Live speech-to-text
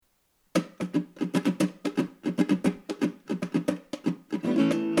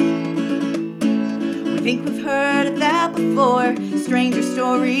Think we've heard of that before. Stranger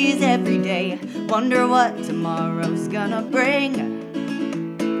stories every day. Wonder what tomorrow's gonna bring.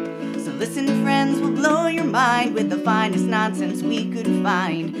 So listen, friends, we'll blow your mind with the finest nonsense we could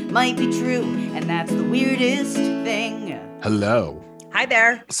find. Might be true, and that's the weirdest thing. Hello. Hi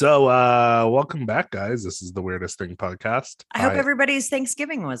there. So welcome back, guys. This is the Weirdest Thing podcast. I hope everybody's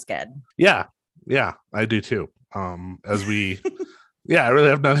Thanksgiving was good. Yeah, I do too. As we I really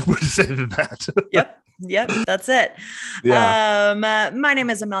have nothing more to say than that. Yep, that's it. Yeah. My name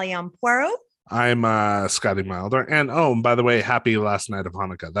is Amelia Poirot. I'm Scotty Milder. And by the way, happy last night of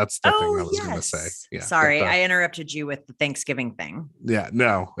Hanukkah. That's the thing I was gonna say. Yeah. Sorry, I interrupted you with the Thanksgiving thing. Yeah,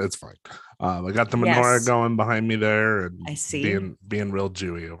 no, it's fine. I got the menorah going behind me there, and I see being real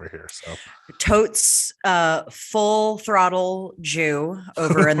Jewy over here. So totes full throttle Jew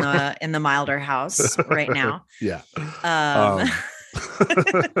over in the Milder house right now. Yeah.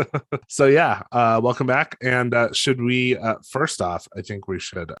 So welcome back. And should we first off, I think we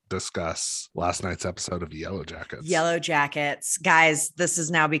should discuss last night's episode of Yellow Jackets. Yellow Jackets, guys, this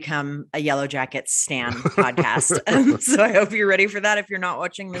has now become a Yellow Jackets stan podcast. So I hope you're ready for that. If you're not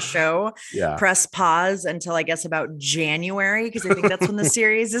watching the show, press pause until I guess about January, because I think that's when the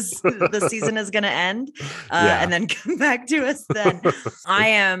season is going to end, and then come back to us then. I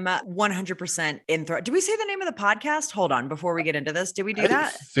am 100% enthralled. Did we say the name of the podcast? Hold on, before we get into this. Did we do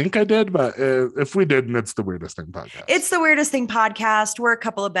that? I think I did, but if we didn't, it's the Weirdest Thing podcast. It's the Weirdest Thing podcast. We're a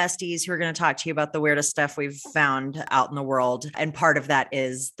couple of besties who are going to talk to you about the weirdest stuff we've found out in the world. And part of that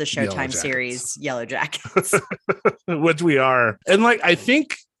is the Showtime series, Yellow Jackets. Which we are. And I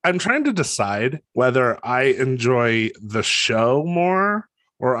think I'm trying to decide whether I enjoy the show more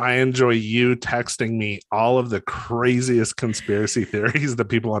or I enjoy you texting me all of the craziest conspiracy theories that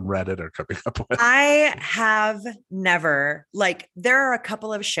people on Reddit are coming up with. I have never, there are a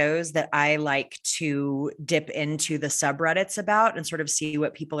couple of shows that I like to dip into the subreddits about and sort of see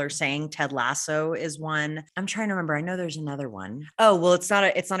what people are saying. Ted Lasso is one. I'm trying to remember. I know there's another one. Oh, well, it's not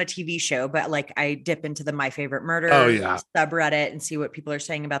a TV show, but I dip into the My Favorite Murder subreddit and see what people are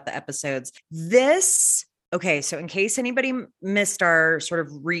saying about the episodes. Okay, so in case anybody missed our sort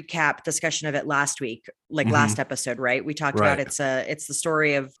of recap discussion of it last week, last episode, right? We talked about it's the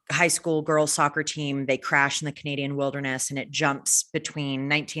story of a high school girls soccer team. They crash in the Canadian wilderness, and it jumps between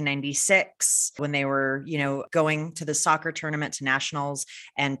 1996 when they were, going to the soccer tournament to nationals,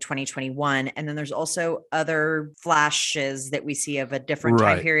 and 2021. And then there's also other flashes that we see of a different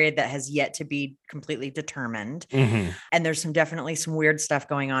time period that has yet to be completely determined. Mm-hmm. And there's definitely some weird stuff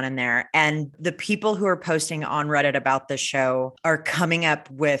going on in there. And the people who are posting on Reddit about this show are coming up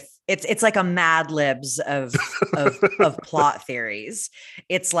with it's like a Mad Libs of plot theories.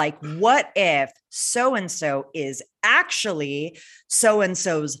 It's like, what if so-and-so is actually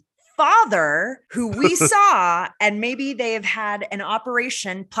so-and-so's father, who we saw, and maybe they have had an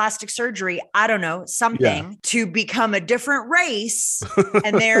operation, plastic surgery, I don't know, something to become a different race.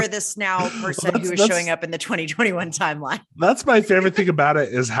 And they're this now person who is showing up in the 2021 timeline. That's my favorite thing about it,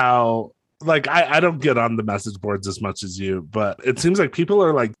 is how I don't get on the message boards as much as you, but it seems like people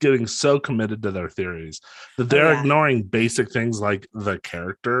are getting so committed to their theories that they're ignoring basic things like the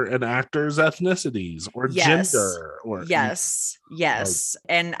character and actors' ethnicities or gender. Or yes.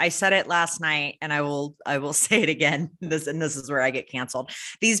 And I said it last night, and I will say it again. This is where I get canceled.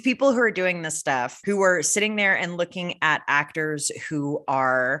 These people who are doing this stuff, who are sitting there and looking at actors who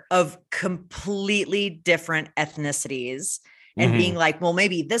are of completely different ethnicities, and being like, well,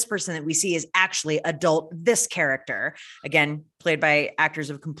 maybe this person that we see is actually adult, this character, again, played by actors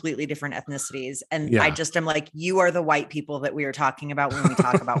of completely different ethnicities. And I just am like, you are the white people that we are talking about when we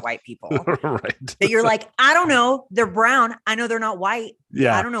talk about white people. Right. That you're like, I don't know. They're brown. I know they're not white.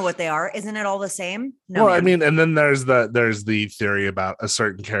 Yeah. I don't know what they are. Isn't it all the same? No. Well, I mean, and then there's the theory about a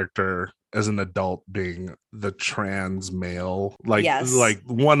certain character as an adult being the trans male, like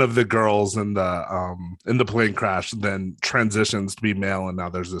one of the girls in the plane crash then transitions to be male, and now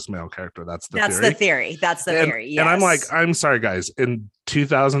there's this male character. That's the theory. That's the theory. Yes. And I'm like, I'm sorry, guys. In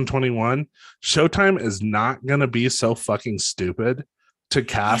 2021, Showtime is not gonna be so fucking stupid to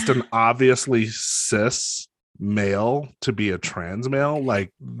cast an obviously cis male to be a trans male.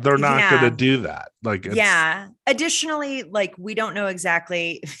 Like they're not going to do that. Like, Additionally, like we don't know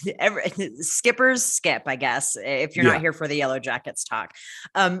exactly. Skippers skip, I guess, if you're not here for the Yellow Jackets talk.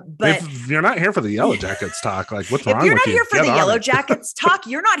 But if you're not here for the Yellow Jackets talk, like what's wrong with you? If you're not here for the Yellow Jackets talk,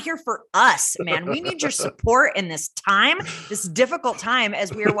 you're not here for us, man. We need your support in this time, this difficult time,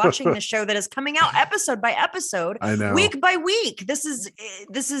 as we are watching the show that is coming out episode by episode, I know, week by week. This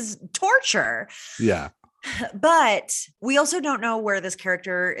is torture. Yeah. But we also don't know where this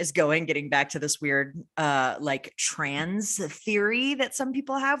character is going, getting back to this weird like trans theory that some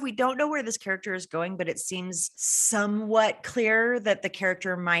people have. We don't know where this character is going, but it seems somewhat clear that the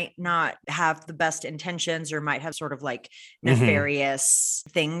character might not have the best intentions or might have sort of like nefarious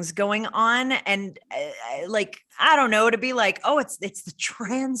things going on. And like, I don't know, to be like, oh, it's the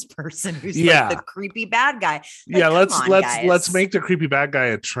trans person who's like the creepy bad guy. Like, let's make the creepy bad guy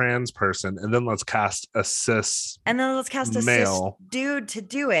a trans person, and then let's cast a cis male dude to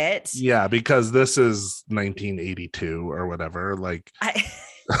do it. Yeah, because this is 1982 or whatever. Like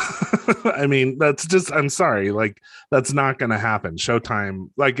I mean, that's just, I'm sorry, like that's not going to happen. Showtime,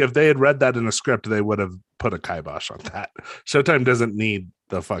 like if they had read that in a script, they would have put a kibosh on that. Showtime doesn't need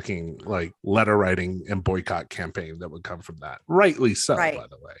the fucking like letter writing and boycott campaign that would come from that. Rightly so, by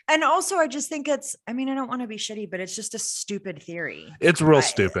the way. And also, I just think I don't want to be shitty, but it's just a stupid theory. It's real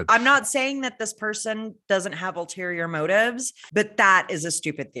stupid. I'm not saying that this person doesn't have ulterior motives, but that is a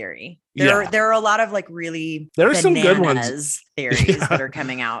stupid theory. There are a lot of like really there are some good ones theories that are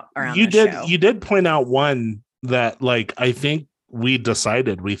coming out around show. You did point out one that like I think we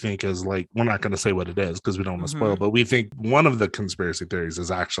think is like, we're not going to say what it is because we don't want to spoil, but we think one of the conspiracy theories is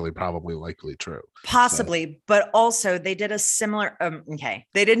actually probably likely true. Possibly, but also they did a similar,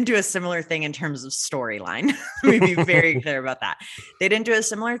 they didn't do a similar thing in terms of storyline. Let me be very clear about that. They didn't do a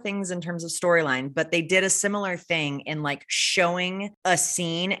similar things in terms of storyline, but they did a similar thing in like showing a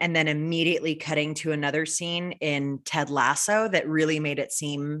scene and then immediately cutting to another scene in Ted Lasso that really made it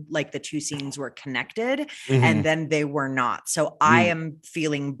seem like the two scenes were connected, and then they were not. So I am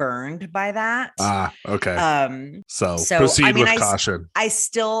feeling burned by that. Okay. So proceed with caution.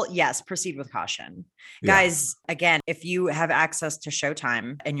 Proceed with caution. Guys, again, if you have access to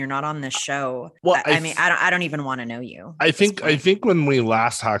Showtime and you're not on this show, I don't even want to know you. I think when we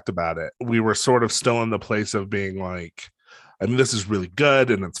last talked about it, we were sort of still in the place of being like, I mean, this is really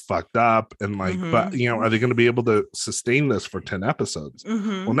good and it's fucked up. And like, but you know, are they going to be able to sustain this for 10 episodes?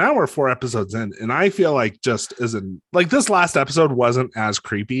 Well, now we're 4 episodes in, and I feel like just isn't like this last episode wasn't as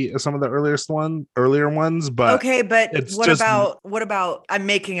creepy as some of the earlier ones, but okay. But what about I'm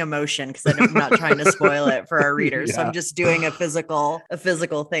making a motion because I'm not trying to spoil it for our readers. So I'm just doing a physical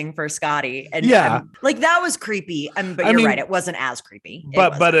thing for Scotty. And like that was creepy. But you're right. It wasn't as creepy.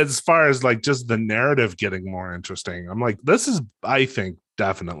 But as far as like just the narrative getting more interesting, I'm like, this is, I think,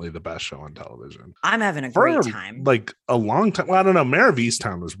 definitely the best show on television. I'm having a great time. Like a long time. Well, I don't know. Mare of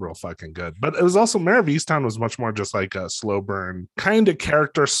Easttown was real fucking good, but it was also Mare of Easttown was much more just like a slow burn kind of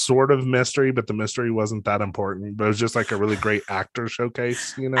character, sort of mystery, but the mystery wasn't that important. But it was just like a really great actor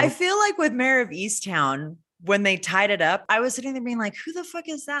showcase. You know, I feel like with Mare of Easttown, when they tied it up, I was sitting there being like, who the fuck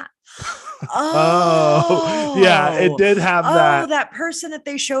is that? Yeah, it did have that. That person that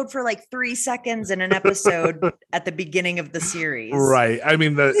they showed for like 3 seconds in an episode at the beginning of the series. Right. I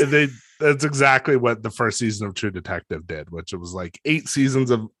mean, that's exactly what the first season of True Detective did, which it was like 8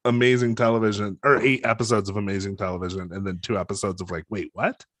 seasons of amazing television, or 8 episodes of amazing television, and then 2 episodes of like, wait,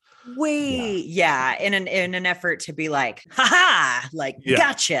 what? In an effort to be like, haha, like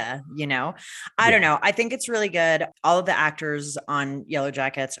gotcha, you know. I don't know, I think it's really good. All of the actors on Yellow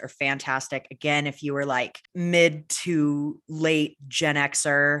Jackets are fantastic. Again, if you were like mid to late Gen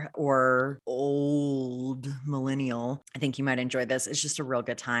Xer or old millennial, I think you might enjoy this. It's just a real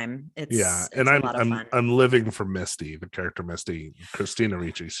good time. I'm living for Misty, the character Misty, Christina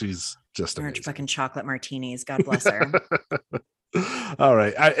Ricci. She's just amazing. Fucking chocolate martinis, God bless her. All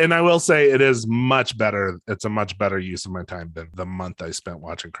right. I will say it is much better. It's a much better use of my time than the month I spent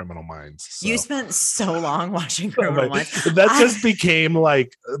watching Criminal Minds. So. You spent so long watching Criminal Minds. That just became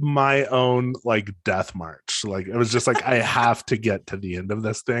like my own like death march. Like it was just like, I have to get to the end of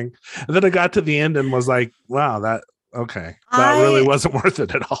this thing. And then I got to the end and was like, wow, that really wasn't worth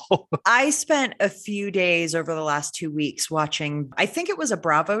it at all. I spent a few days over the last 2 weeks watching, I think it was a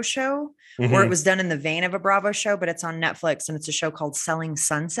Bravo show, or it was done in the vein of a Bravo show, but it's on Netflix and it's a show called Selling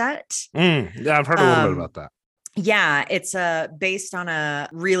Sunset. Yeah, I've heard a little bit about that. Yeah, it's based on a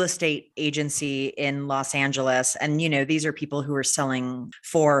real estate agency in Los Angeles. And, you know, these are people who are selling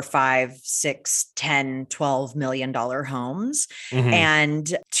 4, 5, 6, 10, $12 million homes. Mhm.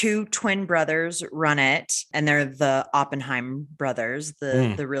 And two twin brothers run it. And they're the Oppenheim brothers.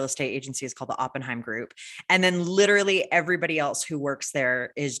 The real estate agency is called the Oppenheim Group. And then literally everybody else who works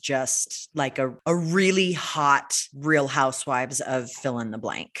there is just like a really hot Real Housewives of fill in the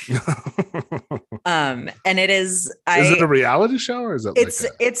blank. And it is it a reality show or is it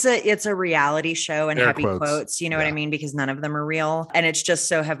it's a reality show and heavy quotes, you know what I mean? Because none of them are real. And it's just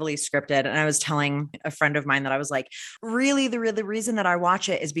so heavily scripted. And I was telling a friend of mine that I was like, really, the reason that I watch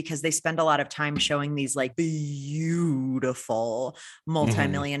it is because they spend a lot of time showing these like beautiful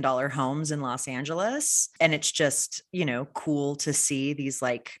multi-million dollar homes in Los Angeles. And it's just, you know, cool to see these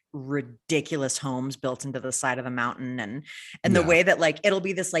like ridiculous homes built into the side of the mountain and the way that like it'll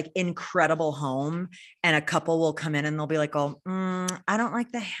be this like incredible home and a couple will come in and they'll be like, oh, I don't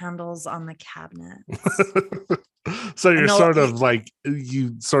like the handles on the cabinet. So you're sort of like,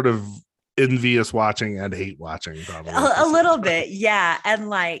 you sort of envious watching and hate watching probably a little bit. Yeah. And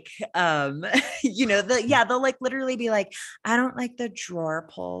like, you know, they'll like literally be like, I don't like the drawer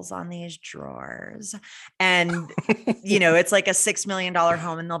pulls on these drawers. And, you know, it's like a $6 million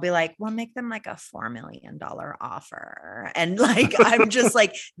home and they'll be like, well, make them like a $4 million offer. And like, I'm just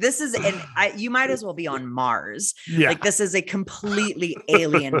like, this is, you might as well be on Mars. Yeah. Like this is a completely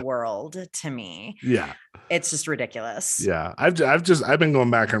alien world to me. Yeah. It's just ridiculous. Yeah. I've been going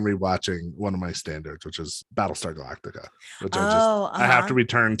back and rewatching one of my standards, which is Battlestar Galactica, which I have to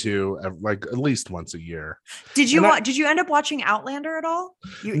return to like at least once a year. Did you end up watching Outlander at all?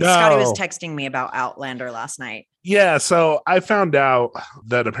 No. Scotty was texting me about Outlander last night. Yeah, so I found out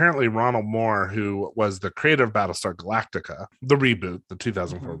that apparently Ronald Moore, who was the creator of Battlestar Galactica, the reboot, the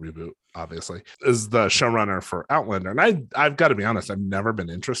 2004 reboot, obviously, is the showrunner for Outlander. And I've got to be honest, I've never been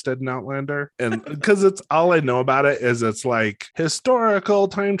interested in Outlander. And because it's all I know about it is it's like historical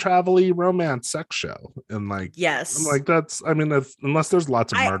time travel-y romance sex show. And like, yes, I'm like, unless there's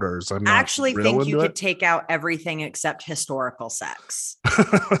lots of murders, I'm not actually think you could take out everything except historical sex.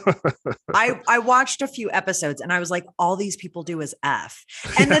 I watched a few episodes and I was like, all these people do is F.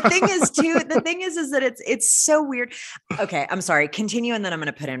 And the thing is that it's so weird. Okay, I'm sorry. Continue. And then I'm going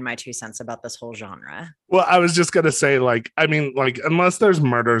to put in my 2 cents about this whole genre. Well, I was just going to say, like, I mean, like, unless there's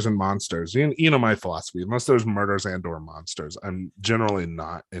murders and monsters, you know, my philosophy, unless there's murders and or monsters, I'm generally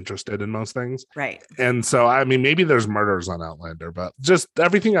not interested in most things. Right. And so, I mean, maybe there's murders on Outlander, but just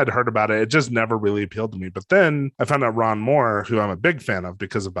everything I'd heard about it just never really appealed to me. But then I found out Ron Moore, who I'm a big fan of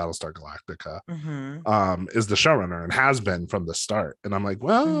because of Battlestar Galactica, is the showrunner and has been from the start. And I'm like,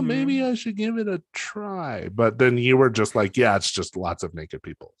 well, maybe I should give it a try. But then you were just like, yeah, it's just lots of naked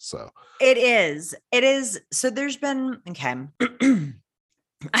people. So it is. So there's been, okay.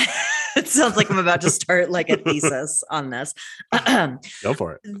 It sounds like I'm about to start like a thesis on this. Go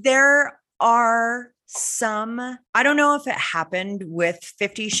for it. There are some, I don't know if it happened with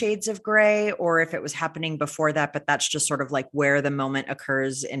 50 Shades of Grey or if it was happening before that, but that's just sort of like where the moment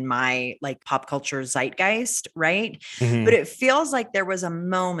occurs in my like pop culture zeitgeist, right? But it feels like there was a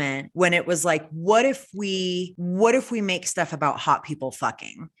moment when it was like, what if we make stuff about hot people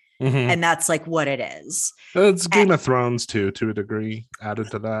fucking? And that's like what it is. It's Game of Thrones too, to a degree, added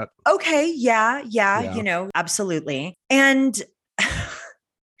to that. Okay. Yeah. You know, absolutely. And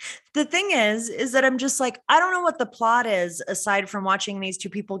the thing is that I'm just like, I don't know what the plot is aside from watching these two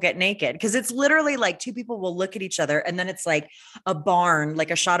people get naked. Cause it's literally like two people will look at each other and then it's like a barn,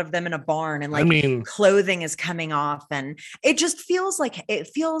 like a shot of them in a barn and like clothing is coming off. And it just feels like,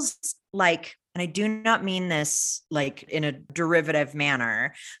 and I do not mean this like in a derivative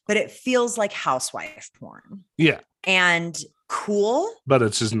manner, but it feels like housewife porn. Yeah. And cool. But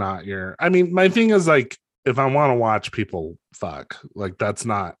it's just not my thing is like, if I want to watch people fuck, like that's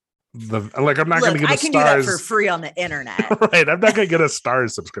not I'm not going to get a Starz. I can do that for free on the internet. Right. I'm not going to get a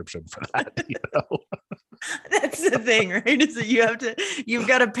Starz subscription for that, you know? That's the thing, right? Is that you've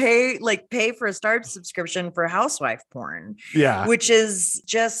got to pay for a Starz subscription for housewife porn. Yeah. Which is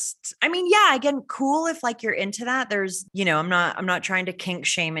just, again, cool if like you're into that. There's, you know, I'm not trying to kink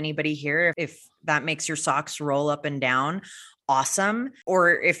shame anybody here. If that makes your socks roll up and down, awesome.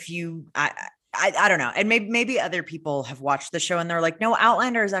 Or if you, I don't know. And maybe other people have watched the show and they're like, no,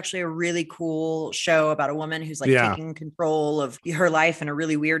 Outlander is actually a really cool show about a woman who's like taking control of her life in a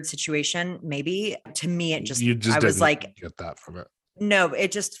really weird situation. Maybe to me, it just, I was like, get that from it. No,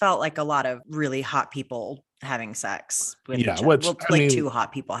 it just felt like a lot of really hot people having sex with each other. Which, two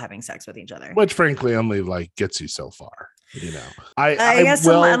hot people having sex with each other. Which frankly only like gets you so far. You know, I guess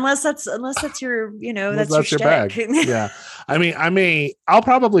unless that's your, that's your bag. Yeah. I'll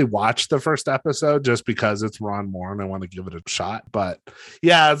probably watch the first episode just because it's Ron Moore and I want to give it a shot. But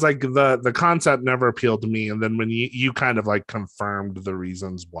yeah, it's like the concept never appealed to me. And then when you kind of like confirmed the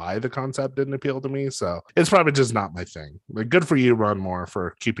reasons why the concept didn't appeal to me. So it's probably just not my thing. Like, good for you, Ron Moore,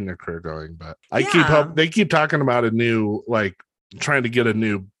 for keeping your career going. But they keep talking about a new, like, trying to get a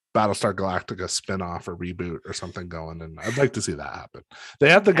new Battlestar Galactica spinoff or reboot or something going, and I'd like to see that happen. They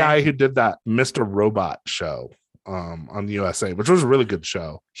had the guy who did that Mr. Robot show on the USA, which was a really good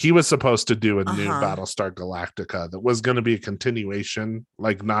show. He was supposed to do a new Battlestar Galactica that was going to be a continuation,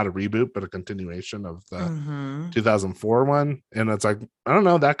 like not a reboot, but a continuation of the 2004 one. And it's like, I don't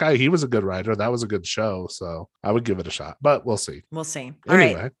know, that guy, he was a good writer. That was a good show. So I would give it a shot, but we'll see. All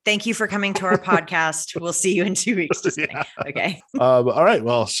right. Thank you for coming to our podcast. We'll see you in 2 weeks. Yeah. Okay. All right.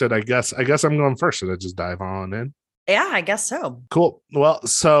 Well, I guess I'm going first. Should I just dive on in? Yeah, I guess so. Cool. Well,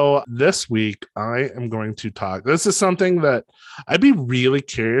 so this week I am going to talk. This is something that I'd be really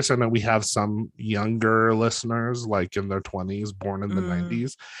curious. I know we have some younger listeners, like in their 20s, born in the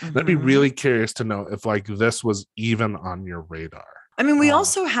 90s. And I'd be really curious to know if like this was even on your radar. I mean, we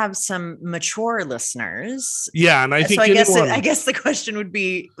also have some mature listeners. Yeah, and I think I guess the question would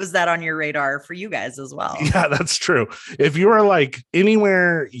be, was that on your radar for you guys as well? Yeah, that's true. If you are like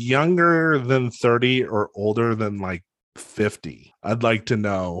anywhere younger than 30 or older than like 50, I'd like to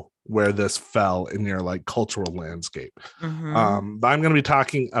know where this fell in your like cultural landscape. But I'm going to be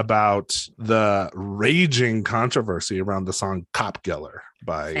talking about the raging controversy around the song Cop Killer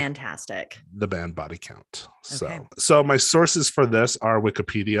by the band Body Count. So my sources for this are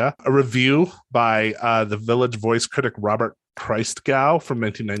Wikipedia, a review by the Village Voice critic Robert Christgau from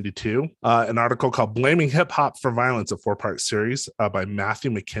 1992, an article called Blaming Hip Hop for Violence, a 4-part series by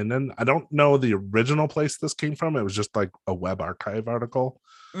Matthew McKinnon. I don't know the original place this came from. It was just like a web archive article.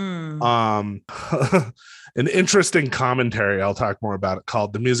 An interesting commentary, I'll talk more about it,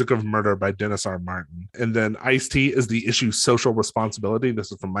 called The Music of Murder by Dennis R. Martin. And then Ice-T is the issue Social Responsibility. This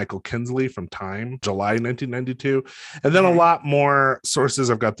is from Michael Kinsley from Time, July 1992. And then a lot more sources.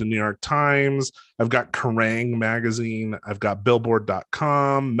 I've got the New York Times, I've got Kerrang magazine, I've got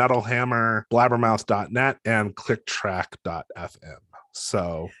Billboard.com, Metal Hammer, Blabbermouth.net, and ClickTrack.fm.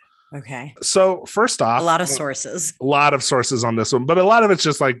 So first off, a lot of sources on this one, but a lot of it's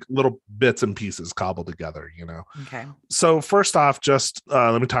just like little bits and pieces cobbled together, Okay. So first off, just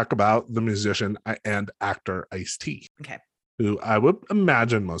let me talk about the musician and actor Ice-T. Okay. Who I would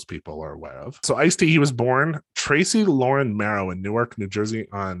imagine most people are aware of. So Ice-T, he was born Tracy Lauren Marrow in Newark, New Jersey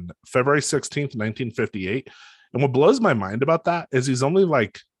on February 16th, 1958. And what blows my mind about that is he's only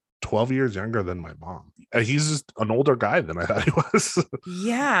like 12 years younger than my mom. He's just an older guy than I thought he was.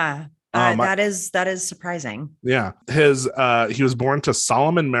 Yeah. That is surprising. Yeah. He was born to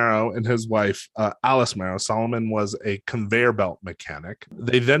Solomon Marrow and his wife, Alice Marrow. Solomon was a conveyor belt mechanic.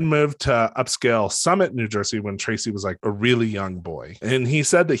 They then moved to upscale Summit, New Jersey when Tracy was like a really young boy. And he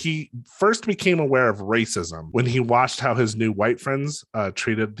said that he first became aware of racism when he watched how his new white friends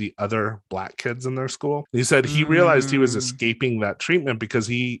treated the other black kids in their school. He said he realized he was escaping that treatment because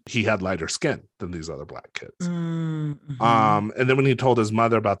he had lighter skin than these other black kids. And then when he told his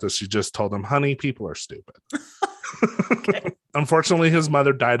mother about this, she just told him, honey, people are stupid. Okay. Unfortunately, his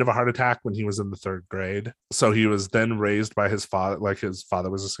mother died of a heart attack when he was in the 3rd grade. So he was then raised by his father, like his father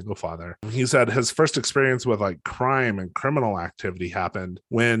was a single father. He said his first experience with like crime and criminal activity happened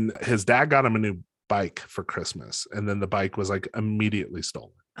when his dad got him a new bike for Christmas. And then the bike was like immediately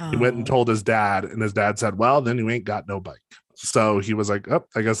stolen. He went and told his dad, and his dad said, well, then you ain't got no bike. So he was like, oh,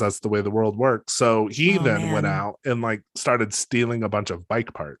 I guess that's the way the world works. So he went out and like started stealing a bunch of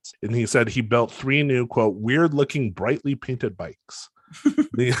bike parts. And he said he built 3 new, quote, weird looking, brightly painted bikes.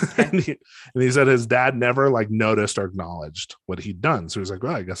 and he said his dad never like noticed or acknowledged what he'd done. So he was like,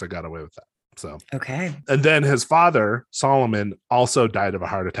 well, I guess I got away with that. So, okay. And then his father, Solomon, also died of a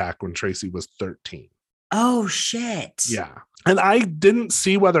heart attack when Tracy was 13. Oh, shit. Yeah. And I didn't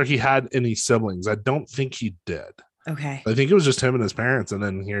see whether he had any siblings. I don't think he did. Okay. I think it was just him and his parents. And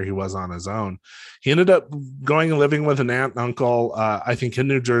then here he was on his own. He ended up going and living with an aunt and uncle, I think in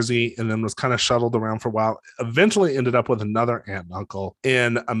New Jersey, and then was kind of shuttled around for a while. Eventually ended up with another aunt and uncle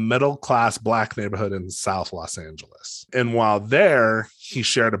in a middle-class black neighborhood in South Los Angeles. And while there, he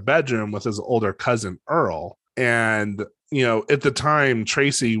shared a bedroom with his older cousin, Earl. And at the time,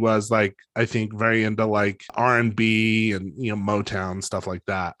 Tracy was like, I think very into like R&B and, Motown, stuff like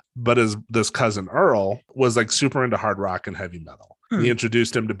that. But this cousin Earl was like super into hard rock and heavy metal. He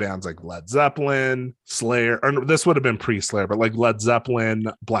introduced him to bands like Led Zeppelin, Slayer, or this would have been pre-Slayer, but like Led Zeppelin,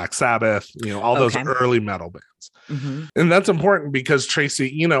 Black Sabbath, all those early metal bands. And that's important because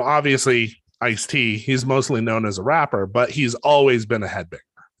Tracy, obviously Ice-T, he's mostly known as a rapper, but he's always been a headbanger,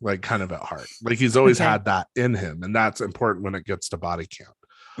 like kind of at heart. Like he's always had that in him. And that's important when it gets to body count.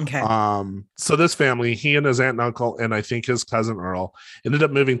 Okay. So this family, he and his aunt and uncle, and I think his cousin Earl, ended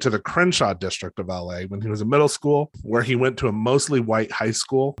up moving to the Crenshaw district of LA when he was in middle school, where he went to a mostly white high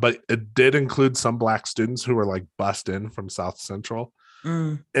school, but it did include some black students who were like bussed in from South Central.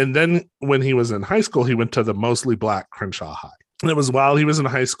 And then when he was in high school, he went to the mostly black Crenshaw High. And it was while he was in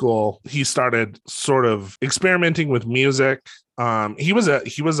high school, he started sort of experimenting with music. He was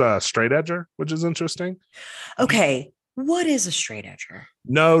a straight edger, which is interesting. Okay. What is a straight edger?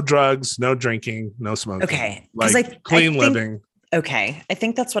 No drugs, no drinking, no smoking. Okay. Like clean living. Okay. I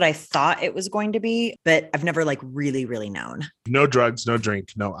think that's what I thought it was going to be, but I've never like really, really known. No drugs, no drink,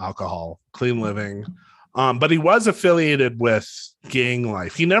 no alcohol, clean living. But he was affiliated with gang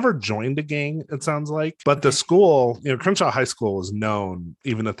life. He never joined a gang, it sounds like. But the school, Crenshaw High School was known,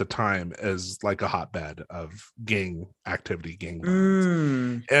 even at the time, as like a hotbed of gang activity, gang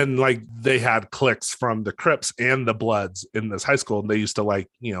violence. And like they had cliques from the Crips and the Bloods in this high school. And they used to like,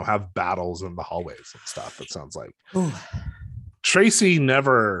 have battles in the hallways and stuff, it sounds like. Ooh. Tracy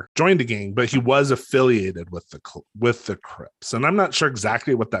never joined a gang, but he was affiliated with the Crips. And I'm not sure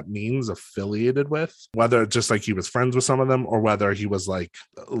exactly what that means, affiliated with, whether just like he was friends with some of them or whether he was like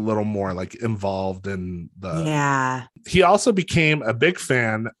a little more like involved in the... Yeah. He also became a big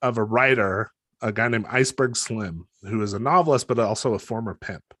fan of a writer, a guy named Iceberg Slim, who is a novelist, but also a former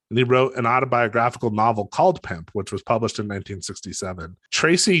pimp. And he wrote an autobiographical novel called Pimp, which was published in 1967.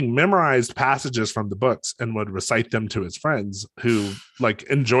 Tracy memorized passages from the books and would recite them to his friends who like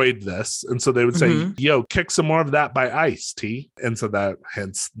enjoyed this. And so they would say, yo, kick some more of that by Ice-T. And so that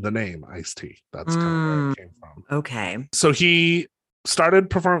hence the name Ice-T. That's kind of where it came from. Okay. So he started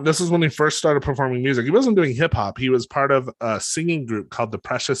performing. This is when he first started performing music. He wasn't doing hip hop. He was part of a singing group called the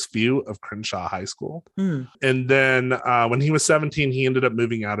Precious Few of Crenshaw High School. And then when he was 17, he ended up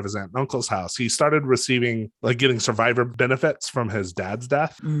moving out of his aunt and uncle's house. He started getting survivor benefits from his dad's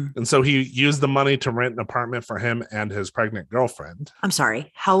death. And so he used the money to rent an apartment for him and his pregnant girlfriend. I'm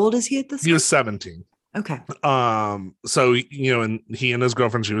sorry. How old is he at this time? He was 17. Okay. So, and he and his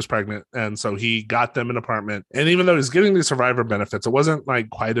girlfriend, she was pregnant. And so he got them an apartment. And even though he's getting the survivor benefits, it wasn't like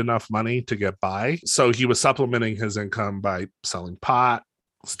quite enough money to get by. So he was supplementing his income by selling pot,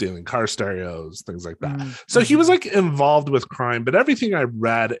 stealing car stereos, things like that. So he was like involved with crime, but everything I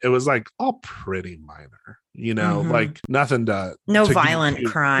read, it was like all pretty minor. Like nothing to violent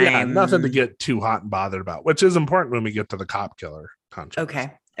crime. Yeah, nothing to get too hot and bothered about, which is important when we get to the cop killer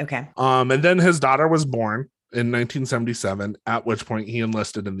controversy. Okay. And then his daughter was born in 1977, at which point he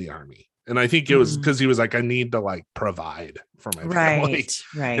enlisted in the army. And I think it was because he was like, I need to like provide for my family.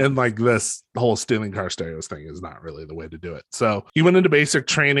 Right. And like this whole stealing car stereos thing is not really the way to do it. So he went into basic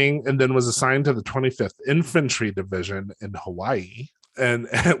training and then was assigned to the 25th Infantry Division in Hawaii. And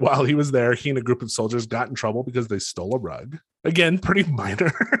while he was there, he and a group of soldiers got in trouble because they stole a rug. Again, pretty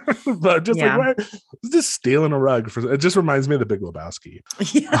minor, but just like just stealing a rug. It just reminds me of The Big Lebowski.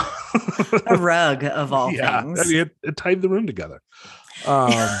 Yeah. A rug of all things. I mean, it tied the room together.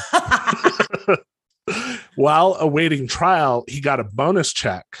 While awaiting trial, he got a bonus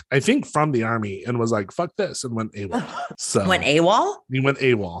check, I think from the army, and was like, fuck this, and went AWOL. So went AWOL? He went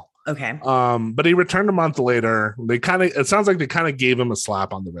AWOL. Okay. But he returned a month later. It sounds like they kind of gave him a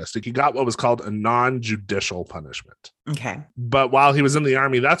slap on the wrist. He got what was called a non-judicial punishment. Okay. But while he was in the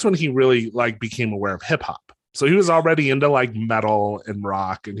army, that's when he really like became aware of hip hop. So he was already into like metal and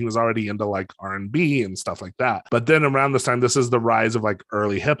rock, and he was already into like R&B and stuff like that. But then around this time, this is the rise of like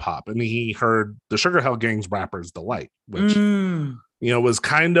early hip hop, and he heard the Sugar Hill Gang's Rapper's Delight, which was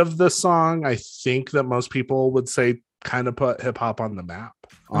kind of the song I think that most people would say kind of put hip hop on the map.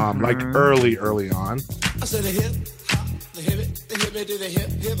 Like early on. I said the hip hop, the hip it to the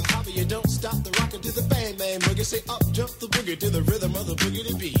hip hop, you don't stop the rockin' to the bang bang boogie, say up jump the boogie to the rhythm of the boogie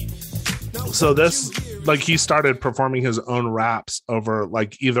to beat. So this, like, he started performing his own raps over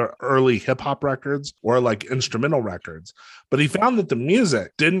like either early hip hop records or like instrumental records, but he found that the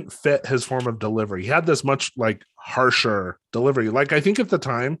music didn't fit his form of delivery. He had this much like harsher delivery. Like, I think at the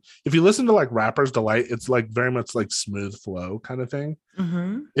time, if you listen to like Rapper's Delight, it's like very much like smooth flow kind of thing.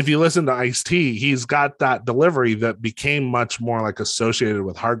 If you listen to Ice-T, he's got that delivery that became much more like associated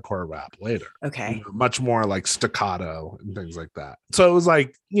with hardcore rap later. Okay. Much more like staccato and things like that. So it was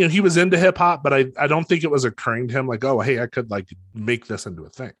like, he was into hip hop, but I don't think it was occurring to him like, oh, hey, I could like make this into a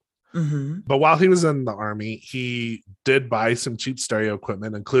thing. But while he was in the Army, he did buy some cheap stereo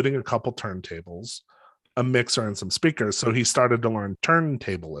equipment, including a couple turntables, a mixer, and some speakers. So he started to learn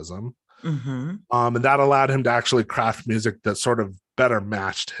turntablism. And that allowed him to actually craft music that sort of better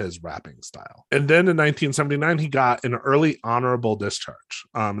matched his rapping style. And then in 1979, he got an early honorable discharge.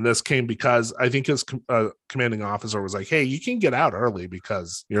 This came because I think his commanding officer was like, hey, you can get out early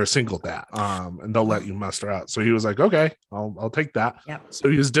because you're a single dad, and they'll let you muster out. So he was like, okay, I'll take that. Yep. So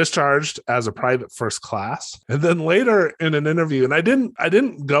he was discharged as a private first class. And then later in an interview, and I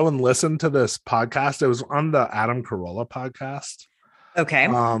didn't go and listen to this podcast. It was on the Adam Carolla podcast. Okay.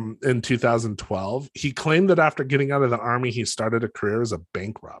 In 2012, he claimed that after getting out of the Army, he started a career as a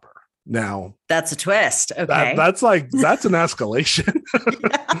bank robber. Now, that's a twist. Okay. That's an escalation.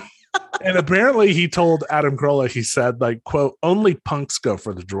 And apparently he told Adam Carolla, he said, like, quote, only punks go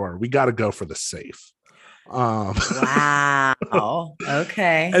for the drawer. We got to go for the safe. Wow.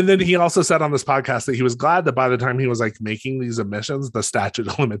 Okay. And then he also said on this podcast that he was glad that by the time he was like making these admissions, the statute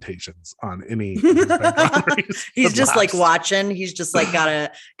of limitations on any he's just like watching. He's just like got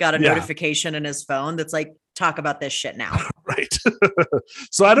a notification in his phone that's like, talk about this shit now. Right.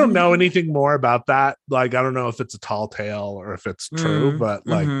 So I don't know anything more about that. Like, I don't know if it's a tall tale or if it's true, but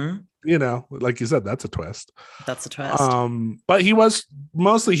like, you know, like you said, that's a twist. That's a twist. But he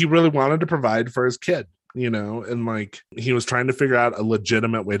really wanted to provide for his kid, you know, and like he was trying to figure out a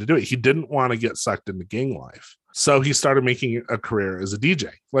legitimate way to do it. He didn't want to get sucked into gang life. So he started making a career as a DJ,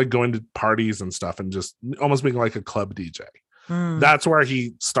 like going to parties and stuff and just almost being like a club DJ. That's where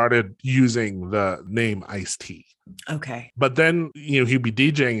he started using the name Ice-T. Okay. But then, you know, he'd be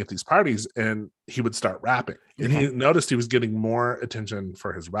DJing at these parties and he would start rapping. And he noticed he was getting more attention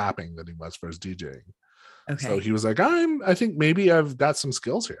for his rapping than he was for his DJing. Okay. So he was like, I think maybe I've got some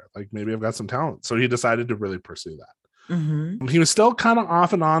skills here. Like maybe I've got some talent. So he decided to really pursue that. He was still kind of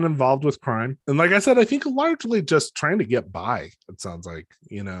off and on involved with crime. And like I said, I think largely just trying to get by. It sounds like,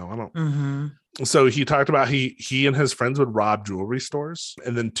 you know, I don't. So he talked about he and his friends would rob jewelry stores.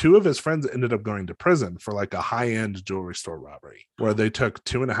 And then two of his friends ended up going to prison for like a high-end jewelry store robbery where they took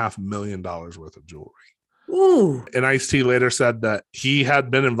 $2.5 million worth of jewelry. Ooh. And Ice-T later said that he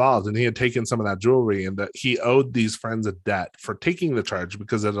had been involved and he had taken some of that jewelry and that he owed these friends a debt for taking the charge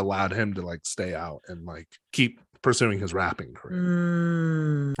because it allowed him to like stay out and like keep pursuing his rapping career.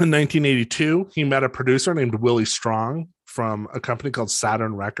 In 1982, he met a producer named Willie Strong from a company called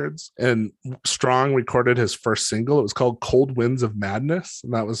Saturn Records, and Strong recorded his first single. It was called Cold Winds of Madness,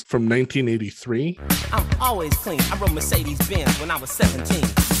 and that was from 1983. I'm always clean. I rode Mercedes-Benz when I was 17.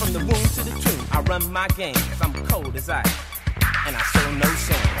 From the womb to the tomb, I run my game. I'm cold as ice, and I show no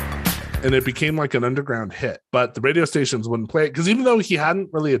shame. And it became like an underground hit, but the radio stations wouldn't play it because even though he hadn't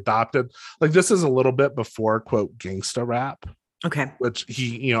really adopted, like this is a little bit before, quote, gangsta rap. Okay. Which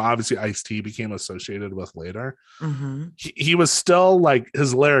he, you know, obviously Ice-T became associated with later. He was still like,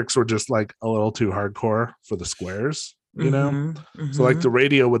 his lyrics were just like a little too hardcore for the squares, you know? So like the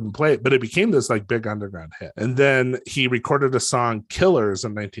radio wouldn't play it, but it became this like big underground hit. And then he recorded a song Killers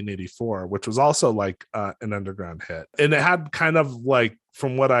in 1984, which was also like an underground hit. And it had kind of like,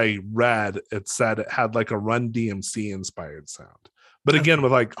 from what I read, it said it had like a Run DMC inspired sound, but again,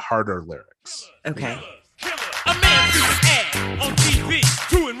 with like harder lyrics. Okay. A man threw an ad on TV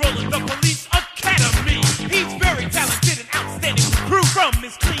to enroll in the police academy. He's very talented and outstanding. Grew from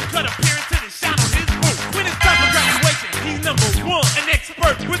his clean-cut appearance to the shine on his boot. When it's time for graduation, he's number one, an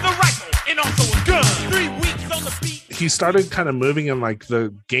expert with a rifle and also a gun. 3 weeks on the beat. He started kind of moving in like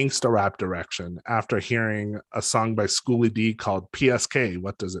the gangsta rap direction after hearing a song by Schoolie D called PSK,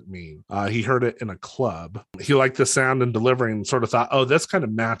 What Does It Mean? He heard it in a club. He liked the sound and delivery and sort of thought, oh, this kind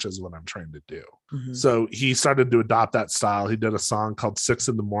of matches what I'm trying to do. So he started to adopt that style. He did a song called 6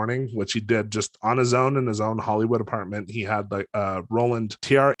 in the Morning, which he did just on his own in his own Hollywood apartment. He had like a Roland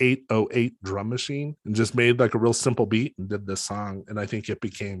TR-808 drum machine and just made like a real simple beat and did this song. And I think it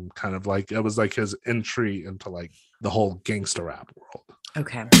became kind of like, it was like his entry into like the whole gangster rap world.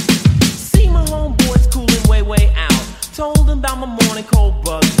 Okay. See my homeboys cooling way out. Told them about my morning cold,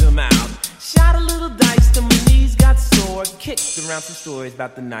 bugged them out. Shot a little dice till my knees got sore. Kicked around some stories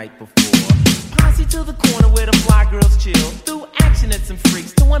about the night before. Posse to the corner where the fly girls chill. Threw action at some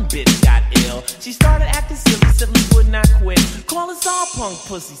freaks till one bitch got ill. She started acting silly, said we would not quit. Call us all punk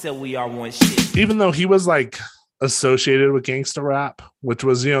pussy, said we are one shit. Even though he was like associated with gangsta rap, which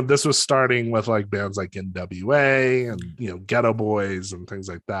was, you know, this was starting with like bands like NWA and, you know, Ghetto Boys and things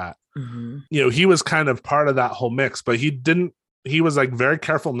like that. You know, he was kind of part of that whole mix, but he was like very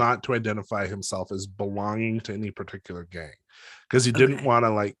careful not to identify himself as belonging to any particular gang because he didn't want to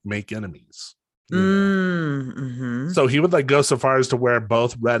like make enemies, So he would like go so far as to wear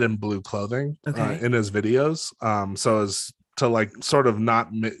both red and blue clothing in his videos. So as to like sort of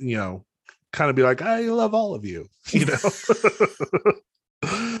not, kind of be like, I love all of you,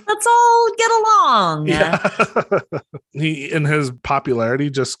 Let's all get along. Yeah. His popularity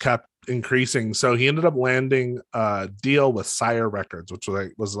just kept increasing. So he ended up landing a deal with Sire Records, which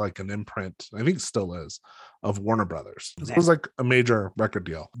was like an imprint, I think it still is, of Warner Brothers. It was like a major record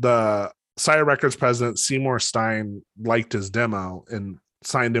deal. The Sire Records president, Seymour Stein, liked his demo and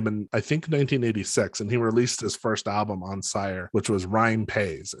signed him in, I think, 1986, and he released his first album on Sire, which was Rhyme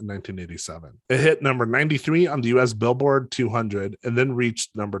Pays in 1987. It hit number 93 on the US Billboard 200 and then reached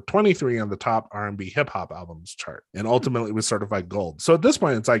number 23 on the top R&B hip hop albums chart, and ultimately was certified gold. So at this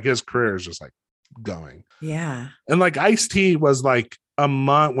point, it's like his career is just like going. Yeah. And like Ice-T was like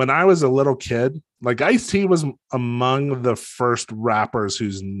when I was a little kid, like Ice-T was among the first rappers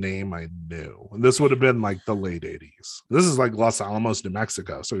whose name I knew. And this would have been like the late 80s. This is like Los Alamos, New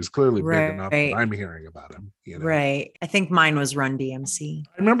Mexico. So he's clearly big enough that I'm hearing about him. Right. I think mine was Run DMC.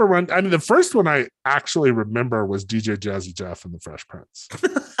 I remember the first one I actually remember was DJ Jazzy Jeff and the Fresh Prince.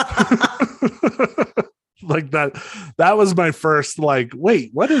 Like that was my first like,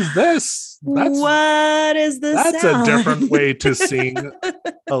 wait, what is this? What is this? That's sound? A different way to sing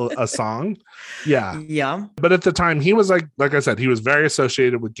a song. Yeah. But at the time he was like I said, he was very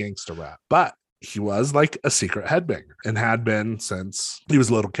associated with gangsta rap, but he was like a secret headbanger and had been since he was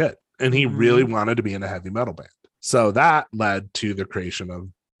a little kid. And he really wanted to be in a heavy metal band. So that led to the creation of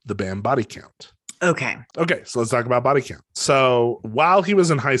the band Body Count. Okay, so let's talk about Body Count. So while he was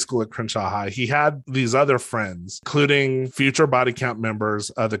in high school at Crenshaw High, he had these other friends, including future Body Count members,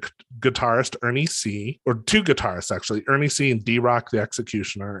 the guitarist Ernie C, or two guitarists actually, Ernie C and D-Rock the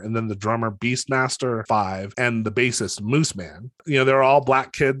Executioner, and then the drummer Beastmaster 5 and the bassist Moose Man. They're all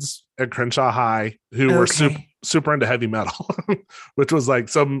black kids at Crenshaw High who were super into heavy metal, which was like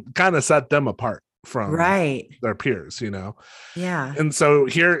some kind of set them apart from their peers, Yeah. And so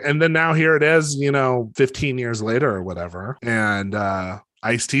here it is, 15 years later or whatever. And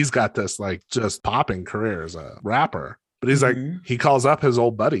Ice-T's got this like just popping career as a rapper. But he's like, he calls up his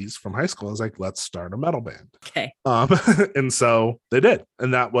old buddies from high school and is like, let's start a metal band. Okay. And so they did.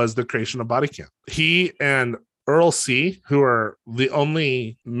 And that was the creation of Body Count. He and Earl C, who are the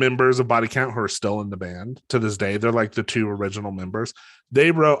only members of Body Count who are still in the band to this day. They're like the two original members. They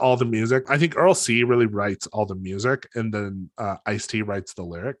wrote all the music. I think Earl C really writes all the music, and then Ice-T writes the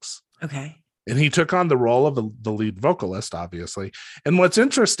lyrics. Okay. And he took on the role of the lead vocalist, obviously. And what's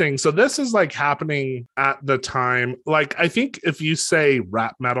interesting, so this is like happening at the time. Like, I think if you say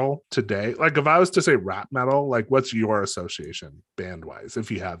rap metal today, like if I was to say rap metal, like what's your association band-wise, if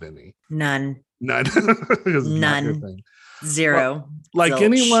you have any? None. None. Zero. Well, like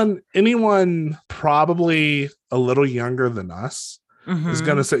anyone probably a little younger than us is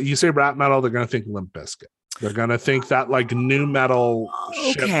going to say, you say rap metal, they're going to think Limp Bizkit. They're going to think that like new metal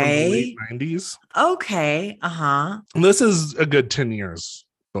shit from the late 90s. Okay. And this is a good 10 years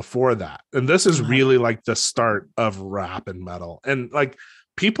before that. And this is really like the start of rap and metal. And like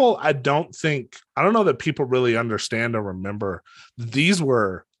people, I don't know that people really understand or remember these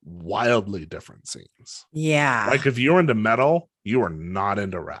were wildly different scenes. Yeah. Like if you were into metal, you were not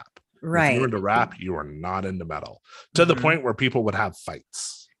into rap. Right. If you were into rap, you were not into metal. To the point where people would have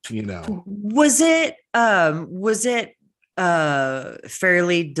fights. Was it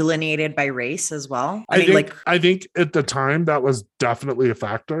fairly delineated by race as well? I think at the time that was definitely a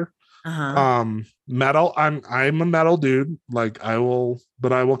factor. Metal, I'm a metal dude. Like I will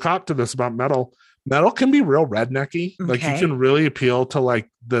cop to this about metal. Metal can be real rednecky. Okay. Like you can really appeal to like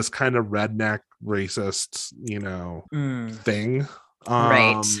this kind of redneck racist, thing.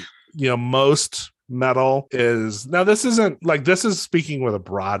 Right. Most metal is this is speaking with a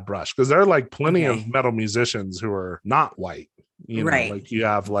broad brush because there are like plenty of metal musicians who are not white, like you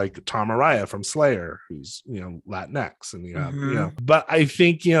have like Tom Araya from Slayer who's Latinx, and you have but I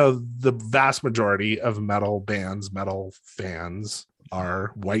think the vast majority of metal bands, metal fans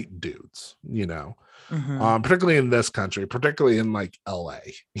are white dudes, particularly in this country, particularly in like LA,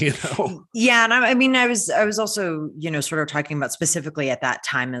 Yeah. And I was also, sort of talking about specifically at that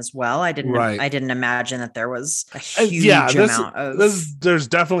time as well. I didn't imagine that there was a huge amount of there's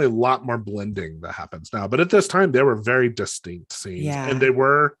definitely a lot more blending that happens now. But at this time, they were very distinct scenes. Yeah. And they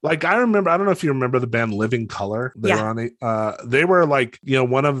were like, I don't know if you remember the band Living Colour. They were like,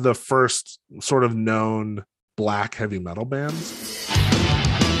 one of the first sort of known black heavy metal bands.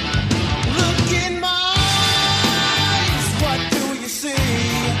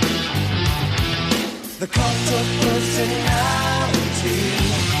 The cult of personality.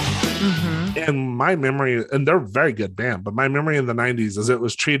 And my memory, and they're a very good band, but my memory in the 90s is it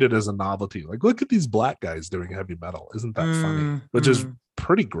was treated as a novelty. Like, look at these black guys doing heavy metal. Isn't that funny? Which is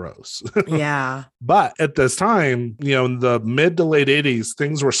pretty gross. Yeah. But at this time, in the mid to late 80s,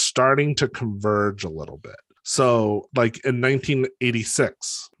 things were starting to converge a little bit. So like in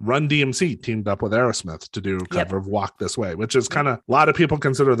 1986, Run DMC teamed up with Aerosmith to do a cover of Walk This Way, which is kind of, a lot of people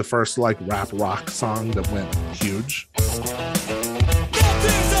consider the first like rap rock song that went huge.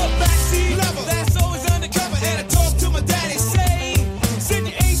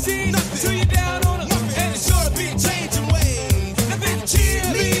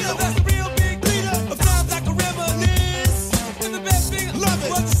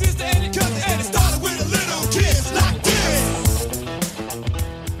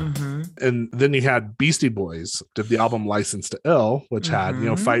 And then you had Beastie Boys did the album License to Ill, which had,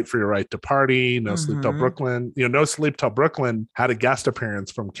 Fight for Your Right to Party, No Sleep Till Brooklyn. No Sleep Till Brooklyn had a guest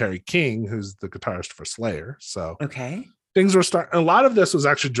appearance from Kerry King, who's the guitarist for Slayer. So things were starting. A lot of this was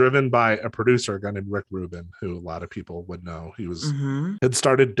actually driven by a producer, a guy named Rick Rubin, who a lot of people would know. He was had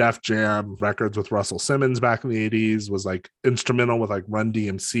started Def Jam Records with Russell Simmons back in the 80s, was like instrumental with like Run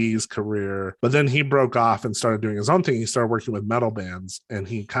DMC's career. But then he broke off and started doing his own thing. He started working with metal bands, and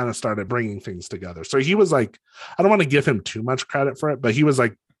he kind of started bringing things together. So he was like, I don't want to give him too much credit for it, but he was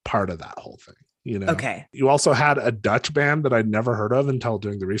like part of that whole thing. Okay. You also had a Dutch band that I'd never heard of until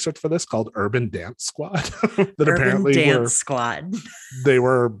doing the research for this called Urban Dance Squad. Squad. They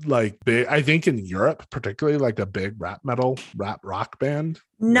were like big, I think in Europe, particularly like a big rap rock band.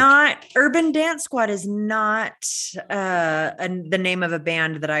 Urban Dance Squad is not the name of a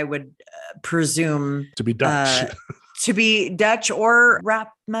band that I would presume to be Dutch. To be Dutch or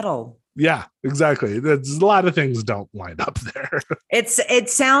rap metal. Yeah, exactly. There's a lot of things don't line up there. It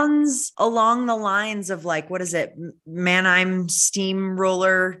sounds along the lines of like, what is it? Mannheim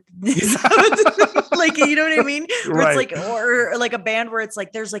Steamroller. Like, you know what I mean? Where it's like, or like a band where it's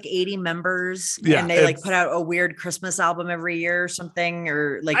like, there's like 80 members and they like put out a weird Christmas album every year or something,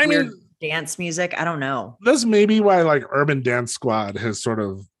 or like dance music. I don't know. That's maybe why like Urban Dance Squad has sort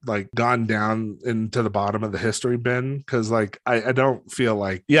of like gone down into the bottom of the history bin, because like I don't feel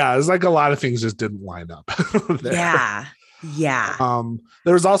like it's like a lot of things just didn't line up. Yeah.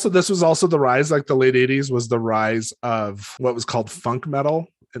 This was also the rise, like the late 80s was the rise of what was called funk metal.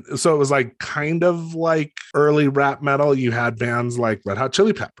 So it was like kind of like early rap metal. You had bands like Red Hot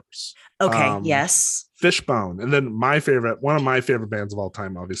Chili Peppers. Okay. Yes. Fishbone. And then one of my favorite bands of all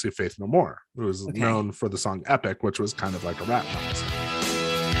time, obviously Faith No More, who was known for the song Epic, which was kind of like a rap metal song.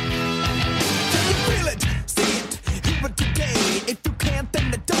 Feel it, see it, hear it today. If you can't,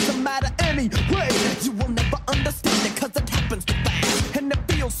 then it doesn't matter anyway. You will never understand it, cause it happens too fast. And it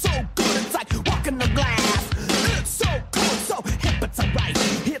feels so good, it's like walking the glass. It's so cool, so hip, it's alright.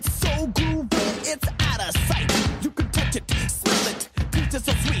 It's so groovy, it's out of sight. You can touch it, smell it, taste it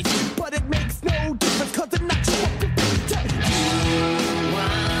so sweet. But it makes no difference, cause it knocks you up your feet. You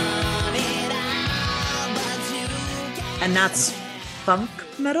want it all, but you can't. And that's funk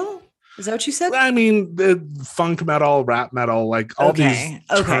metal? Is that what you said? I mean, the funk metal, rap metal, like all these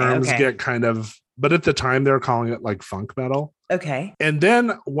terms get kind of, but at the time they were calling it like funk metal. Okay. And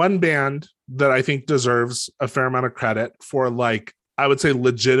then one band that I think deserves a fair amount of credit for, like, I would say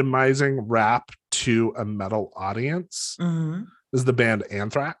legitimizing rap to a metal audience is the band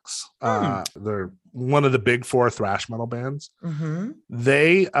Anthrax. They're one of the big four thrash metal bands.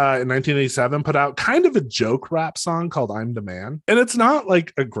 They, in 1987, put out kind of a joke rap song called I'm the Man. And it's not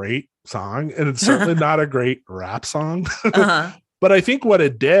like a great song, and it's certainly not a great rap song. But I think what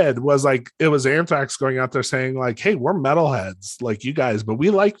it did was like, it was Anthrax going out there saying like, hey, we're metalheads like you guys, but we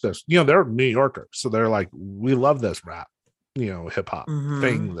like this. They're New Yorkers. So they're like, we love this rap, hip hop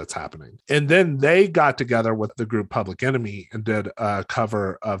thing that's happening. And then they got together with the group Public Enemy and did a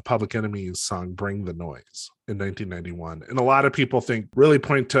cover of Public Enemy's song Bring the Noise in 1991. And a lot of people really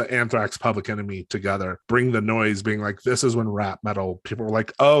point to Anthrax, Public Enemy together, Bring the Noise being like, this is when rap metal people were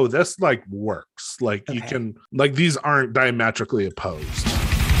like, oh, this like works. Like you can, like, these aren't diametrically opposed.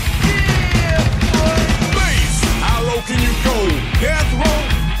 How low can you go? Death row?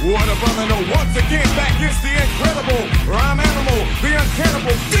 What a brother, no, once again, back is the incredible rhyme animal, the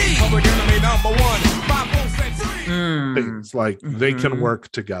uncannibal D. Public Enemy #1, 506. Things like they can work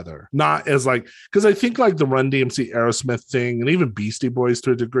together, not as like, because I think like the Run DMC Aerosmith thing and even Beastie Boys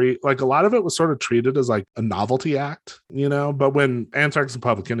to a degree, like a lot of it was sort of treated as like a novelty act, but when Anthrax and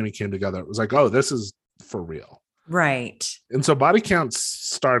Public Enemy came together, it was like, oh, this is for real. Right. And so Body Count's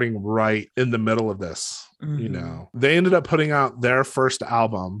starting right in the middle of this. They ended up putting out their first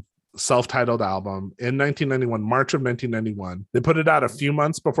album self-titled album in 1991, March of 1991. They put it out a few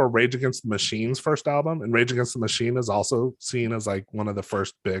months before Rage Against the Machine's first album, and Rage Against the Machine is also seen as like one of the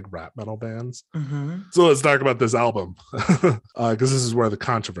first big rap metal bands. So let's talk about this album because this is where the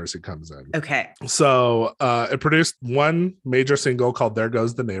controversy comes in. Okay. So it produced one major single called There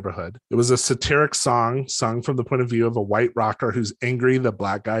Goes the Neighborhood. It was a satiric song sung from the point of view of a white rocker who's angry that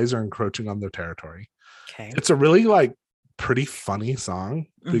black guys are encroaching on their territory. Okay. It's a really like pretty funny song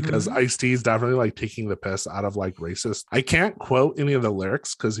because Ice-T is definitely like taking the piss out of like racist. I can't quote any of the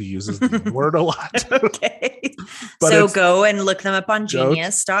lyrics because he uses the word a lot. Okay. But so go and look them up on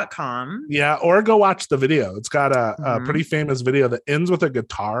genius.com. Yeah, or go watch the video. It's got a pretty famous video that ends with a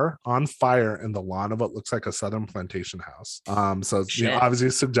guitar on fire in the lawn of what looks like a Southern plantation house. So it's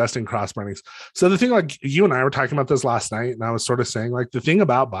obviously suggesting cross burnings. So the thing, like you and I were talking about this last night, and I was sort of saying like the thing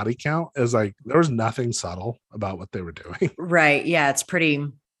about Body Count is like there was nothing subtle about what they were doing. Right. Yeah, it's pretty.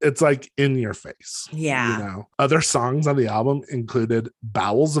 It's like in your face. Yeah. You know, other songs on the album included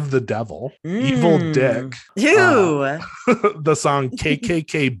Bowels of the Devil, Evil Dick, the song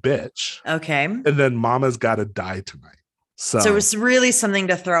KKK Bitch. Okay. And then Mama's Gotta Die Tonight. So it's really something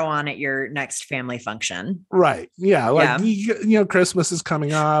to throw on at your next family function. Right. Yeah. Like, you know, Christmas is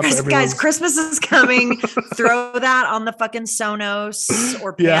coming up. Guys, Christmas is coming. Throw that on the fucking Sonos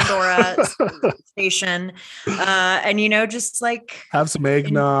or Pandora station. And, you know, just like have some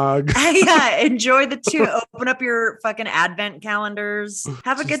eggnog. Enjoy the tune. Open up your fucking advent calendars.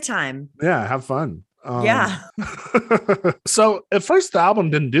 Have a good time. Yeah. Have fun. So at first the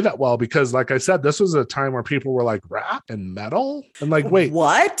album didn't do that well because like I said, this was a time where people were like rap and metal and like, wait,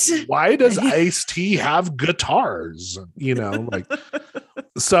 what? Why does Ice-T have guitars? You know, like,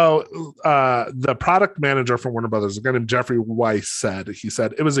 so the product manager for Warner Brothers, a guy named Jeffrey Weiss said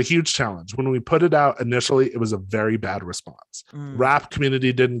it was a huge challenge. When we put it out initially, it was a very bad response. Rap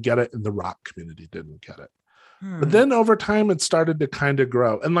community didn't get it and the rock community didn't get it. But then over time, it started to kind of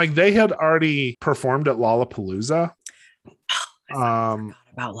grow. And like they had already performed at Lollapalooza. I forgot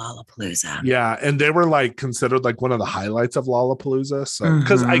about Lollapalooza. Yeah. And they were like considered like one of the highlights of Lollapalooza. So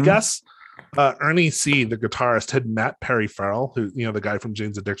because I guess Ernie C., the guitarist, had met Perry Farrell, who, you know, the guy from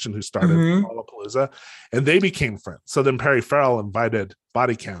Jane's Addiction who started Lollapalooza, and they became friends. So then Perry Farrell invited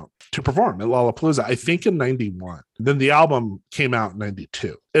Body Count to perform at Lollapalooza, I think in 91. Then the album came out in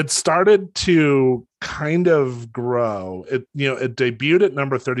 92. It started to kind of grow. It debuted at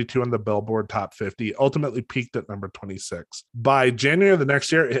number 32 on the Billboard Top 50, ultimately peaked at number 26. By January of the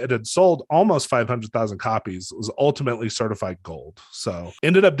next year, it had sold almost 500,000 copies. It was ultimately certified gold. So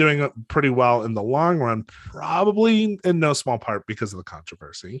ended up doing pretty well in the long run, probably in no small part because of the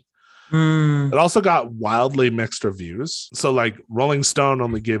controversy. It also got wildly mixed reviews. So like Rolling Stone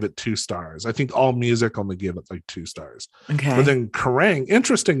only gave it 2 stars. I think AllMusic only gave it like 2 stars. Okay. But then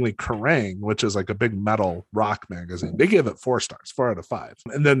interestingly, Kerrang, which is like a big metal rock magazine, they gave it 4 stars, 4 out of 5.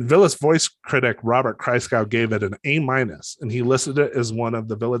 And then Village Voice critic Robert Christgau gave it an A-, and he listed it as one of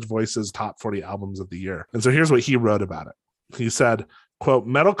the Village Voice's top 40 albums of the year. And so here's what he wrote about it. He said, quote,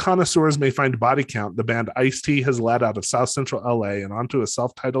 metal connoisseurs may find Body Count, the band Ice-T has led out of South Central LA and onto a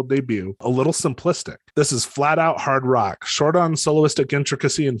self-titled debut, a little simplistic. This is flat out hard rock, short on soloistic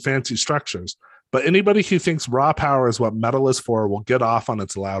intricacy and fancy structures. But anybody who thinks raw power is what metal is for will get off on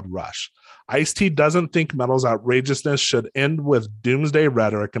its loud rush. Ice-T doesn't think metal's outrageousness should end with doomsday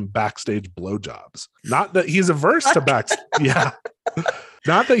rhetoric and backstage blowjobs. Not that he's averse to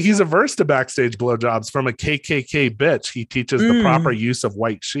Not that he's averse to backstage blowjobs from a KKK bitch. He teaches the proper use of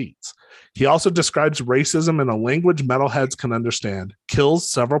white sheets. He also describes racism in a language metalheads can understand, kills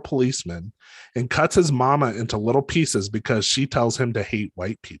several policemen, and cuts his mama into little pieces because she tells him to hate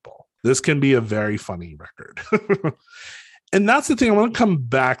white people. This can be a very funny record. And that's the thing. I want to come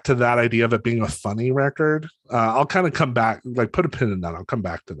back to that idea of it being a funny record. I'll kind of come back, like put a pin in that. I'll come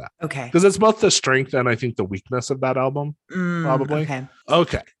back to that. Okay. Because it's both the strength and I think the weakness of that album, probably.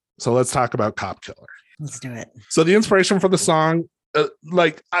 Okay. So let's talk about Cop Killer. Let's do it. So the inspiration for the song,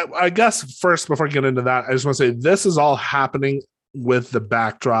 I guess first, before I get into that, I just want to say this is all happening with the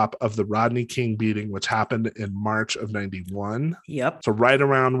backdrop of the Rodney King beating, which happened in March of 91. Yep. So right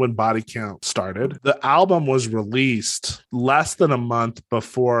around when Body Count started. The album was released less than a month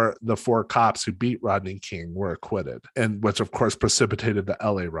before the 4 cops who beat Rodney King were acquitted, and which of course precipitated the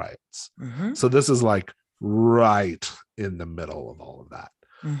LA riots. So this is like right in the middle of all of that.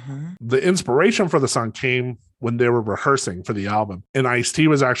 The inspiration for the song came when they were rehearsing for the album, and Ice-T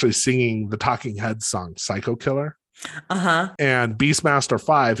was actually singing the Talking Heads song Psycho Killer. And Beastmaster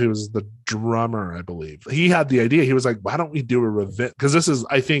 5, who was the drummer, I believe, he had the idea. He was like, why don't we do a revenge? Because this is,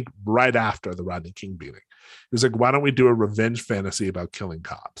 I think, right after the Rodney King beating. He was like, why don't we do a revenge fantasy about killing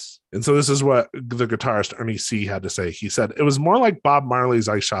cops? And so this is what the guitarist Ernie C. had to say. He said, it was more like Bob Marley's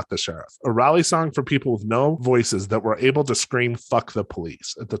I Shot the Sheriff, a rally song for people with no voices that were able to scream fuck the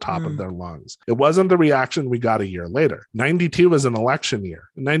police at the top of their lungs. It wasn't the reaction we got a year later. 92 was an election year.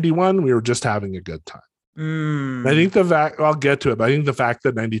 In 91, we were just having a good time. I think I'll get to it, but I think the fact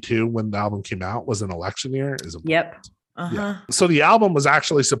that 92, when the album came out, was an election year is important. Yep. Yeah. So the album was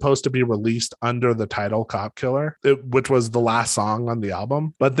actually supposed to be released under the title Cop Killer, which was the last song on the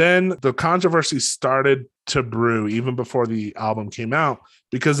album. But then the controversy started to brew even before the album came out,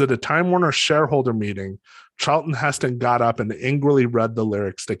 because at a Time Warner shareholder meeting, Charlton Heston got up and angrily read the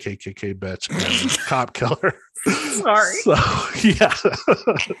lyrics to KKK Bitch and Cop Killer. Sorry. So, yeah.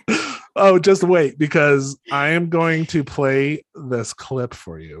 Oh, just wait, because I am going to play this clip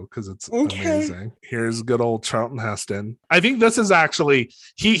for you because it's amazing. Here's good old Charlton Heston. I think this is actually,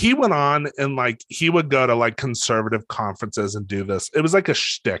 he went on and like he would go to like conservative conferences and do this. It was like a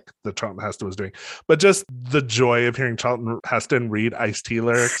shtick that Charlton Heston was doing, but just the joy of hearing Charlton Heston read Ice-T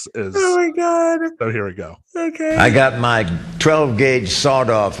lyrics is, oh my God. So here we go. Okay. I got my 12 gauge sawed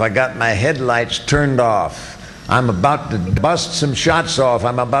off. I got my headlights turned off. I'm about to bust some shots off.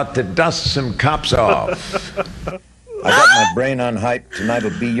 I'm about to dust some cops off. I got my brain on hype. Tonight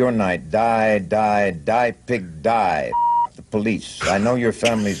will be your night. Die, die, die, pig, die. The police. I know your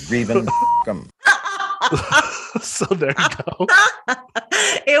family's grieving. Them. So there you go.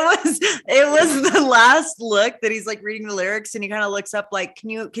 It was the last look that he's like reading the lyrics, and he kind of looks up like, can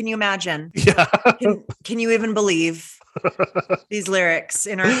you imagine? Yeah. Can you even believe these lyrics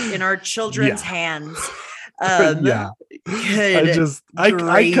in our children's hands? Yeah.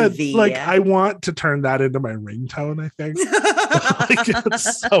 I could like, I want to turn that into my ringtone, I think. Like,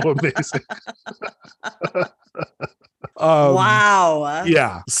 it's so amazing. Wow.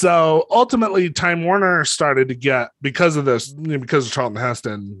 Yeah. So ultimately, Time Warner started to get, because of this, because of Charlton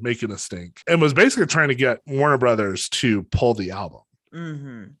Heston making a stink, and was basically trying to get Warner Brothers to pull the album.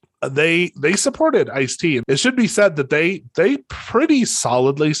 They supported Ice-T. It should be said that they pretty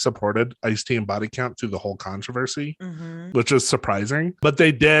solidly supported Ice-T and Body Count through the whole controversy, which is surprising. But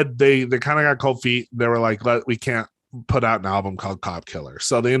they kind of got cold feet. They were like, we can't put out an album called Cop Killer.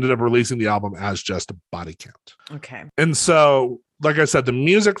 So they ended up releasing the album as just Body Count. Okay. And so, like I said, the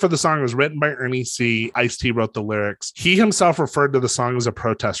music for the song was written by Ernie C. Ice-T wrote the lyrics. He himself referred to the song as a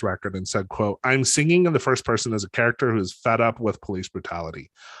protest record and said, quote, I'm singing in the first person as a character who's fed up with police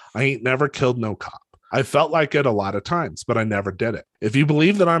brutality. I ain't never killed no cop. I felt like it a lot of times, but I never did it. If you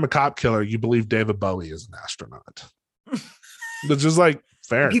believe that I'm a cop killer, you believe David Bowie is an astronaut. Which is like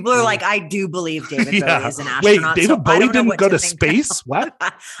fair. People are like, I do believe David Bowie is an astronaut. Wait, David Bowie didn't go to space? What?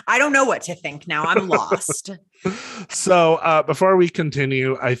 I don't know what to think now. I'm lost. So before we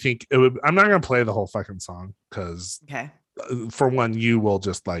continue, I think I'm not going to play the whole fucking song because for one, you will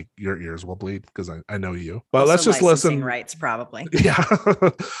just like, your ears will bleed because I know you. But also, let's just listen. Rights, probably. Yeah.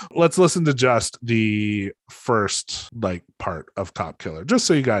 Let's listen to just the first like part of Cop Killer, just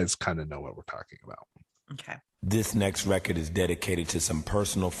so you guys kind of know what we're talking about. Okay. This next record is dedicated to some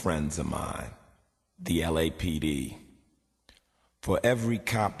personal friends of mine, the LAPD. For every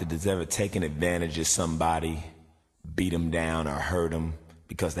cop that has ever taken advantage of somebody, beat them down or hurt them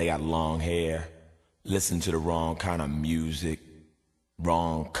because they got long hair, listened to the wrong kind of music,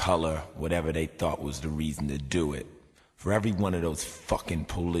 wrong color, whatever they thought was the reason to do it. For every one of those fucking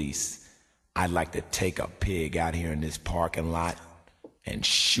police, I'd like to take a pig out here in this parking lot and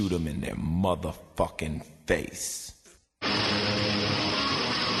shoot them in their motherfucking face.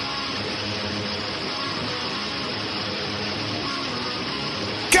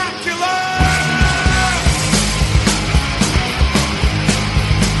 Cop Killer!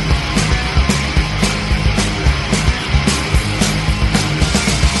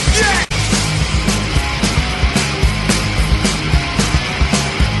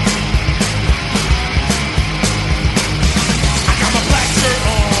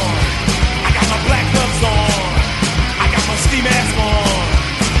 Steam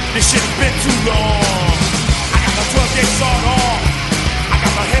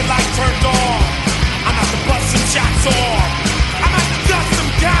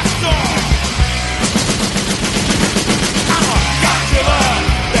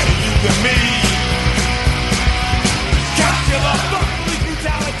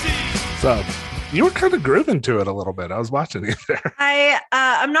You were kind of grooving to it a little bit. I was watching you there.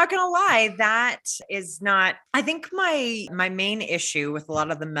 I'm not gonna lie, that is not. I think my main issue with a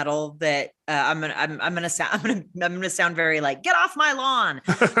lot of the metal that I'm gonna sound very like, get off my lawn,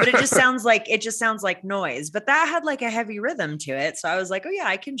 but it just sounds like noise. But that had like a heavy rhythm to it, so I was like, oh yeah,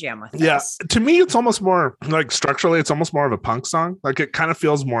 I can jam with this. Yeah, to me, it's almost more like structurally, it's almost more of a punk song. Like it kind of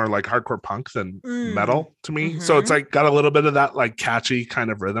feels more like hardcore punk than metal to me. So it's like got a little bit of that like catchy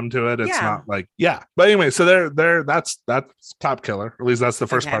kind of rhythm to it. It's not like But anyway, so that's Cop Killer. At least that's the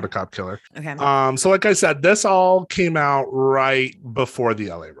first part of Cop Killer. Okay. So like I said, this all came out right before the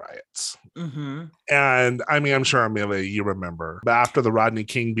LA riots. And I mean, I'm sure Amelia, you remember, but after the Rodney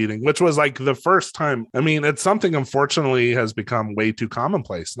King beating, which was like the first time. I mean, it's something unfortunately has become way too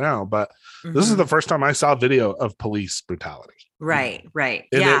commonplace now, but this is the first time I saw video of police brutality. Right.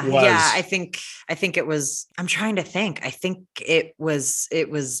 And I think it was, I'm trying to think. I think it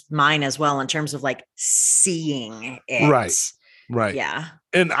was mine as well in terms of like seeing it. Right. Yeah.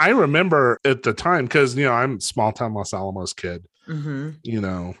 And I remember at the time, because, I'm a small town Los Alamos kid,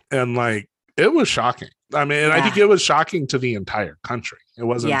 and like, it was shocking. I mean, and I think it was shocking to the entire country. It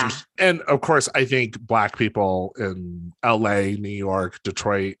wasn't just, and of course, I think Black people in LA, New York,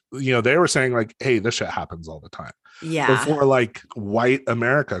 Detroit, they were saying like, hey, this shit happens all the time. Yeah. Before like white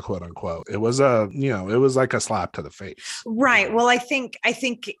America, quote unquote, it was it was like a slap to the face. Right. Well, I think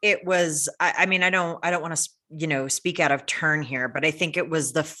it was, I mean, I don't want to, speak out of turn here, but I think it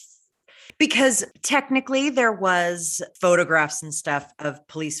was because technically there was photographs and stuff of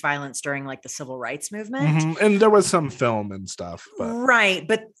police violence during like the civil rights movement. And there was some film and stuff. But. Right.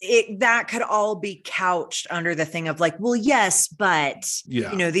 But that could all be couched under the thing of like, well, yes, but,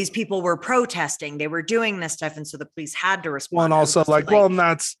 these people were protesting. They were doing this stuff. And so the police had to respond. Well, and also like, well, and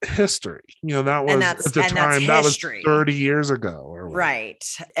that's history. That was at the time, that was 30 years ago. Or right.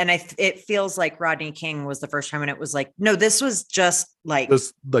 And it feels like Rodney King was the first time when it was like, no, this was just like,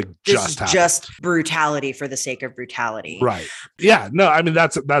 just brutality for the sake of brutality. Right. Yeah. No, I mean,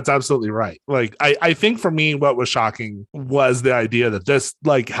 that's absolutely right. Like, I think for me, what was shocking was the idea that this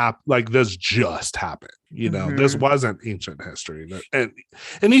this just happened. This wasn't ancient history. And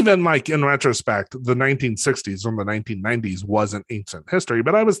even like in retrospect, the 1960s from the 1990s wasn't ancient history,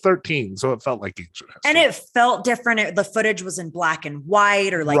 but I was 13, so it felt like ancient history. And it felt different. The footage was in black and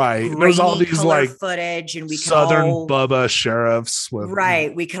white or like there's all these like footage, and we could Southern Bubba sheriffs with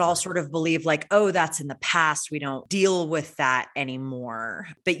we could all sort of believe like, oh, that's in the past. We don't deal with that anymore.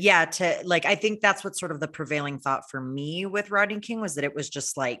 But I think that's what sort of the prevailing thought for me with Rodney King was that it was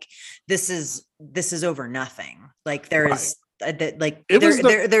just like, this is over nothing. Like there's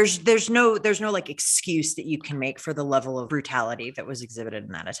there's no like excuse that you can make for the level of brutality that was exhibited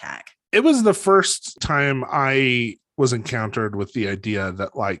in that attack. It was the first time I was encountered with the idea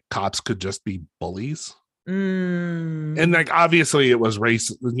that like cops could just be bullies. And like obviously it was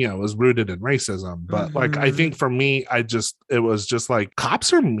race, it was rooted in racism, but like I think for me, it was just like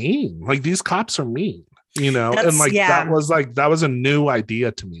cops are mean. Like these cops are mean. And like that was a new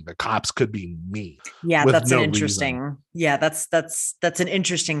idea to me. The cops could be mean. Yeah, that's an interesting reason. Yeah, that's an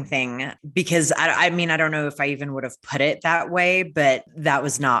interesting thing, because I mean, I don't know if I even would have put it that way, but that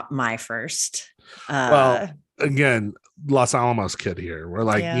was not my first. Well, again, Los Alamos kid here. We're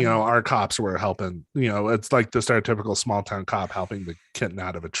like, our cops were helping, it's like the stereotypical small town cop helping the kitten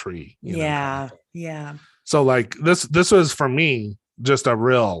out of a tree. Yeah. So like this was for me just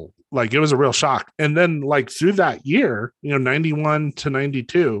it was a real shock. And then like through that year, 91 to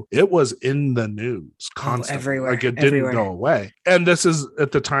 92, it was in the news constantly. Everywhere. Like it didn't go away. And this is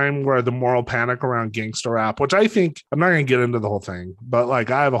at the time where the moral panic around gangster rap, which I think, I'm not going to get into the whole thing, but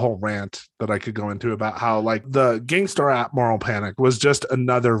like I have a whole rant that I could go into about how like the gangster rap moral panic was just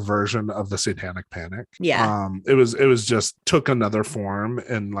another version of the satanic panic. Yeah. It was just took another form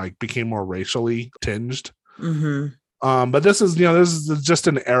and like became more racially tinged. But this is just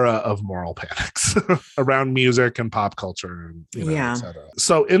an era of moral panics around music and pop culture, and etc.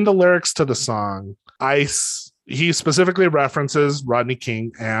 So in the lyrics to the song, he specifically references Rodney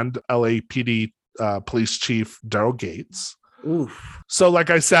King and LAPD police chief Daryl Gates. Oof. So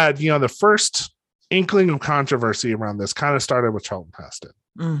like I said, the first inkling of controversy around this kind of started with Charlton Heston.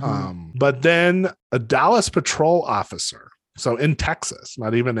 But then a Dallas patrol officer, so in Texas,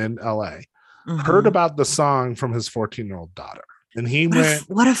 not even in LA, heard about the song from his 14-year-old daughter. And he went,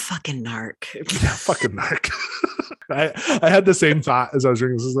 what a fucking narc. Yeah, fucking narc. I had the same thought as I was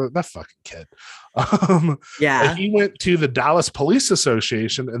reading this. That fucking kid. And he went to the Dallas Police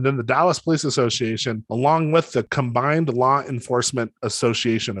Association, and then the Dallas Police Association, along with the Combined Law Enforcement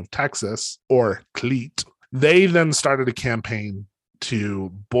Association of Texas, or CLEAT, they then started a campaign to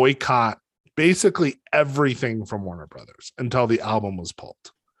boycott basically everything from Warner Brothers until the album was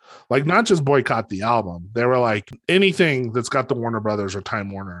pulled. Like, not just boycott the album. They were like, anything that's got the Warner Brothers or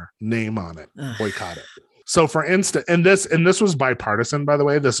Time Warner name on it, boycott it. So for instance, and this was bipartisan, by the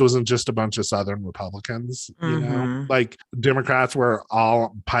way. This wasn't just a bunch of Southern Republicans, you know, like Democrats were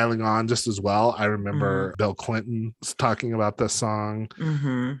all piling on just as well. I remember Bill Clinton talking about this song.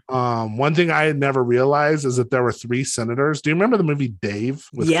 One thing I had never realized is that there were 3 senators. Do you remember the movie Dave?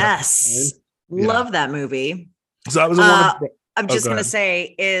 Yes. Love that movie. So that was one I'm just going to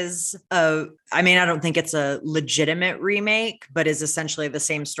say I mean, I don't think it's a legitimate remake, but is essentially the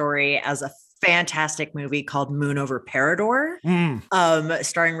same story as a fantastic movie called Moon Over Parador,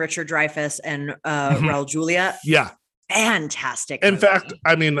 starring Richard Dreyfuss and Raul Julia. Yeah. Fantastic In movie. fact,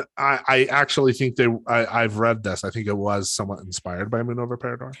 I mean, I actually think I've read this. I think it was somewhat inspired by Moon Over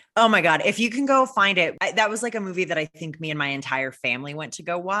Parador. Oh my God. If you can go find it, that was like a movie that I think me and my entire family went to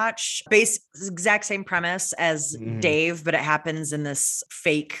go watch. Exact same premise as Dave, but it happens in this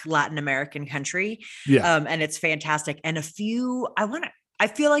fake Latin American country. Yeah. And it's fantastic. And I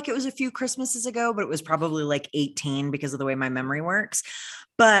feel like it was a few Christmases ago, but it was probably like 18 because of the way my memory works.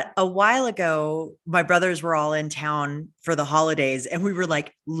 But a while ago, my brothers were all in town for the holidays and we were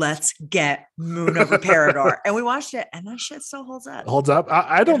like, let's get Moon Over Parador. And we watched it and that shit still holds up. Holds up?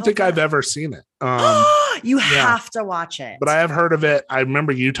 I don't think I've ever seen it. You have to watch it. But I have heard of it. I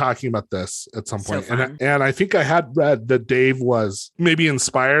remember you talking about this at some point. So and I think I had read that Dave was maybe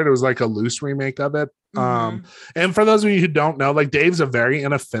inspired. It was like a loose remake of it. And for those of you who don't know, like Dave's a very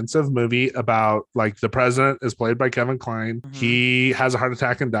inoffensive movie about like the president is played by Kevin Kline. He has a heart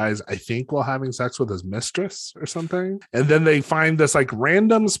attack and dies, I think, while having sex with his mistress or something. And then they find this like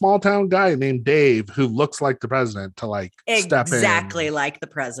random small town guy named Dave who looks like the president to like step in. Exactly like the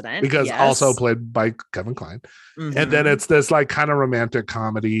president. Because also played by Kevin Kline. And then it's this like kind of romantic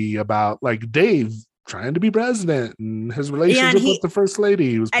comedy about like Dave trying to be president and his relationship with the first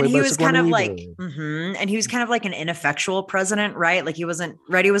lady. He was kind of like, and he was kind of like an ineffectual president, right? Like he wasn't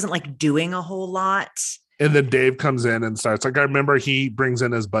like doing a whole lot. And then Dave comes in and starts like, I remember he brings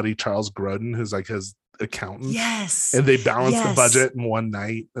in his buddy Charles Grodin, who's like his accountant. Yes. And they balance the budget in one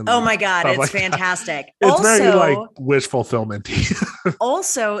night. And oh my God, it's like fantastic. It's also, very like wish fulfillment-y.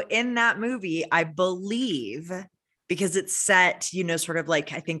 Also in that movie, I believe, because it's set, you know, sort of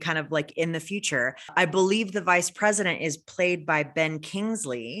like, I think kind of like in the future, I believe the vice president is played by Ben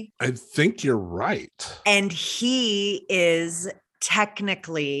Kingsley. I think you're right. And he is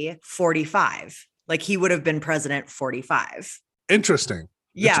technically 45. Like he would have been president 45. Interesting.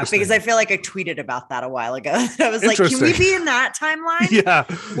 Yeah, because I feel like I tweeted about that a while ago. I was like, can we be in that timeline? Yeah,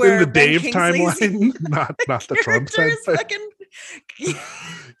 in the Dave timeline, not the Trump timeline.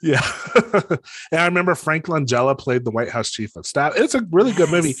 Yeah. And I remember Frank Langella played the White House chief of staff. It's a really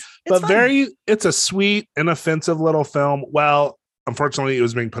good movie, but it's a sweet, inoffensive little film. Well, unfortunately, it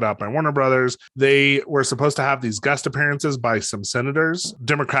was being put out by Warner Brothers. They were supposed to have these guest appearances by some senators,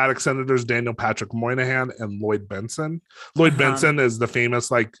 Democratic senators, Daniel Patrick Moynihan and Lloyd Bentsen. Lloyd Bentsen is the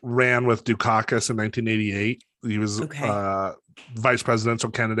famous, like, ran with Dukakis in 1988. He was vice presidential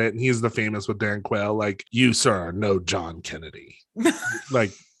candidate, and he's the famous with Dan Quayle, like, you, sir, are no John Kennedy.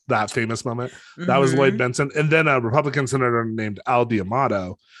 Like, that famous moment. That was Lloyd Bentsen. And then a Republican senator named Al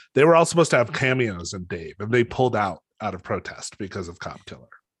D'Amato. They were all supposed to have cameos in Dave, and they pulled out of protest because of Cop Killer.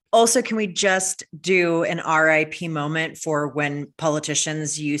 Also, can we just do an RIP moment for when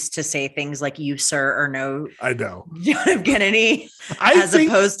politicians used to say things like "you, sir," or "no"? I know. John F. Kennedy,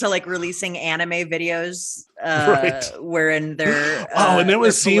 opposed to like releasing anime videos, wherein they're and it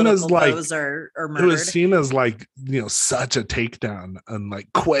was seen as like or it was seen as like, you know, such a takedown, and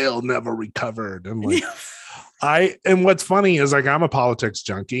like Quayle never recovered, and like and what's funny is like I'm a politics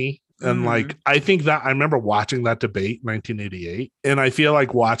junkie. And like, I think that I remember watching that debate in 1988, and I feel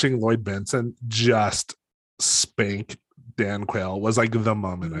like watching Lloyd Bentsen just spank Dan Quayle was like the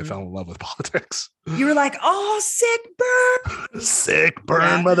moment I fell in love with politics. You were like, oh, sick burn. Sick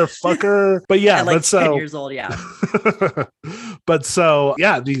burn, motherfucker. But yeah, at like but so 10 years old, yeah. But so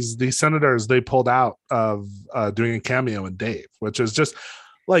yeah, these senators, they pulled out of doing a cameo in Dave, which is just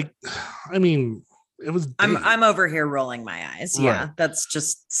like, I mean, it was I'm over here rolling my eyes. Yeah, that's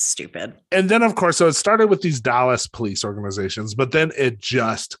just stupid. And then, of course, so it started with these Dallas police organizations, but then it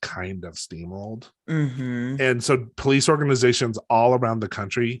just kind of steamrolled. And so police organizations all around the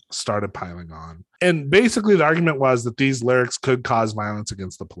country started piling on. And basically the argument was that these lyrics could cause violence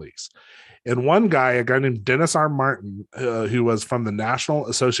against the police. And one guy, a guy named Dennis R. Martin, who was from the National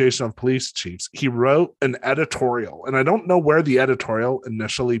Association of Police Chiefs, he wrote an editorial. And I don't know where the editorial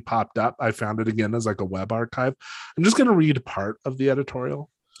initially popped up. I found it again as like a web archive. I'm just going to read part of the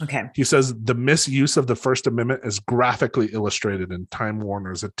editorial. Okay. He says the misuse of the First Amendment is graphically illustrated in Time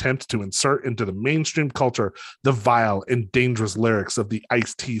Warner's attempt to insert into the mainstream culture the vile and dangerous lyrics of the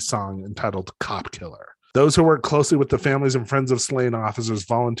Ice-T song entitled Cop Killer. Those who work closely with the families and friends of slain officers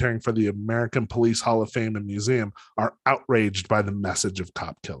volunteering for the American Police Hall of Fame and Museum are outraged by the message of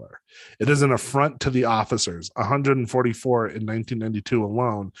Cop Killer. It is an affront to the officers, 144 in 1992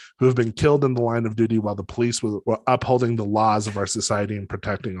 alone, who have been killed in the line of duty while the police were upholding the laws of our society and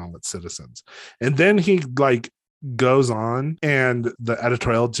protecting all its citizens. And then he goes on, and the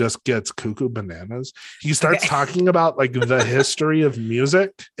editorial just gets cuckoo bananas. He starts talking about the history of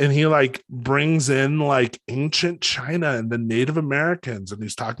music, and he brings in ancient China and the Native Americans, and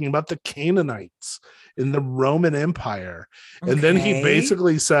he's talking about the Canaanites in the Roman Empire. And then he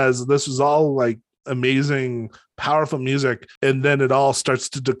basically says this is all amazing, powerful music, and then it all starts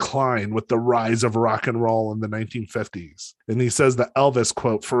to decline with the rise of rock and roll in the 1950s. And he says that Elvis,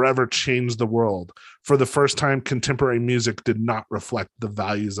 quote, forever changed the world. For the first time, contemporary music did not reflect the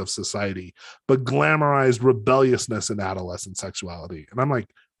values of society, but glamorized rebelliousness and adolescent sexuality. And I'm like,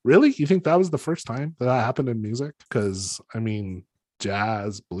 really? You think that was the first time that happened in music? Because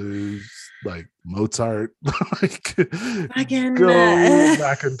jazz, blues, Mozart, Again, go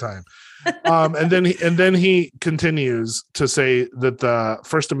back in time. And then he continues to say that the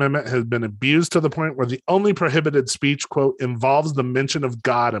First Amendment has been abused to the point where the only prohibited speech, quote, involves the mention of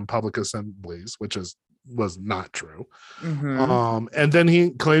God in public assemblies, which was not true. Mm-hmm. And then he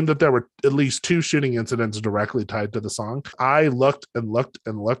claimed that there were at least 2 shooting incidents directly tied to the song. I looked and looked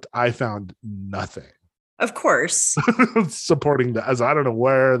and looked. I found nothing. Of course. Supporting that, as I don't know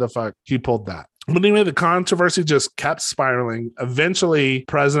where the fuck he pulled that. But anyway, the controversy just kept spiraling. Eventually,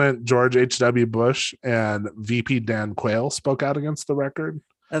 President George H.W. Bush and VP Dan Quayle spoke out against the record.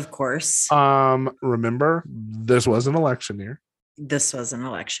 Of course. Remember, this was an election year. This was an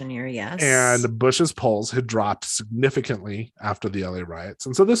election year, yes. And Bush's polls had dropped significantly after the LA riots.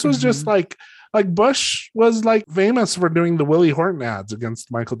 And so this was just like Bush was famous for doing the Willie Horton ads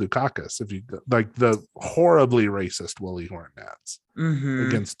against Michael Dukakis. If you the horribly racist Willie Horton ads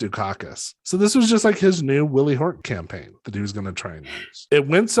against Dukakis. So this was just his new Willie Horton campaign that he was going to try and use. It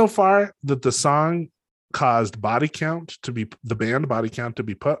went so far that the song caused the band Body Count to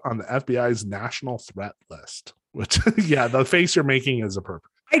be put on the FBI's national threat list. Which, yeah, the face you're making is appropriate.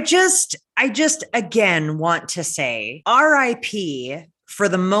 I just again want to say RIP for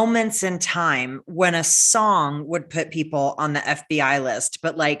the moments in time when a song would put people on the FBI list,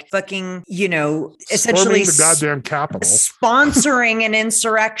 but fucking, essentially the goddamn Capitol, sponsoring an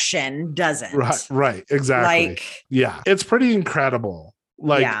insurrection doesn't. Right, exactly. Yeah, it's pretty incredible.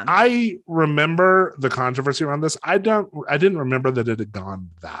 I remember the controversy around this. I didn't remember that it had gone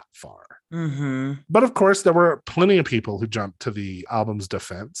that far. But of course, there were plenty of people who jumped to the album's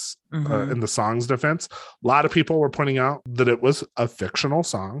defense, in the song's defense. A lot of people were pointing out that it was a fictional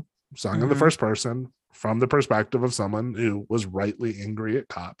song, sung in the first person, from the perspective of someone who was rightly angry at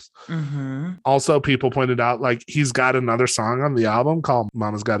cops. Also, people pointed out he's got another song on the album called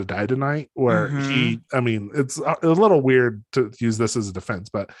Mama's Gotta Die Tonight, where it's a little weird to use this as a defense,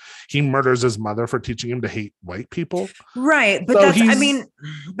 but he murders his mother for teaching him to hate white people. Right. But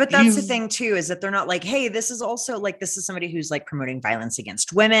that's the thing too, is that they're not hey, this is also this is somebody who's promoting violence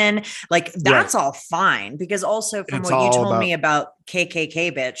against women. That's all fine, because also from what you told me about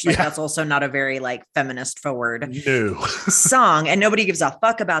KKK bitch, that's also not a very feminist forward song, and nobody gives a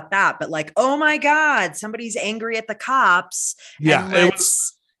fuck about that. But oh my God, somebody's angry at the cops. Yeah,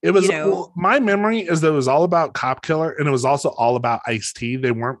 it was my memory is that it was all about Cop Killer, and it was also all about Ice-T.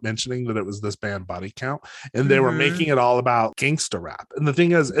 They weren't mentioning that it was this band Body Count, and they were making it all about gangster rap. And the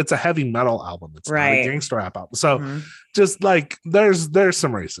thing is, it's a heavy metal album. It's not a gangster rap album. So just there's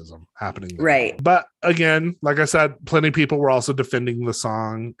some racism happening there. Right. But again, like I said, plenty of people were also defending the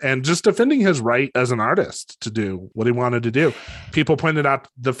song and just defending his right as an artist to do what he wanted to do. People pointed out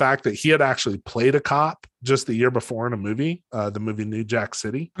the fact that he had actually played a cop just the year before in a movie, the movie New Jack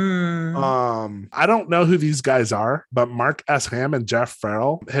City. I don't know who these guys are, but Mark S. Ham and Jeff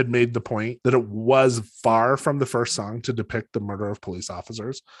Farrell had made the point that it was far from the first song to depict the murder of police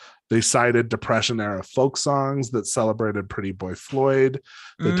officers. They cited Depression-era folk songs that celebrated Pretty Boy Floyd.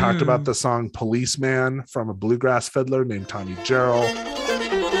 They talked about the song Policeman from a bluegrass fiddler named Tommy Jarrell.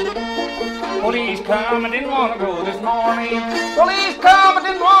 Police come, I didn't want to go this morning. Police come, I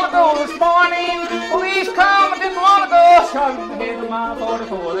didn't want to go this morning. Police come, I didn't want to go. Shot in the head of my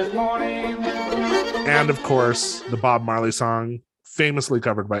 44 this morning. And of course, the Bob Marley song, famously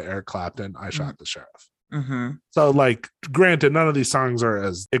covered by Eric Clapton, I Shot the Sheriff. Mm-hmm. So, like, granted, none of these songs are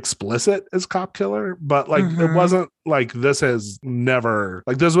as explicit as Cop Killer, but like, it wasn't like this was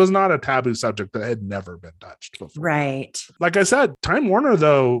not a taboo subject that had never been touched before. Right. Like I said, Time Warner,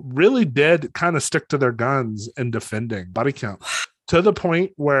 though, really did kind of stick to their guns in defending Body Count. To the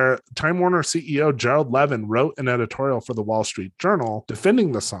point where Time Warner CEO Gerald Levin wrote an editorial for the Wall Street Journal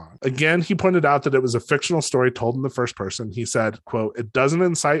defending the song. Again, he pointed out that it was a fictional story told in the first person. He said, quote, "It doesn't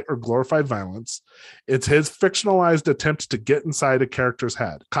incite or glorify violence. It's his fictionalized attempt to get inside a character's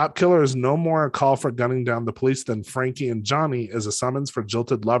head. Cop Killer is no more a call for gunning down the police than Frankie and Johnny is a summons for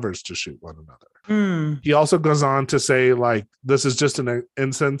jilted lovers to shoot one another." He also goes on to say, like, this is just an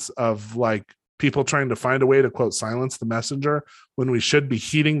instance of, like, people trying to find a way to, quote, silence the messenger when we should be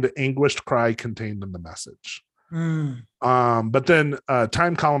heeding the anguished cry contained in the message. But then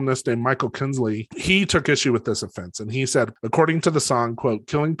Time columnist named Michael Kinsley, he took issue with this offense. And he said, according to the song, quote,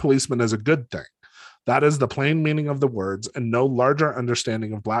 "Killing policemen is a good thing. That is the plain meaning of the words, and no larger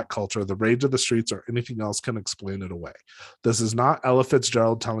understanding of Black culture, the rage of the streets, or anything else can explain it away. This is not Ella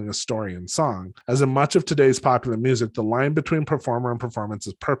Fitzgerald telling a story in song. As in much of today's popular music, the line between performer and performance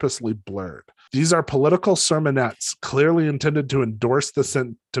is purposely blurred. These are political sermonettes clearly intended to endorse the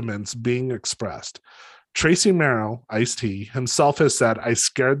sentiments being expressed. Tracy Merrill, Ice-T, himself has said, 'I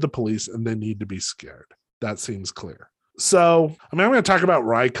scared the police and they need to be scared.' That seems clear." So, I mean, I'm going to talk about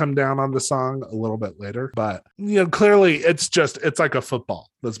where I come down on the song a little bit later, but, you know, clearly it's like a football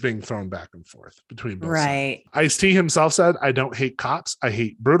that's being thrown back and forth between both sides. Ice-T himself said, "I don't hate cops. I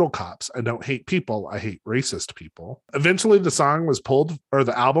hate brutal cops. I don't hate people. I hate racist people." Eventually, the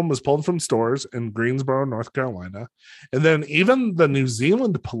album was pulled from stores in Greensboro, North Carolina. And then even the New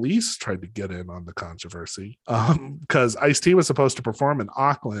Zealand police tried to get in on the controversy because Ice-T was supposed to perform in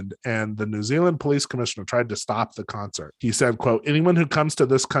Auckland, and the New Zealand police commissioner tried to stop the concert. He said, quote, "Anyone who comes to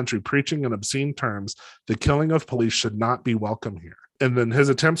this country preaching in obscene terms, the killing of police should not be welcome here." And then his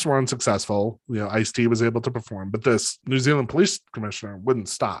attempts were unsuccessful. You know, Ice-T was able to perform, but this New Zealand police commissioner wouldn't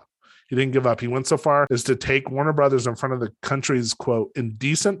stop. He didn't give up. He went so far as to take Warner Brothers in front of the country's, quote,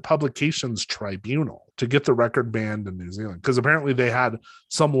 "indecent publications tribunal" to get the record banned in New Zealand. Because apparently they had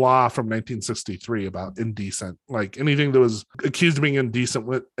some law from 1963 about indecent, like anything that was accused of being indecent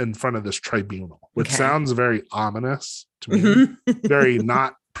in front of this tribunal, which sounds very ominous to me, very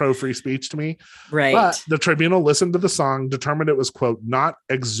not pro-free speech to me. Right. But the tribunal listened to the song, determined it was, quote, "not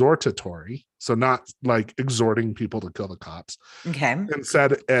exhortatory," so not like exhorting people to kill the cops. Okay. And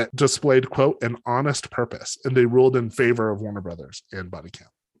said it displayed, quote, "an honest purpose." And they ruled in favor of Warner Brothers and Body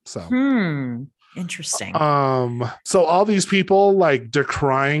Count. So interesting. So all these people, like,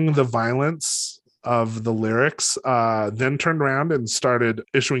 decrying the violence of the lyrics, then turned around and started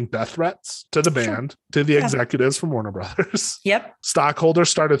issuing death threats to the band, to the executives from Warner Brothers. Yep. Stockholders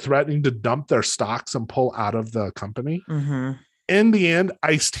started threatening to dump their stocks and pull out of the company. In the end,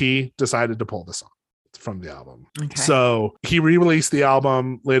 Ice-T decided to pull the song from the album. So he re-released the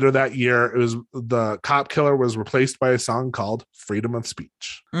album later that year. It was the Cop Killer was replaced by a song called "Freedom of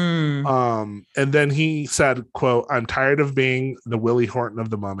Speech." And then he said, quote, "I'm tired of being the Willie Horton of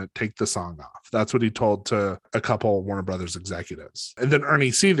the moment. Take the song off." That's what he told to a couple Warner Brothers executives. And then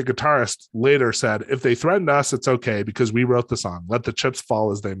Ernie C., the guitarist, later said, "If they threatened us, it's okay because we wrote the song. Let the chips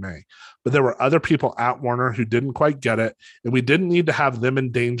fall as they may. But there were other people at Warner who didn't quite get it, and we didn't need to have them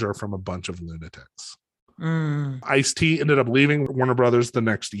in danger from a bunch of lunatics." Ice-T ended up leaving Warner Brothers the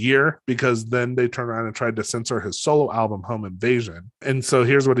next year because then they turned around and tried to censor his solo album, Home Invasion. And so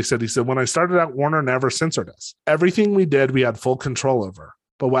here's what he said. He said, "When I started out, Warner never censored us. Everything we did, we had full control over.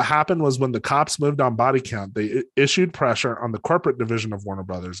 But what happened was when the cops moved on Body Count, they issued pressure on the corporate division of Warner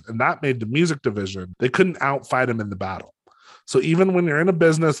Brothers, and that made the music division, they couldn't outfight him in the battle. So even when you're in a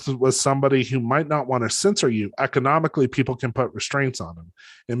business with somebody who might not want to censor you, economically, people can put restraints on them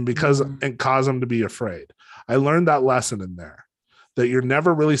and cause them to be afraid. I learned that lesson in there, that you're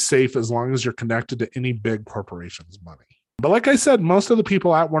never really safe as long as you're connected to any big corporation's money." But like I said, most of the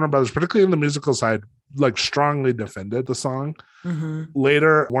people at Warner Brothers, particularly in the musical side, like strongly defended the song.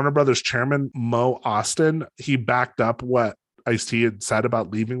 Later, Warner Brothers chairman Mo Austin, he backed up what Ice-T had said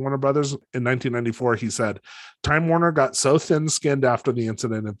about leaving Warner Brothers. In 1994, he said, "Time Warner got so thin-skinned after the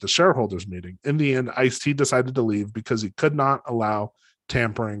incident at the shareholders meeting. In the end, Ice-T decided to leave because he could not allow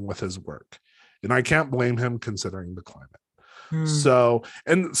tampering with his work. And I can't blame him considering the climate." So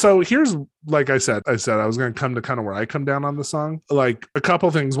here's, like I said I was going to come to kind of where I come down on the song. Like a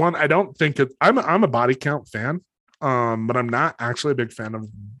couple things. One, I don't think I'm a Body Count fan, but I'm not actually a big fan of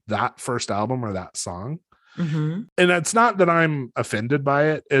that first album or that song. Mm-hmm. And it's not that I'm offended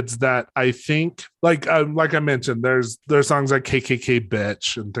by it. It's that I think, like I mentioned, there's songs like KKK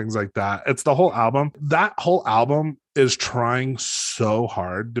Bitch and things like that. It's the whole album. That whole album is trying so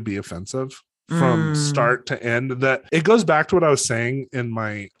hard to be offensive from start to end, that it goes back to what I was saying in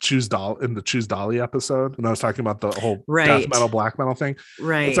my Choose Dolly episode when I was talking about the whole death metal, black metal thing.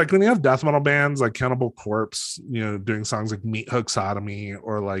 Right. It's like when you have death metal bands like Cannibal Corpse, doing songs like Meat Hook Sodomy,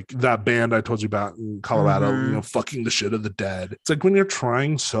 or like that band I told you about in Colorado, fucking the shit of the dead. It's like when you're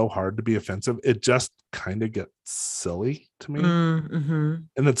trying so hard to be offensive, it just kind of gets silly to me.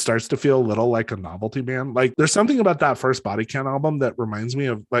 And it starts to feel a little like a novelty band. Like there's something about that first Body Count album that reminds me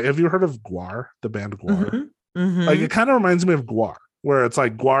of, like, have you heard of Gwar, the band Gwar? Like it kind of reminds me of Gwar, where it's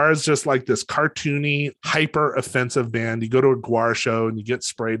like Gwar is just like this cartoony, hyper offensive band. You go to a Gwar show and you get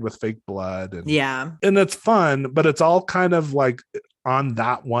sprayed with fake blood, and it's fun, but it's all kind of like on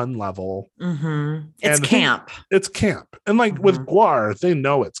that one level. It's camp. It's camp. And like with Gwar, they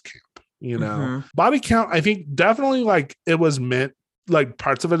know it's camp. Body Count, I think definitely, like, it was meant, like,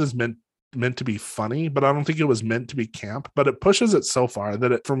 parts of it is meant to be funny, but I don't think it was meant to be camp. But it pushes it so far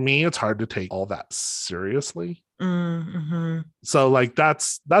that for me, it's hard to take all that seriously. So like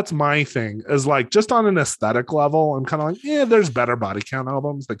that's my thing, is like, just on an aesthetic level, I'm kind of like, yeah, there's better Body Count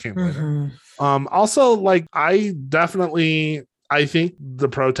albums that came later. Also, like, I think the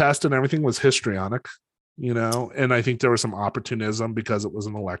protest and everything was histrionic. And I think there was some opportunism because it was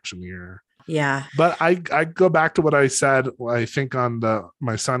an election year. Yeah. But I go back to what I said, I think, on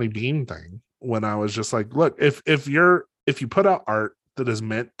my Sonny Bean thing, when I was just like, look, if you put out art that is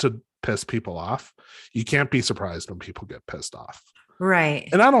meant to piss people off, you can't be surprised when people get pissed off. Right.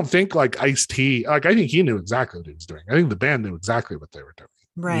 And I don't think like Ice-T, like, I think he knew exactly what he was doing. I think the band knew exactly what they were doing.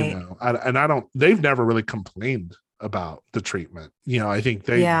 Right. They've never really complained about the treatment. I think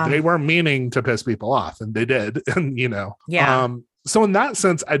they were meaning to piss people off, and they did. And so in that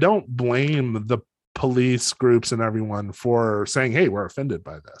sense, I don't blame the police groups and everyone for saying, hey, we're offended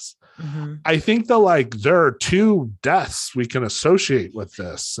by this. I think that, like, there are 2 deaths we can associate with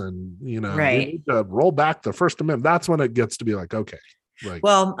this, and we need to roll back the First Amendment. That's when it gets to be like, okay, like,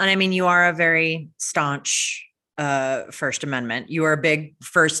 well, and I mean, you are a very staunch First Amendment. You are a big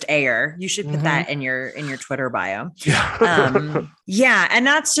first ayer. You should put that in your Twitter bio. And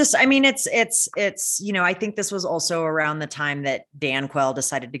that's just, I mean, it's I think this was also around the time that Dan Quayle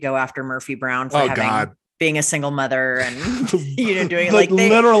decided to go after Murphy Brown for being a single mother and doing it like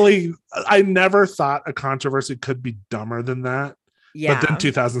literally. I never thought a controversy could be dumber than that. Yeah. But then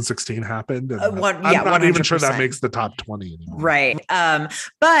 2016 happened. And I'm not even sure that makes the top 20 anymore. Right.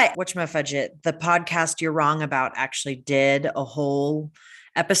 But whatchamafudget, the podcast You're Wrong About actually did a whole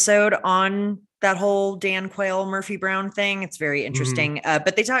episode on that whole Dan Quayle, Murphy Brown thing. It's very interesting.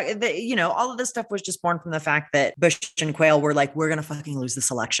 But they talk, all of this stuff was just born from the fact that Bush and Quayle were like, we're going to fucking lose this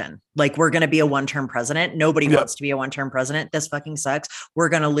election. Like, we're going to be a one-term president. Nobody wants to be a one-term president. This fucking sucks. We're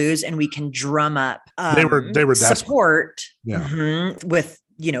going to lose, and we can drum up they were support with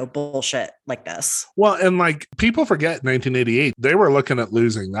bullshit like this. Well, and like, people forget 1988, they were looking at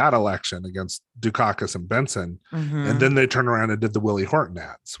losing that election against Dukakis and Benson. And then they turned around and did the Willie Horton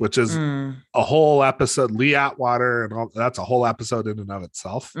ads, which is a whole episode. Lee Atwater and all that's a whole episode in and of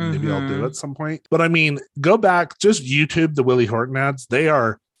itself. Maybe I'll do it at some point. But I mean, go back, just YouTube the Willie Horton ads. They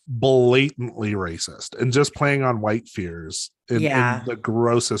are blatantly racist and just playing on white fears in the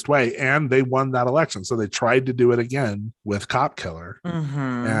grossest way. And they won that election. So they tried to do it again with Cop Killer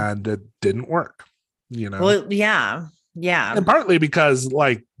and it didn't work, Well, yeah. And partly because,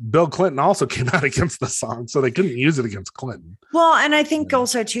 like, Bill Clinton also came out against the song, so they couldn't use it against Clinton. Well, and I think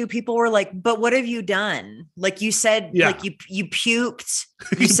also too, people were like, but what have you done? Like you said, like you puked,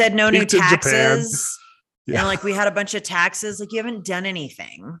 you said no new taxes. And like, we had a bunch of taxes. Like, you haven't done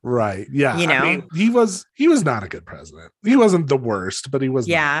anything. Right. Yeah. I mean, he was not a good president. He wasn't the worst, but he was.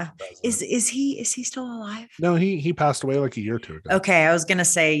 Yeah. Is he still alive? No, he passed away like a year or two ago. Okay. I was going to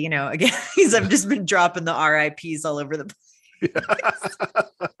say, again, I've just been dropping the RIPs all over the place.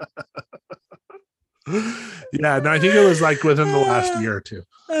 Yeah. No, I think it was like within the last year or two.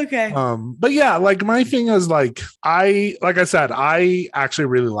 Okay. But yeah, like, my thing is, like I said, I actually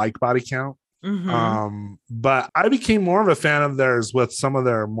really like Body Count. But I became more of a fan of theirs with some of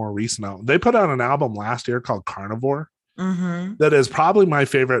their more recent albums. They put out an album last year called Carnivore. That is probably my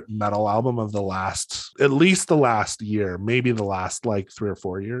favorite metal album of at least the last year, maybe the last like 3 or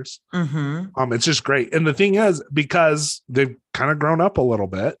 4 years. It's just great. And the thing is, because they've kind of grown up a little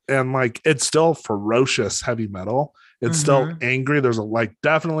bit, and like, it's still ferocious heavy metal, It's still angry. There's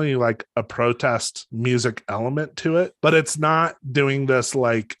definitely a protest music element to it, but it's not doing this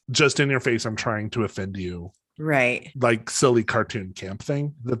just in your face, I'm trying to offend you. Right. Silly cartoon camp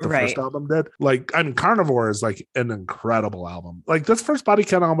thing that the first album did. Carnivore is an incredible album. This first Body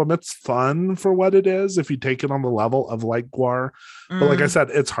Count album, it's fun for what it is if you take it on the level of Gwar. But like I said,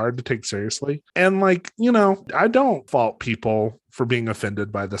 it's hard to take seriously. And I don't fault people for being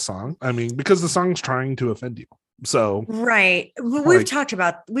offended by the song. I mean, because the song's trying to offend you. So right. We've talked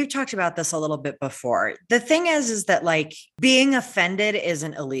about this a little bit before. The thing is that being offended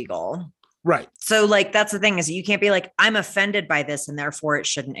isn't illegal. Right. So that's the thing is you can't be I'm offended by this and therefore it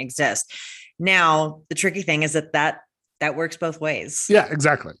shouldn't exist. Now, the tricky thing is that works both ways. Yeah,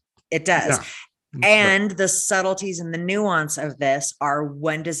 exactly. It does. Yeah. And the subtleties and the nuance of this are,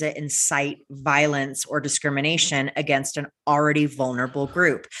 when does it incite violence or discrimination against an already vulnerable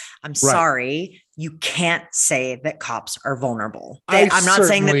group? I'm sorry, you can't say that cops are vulnerable. I'm not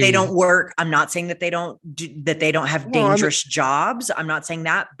saying that they don't work. I'm not saying that they don't have dangerous jobs. I'm not saying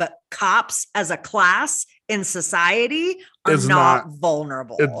that, but cops as a class in society are not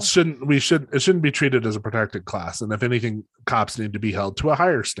vulnerable. It shouldn't be treated as a protected class. And if anything, cops need to be held to a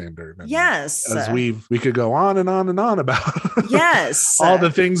higher standard. And yes. As we could go on and on and on about yes. all the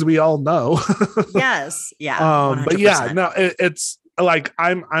things we all know. Yes. Yeah. But yeah, no, it's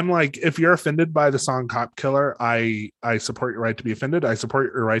I'm if you're offended by the song Cop Killer, I support your right to be offended. I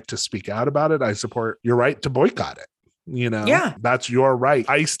support your right to speak out about it. I support your right to boycott it. Yeah, that's your right.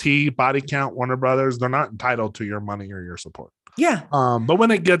 Ice-T, Body Count, Warner Brothers, they're not entitled to your money or your support. Yeah. But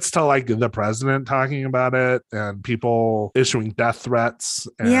when it gets to the president talking about it and people issuing death threats,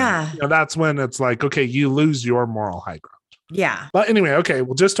 and, that's when it's okay, you lose your moral high ground. Yeah. But anyway, okay,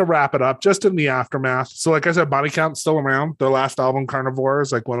 well, just to wrap it up, just in the aftermath. So like I said, Body Count's still around. Their last album, Carnivore,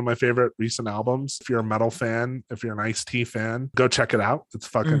 is one of my favorite recent albums. If you're a metal fan, if you're an Ice-T fan, go check it out. It's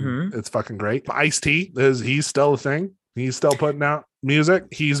fucking great. Ice-T he's still a thing. He's still putting out music.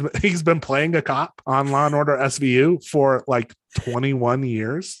 He's been playing a cop on Law and Order SVU for 21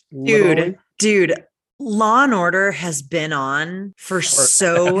 years. Dude, Law and Order has been on for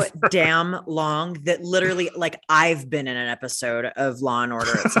so damn long that literally I've been in an episode of Law and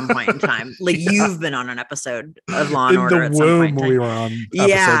Order at some point in time. You've been on an episode of Law and Order at some point in time. We were on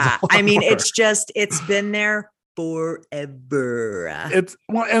I mean, it's been there forever. It's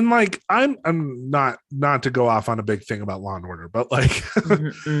and I'm not to go off on a big thing about Law and Order, but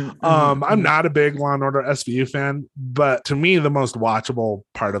I'm not a big Law and Order SVU fan, but to me the most watchable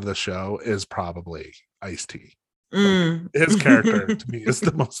part of the show is probably Ice-T. His character to me is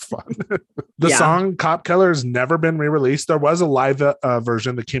the most fun. The song Cop Killer has never been re-released. There was a live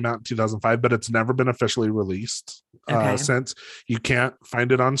version that came out in 2005, but it's never been officially released since. You can't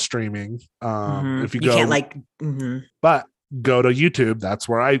find it on streaming. If you go, but go to YouTube. That's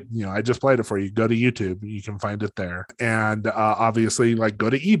where I just played it for you. Go to YouTube. You can find it there. And obviously go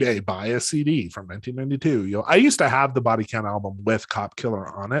to eBay, buy a CD from 1992. I used to have the Body Count album with Cop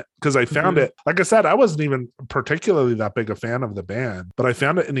Killer on it because I found it, like I said, I wasn't even particularly that big a fan of the band, but I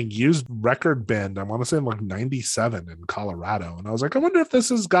found it in a used record bin. I want to say in 97 in Colorado. And I was I wonder if this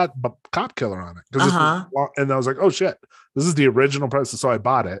has got Cop Killer on it. And I was oh shit, this is the original price. So I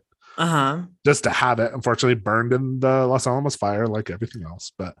bought it. Just to have it. Unfortunately burned in the Los Alamos fire like everything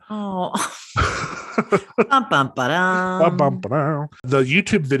else, but the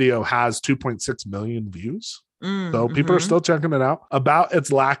YouTube video has 2.6 million views. So people are still checking it out. About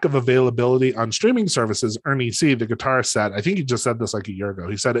its lack of availability on streaming services, Ernie C, the guitarist, said, I think he just said this a year ago,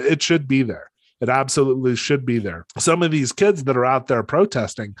 he said it should be there. It absolutely should be there. Some of these kids that are out there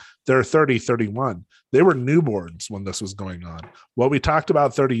protesting, they're 30, 31. They were newborns when this was going on. What we talked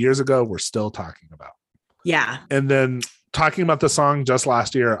about 30 years ago, we're still talking about. Yeah. And then talking about the song just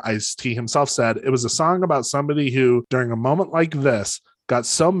last year, Ice-T himself said it was a song about somebody who, during a moment like this, got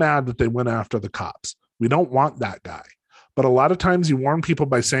so mad that they went after the cops. We don't want that guy. But a lot of times you warn people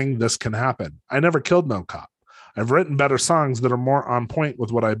by saying this can happen. I never killed no cop. I've written better songs that are more on point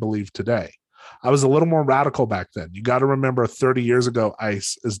with what I believe today. I was a little more radical back then. You got to remember 30 years ago,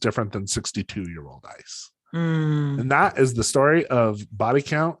 Ice is different than 62-year-old Ice. And that is the story of Body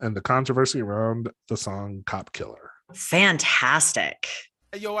Count and the controversy around the song Cop Killer. Fantastic.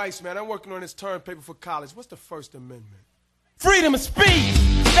 Hey, yo, Ice, man, I'm working on this term paper for college. What's the First Amendment? Freedom of speech.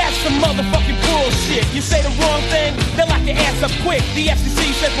 That's some motherfucking bullshit. You say the wrong thing, they'll lock your ass up quick. The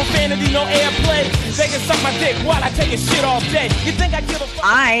FCC says profanity, no airplay. They can suck my dick while I take a shit all day. You think I give a fuck?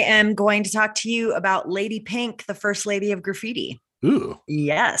 I am going to talk to you about Lady Pink, the first lady of graffiti. Ooh.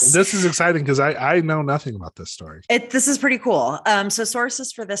 Yes. This is exciting because I know nothing about this story. This is pretty cool. So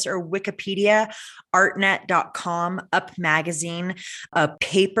sources for this are Wikipedia, artnet.com, Up Magazine, a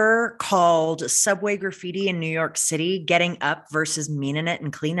paper called Subway Graffiti in New York City, Getting Up versus Meaning It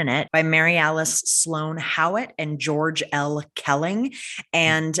and Cleaning It by Mary Alice Sloan Howitt and George L. Kelling,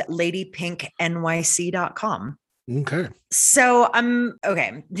 and LadyPinkNYC.com. Okay. So I'm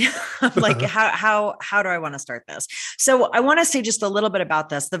okay. I'm like, how do I want to start this? So I want to say just a little bit about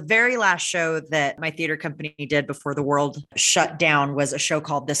this. The very last show that my theater company did before the world shut down was a show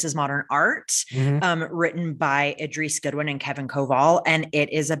called This Is Modern Art, written by Idris Goodwin and Kevin Koval. And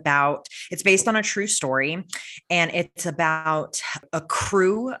it's based on a true story. And it's about a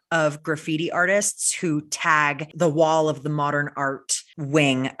crew of graffiti artists who tag the wall of the modern art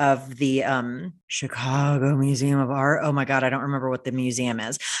wing of the Chicago Museum of Art. Oh my God, I don't remember what the museum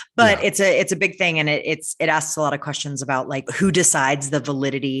is, but it's a big thing, and it asks a lot of questions about like who decides the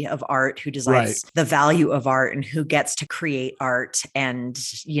validity of art, who decides the value of art, and who gets to create art, and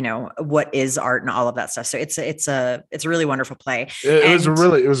what is art and all of that stuff. So it's a really wonderful play. It was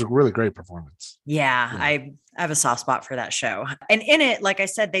a really great performance. Yeah, I have a soft spot for that show, and in it, like I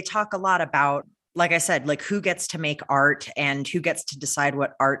said, they talk a lot about, like I said, like who gets to make art and who gets to decide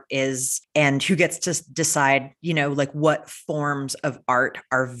what art is and who gets to decide, like what forms of art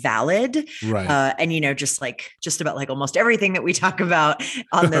are valid. Right. And, just about like almost everything that we talk about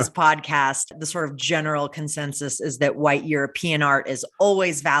on this podcast, the sort of general consensus is that white European art is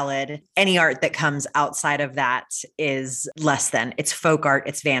always valid. Any art that comes outside of that is less than. It's folk art.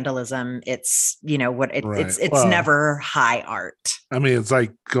 It's vandalism. It's, it's never high art. I mean, it's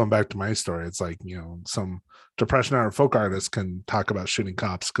like going back to my story. It's like, some Depression era folk artists can talk about shooting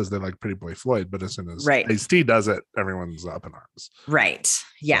cops because they like Pretty Boy Floyd, but as soon as Ice-T does it, everyone's up in arms. Right.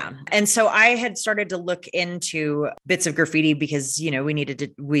 Yeah. And so I had started to look into bits of graffiti because, we needed to,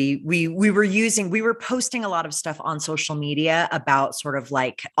 we were posting a lot of stuff on social media about sort of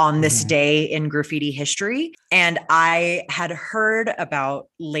like on this day in graffiti history. And I had heard about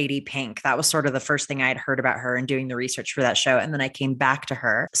Lady Pink. That was sort of the first thing I had heard about her and doing the research for that show. And then I came back to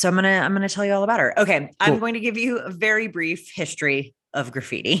her. So I'm going to tell you all about her. Okay. Cool. I'm going to give you a very brief history of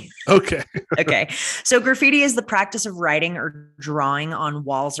graffiti. Okay. Okay. So graffiti is the practice of writing or drawing on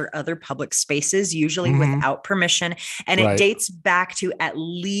walls or other public spaces, usually without permission. And it dates back to at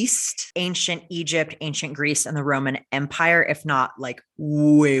least ancient Egypt, ancient Greece, and the Roman Empire, if not like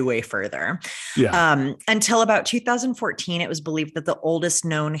way, way further. Yeah. Until about 2014, it was believed that the oldest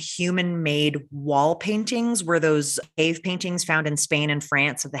known human-made wall paintings were those cave paintings found in Spain and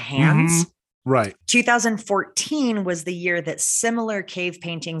France of the hands. Right. 2014 was the year that similar cave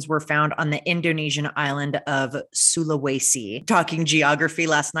paintings were found on the Indonesian island of Sulawesi. Talking geography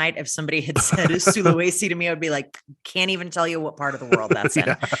last night, if somebody had said Sulawesi to me, I would be like, can't even tell you what part of the world that's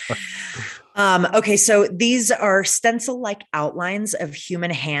in. Okay, so these are stencil-like outlines of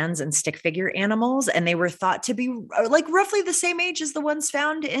human hands and stick figure animals, and they were thought to be like roughly the same age as the ones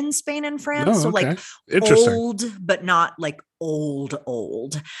found in Spain and France. Oh, so okay. like old, but not like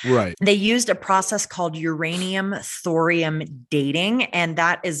old. Right. They used a process called uranium thorium dating, and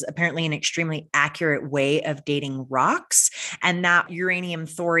that is apparently an extremely accurate way of dating rocks. And that uranium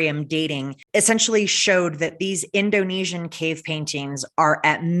thorium dating essentially showed that these Indonesian cave paintings are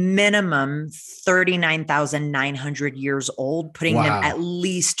at minimum 39,900 years old, putting them at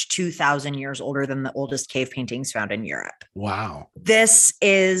least 2,000 years older than the oldest cave paintings found in Europe. Wow. This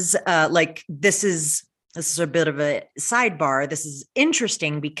is This is a bit of a sidebar. This is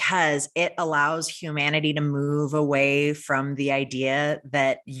interesting because it allows humanity to move away from the idea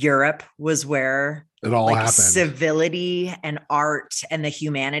that Europe was where it all happened. Civility and art and the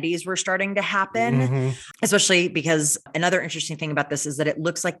humanities were starting to happen, especially because another interesting thing about this is that it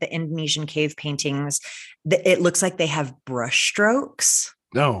looks like the Indonesian cave paintings, it looks like they have brush strokes.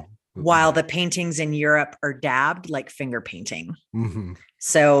 No. While the paintings in Europe are dabbed like finger painting.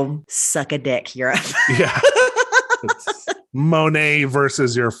 So suck a dick, Europe. Yeah. It's Monet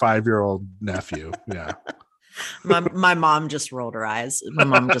versus your 5-year-old nephew. Yeah. My mom just rolled her eyes. My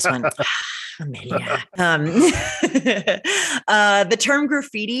mom just went, Amelia. The term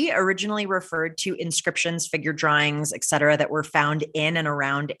graffiti originally referred to inscriptions, figure drawings, etc., that were found in and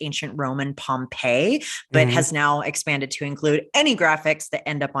around ancient Roman Pompeii, but has now expanded to include any graphics that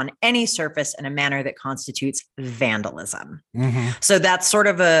end up on any surface in a manner that constitutes vandalism. So that's sort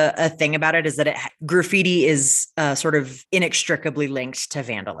of a thing about it, is that graffiti is sort of inextricably linked to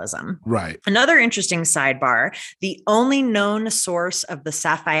vandalism. Right. Another interesting sidebar, the only known source of the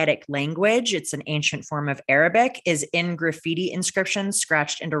Safavidic language language, it's an ancient form of Arabic, is in graffiti inscriptions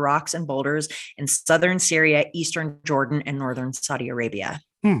scratched into rocks and boulders in southern Syria, eastern Jordan, and northern Saudi Arabia.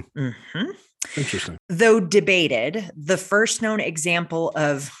 Interesting. Though debated, the first known example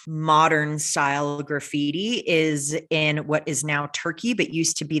of modern style graffiti is in what is now Turkey, but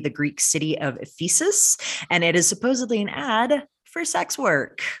used to be the Greek city of Ephesus. And it is supposedly an ad for sex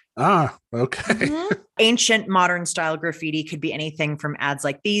work. Ah, okay. Ancient modern style graffiti could be anything from ads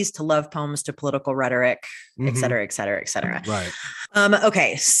like these to love poems to political rhetoric, et cetera, et cetera, et cetera. Right.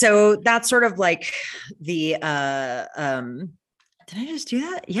 Okay. So that's sort of like the, did I just do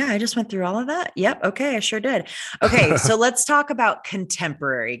that? Yeah, I just went through all of that. Yep. Okay, I sure did. Okay, so let's talk about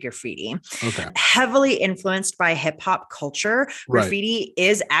contemporary graffiti. Okay. Heavily influenced by hip hop culture, graffiti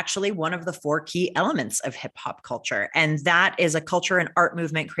is actually one of the 4 key elements of hip hop culture. And that is a culture and art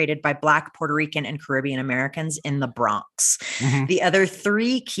movement created by Black, Puerto Rican, and Caribbean Americans in the Bronx. The other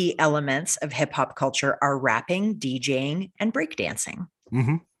 3 key elements of hip hop culture are rapping, DJing, and breakdancing.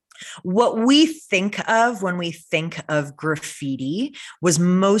 What we think of when we think of graffiti was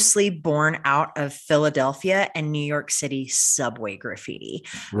mostly born out of Philadelphia and New York City subway graffiti.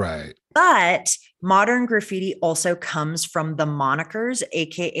 Right. But modern graffiti also comes from the monikers,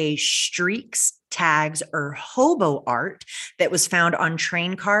 aka streaks, tags, or hobo art that was found on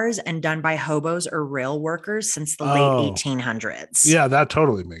train cars and done by hobos or rail workers since the late 1800s. Yeah, that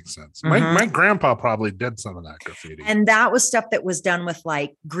totally makes sense. My grandpa probably did some of that graffiti. And that was stuff that was done with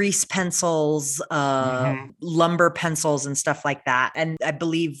like grease pencils, lumber pencils, and stuff like that. And I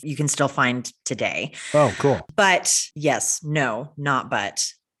believe you can still find today. Oh, cool. But yes, no, not but.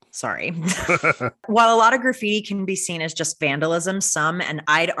 Sorry. While a lot of graffiti can be seen as just vandalism, some, and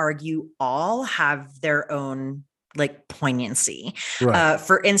I'd argue all, have their own like poignancy. Right.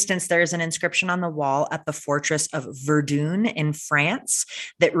 For instance, there's an inscription on the wall at the fortress of Verdun in France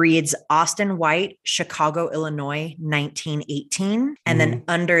that reads Austin White, Chicago, Illinois, 1918. And then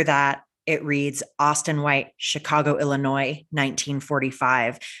under that, it reads Austin White, Chicago, Illinois,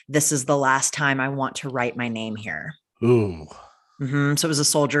 1945. This is the last time I want to write my name here. Ooh. So it was a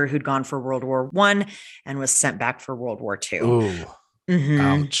soldier who'd gone for World War I and was sent back for World War II. Ooh.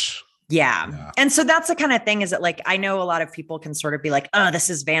 Ouch. Yeah. And so that's the kind of thing is that like, I know a lot of people can sort of be like, oh, this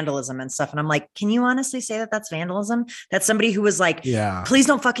is vandalism and stuff. And I'm like, can you honestly say that that's vandalism? That's somebody who was like, please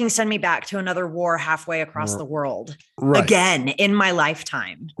don't fucking send me back to another war halfway across the world again in my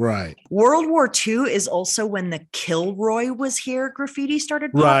lifetime. Right. World War II is also when the Kilroy was here. Graffiti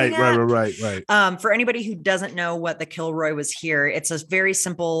started popping up. Right. For anybody who doesn't know what the Kilroy was here, it's a very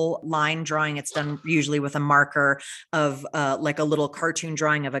simple line drawing. It's done usually with a marker of like a little cartoon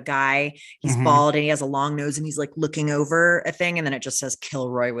drawing of a guy. He's bald and he has a long nose and he's like looking over a thing. And then it just says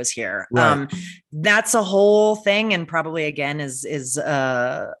Kilroy was here. Right. That's a whole thing. And probably again is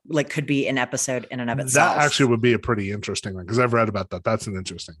like could be an episode in and of itself. That actually would be a pretty interesting one because I've read about that. That's an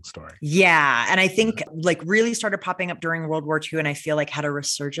interesting story. Yeah. And I think like really started popping up during World War II. And I feel like had a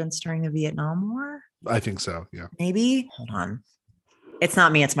resurgence during the Vietnam War. I think so. Yeah. Maybe. Hold on. It's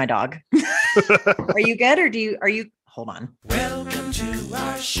not me. It's my dog. Are you good? Or are you? Hold on. Welcome to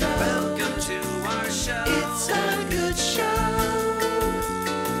our show. Welcome to our show. It's a good show.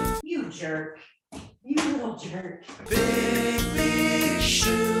 You jerk. You little jerk. Big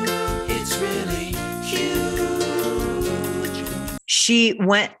shoe. It's really huge. She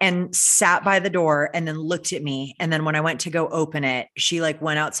went and sat by the door and then looked at me. And then when I went to go open it, she like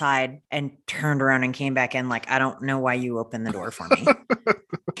went outside and turned around and came back in like, I don't know why you opened the door for me.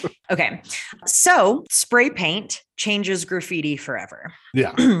 Okay. So spray paint changes graffiti forever.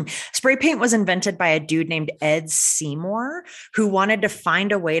 Yeah. Spray paint was invented by a dude named Ed Seymour who wanted to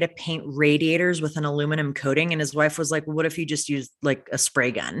find a way to paint radiators with an aluminum coating. And his wife was like, well, what if you just used like a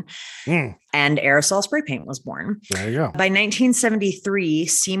spray gun? And aerosol spray paint was born. There you go. By 1973,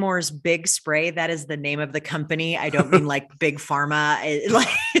 Seymour's Big Spray, that is the name of the company. I don't mean like Big Pharma.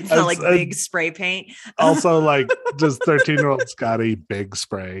 It's not like Big Spray Paint. Also like just 13-year-old Scotty Big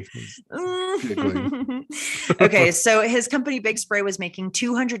Spray. Okay, so his company Big Spray was making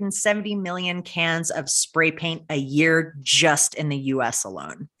 270 million cans of spray paint a year just in the US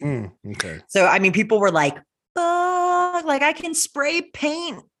alone. Okay. So, I mean, people were like, fuck, like I can spray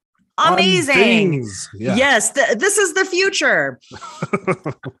paint. Amazing. Yeah. Yes, this is the future.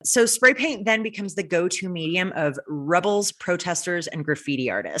 So spray paint then becomes the go-to medium of rebels, protesters, and graffiti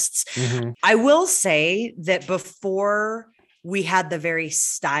artists. I will say that before we had the very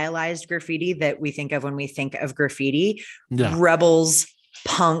stylized graffiti that we think of when we think of graffiti, rebels,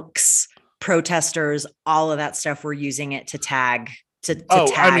 punks, protesters, all of that stuff, were using it to tag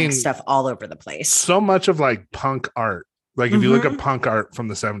stuff all over the place. So much of like punk art Like if you look at punk art from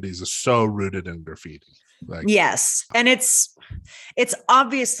the 70s, it's so rooted in graffiti. Like, yes. And it's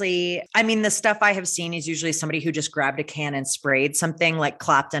obviously, I mean, the stuff I have seen is usually somebody who just grabbed a can and sprayed something, like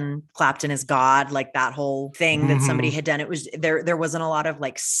Clapton is God, like that whole thing that somebody had done. It was there wasn't a lot of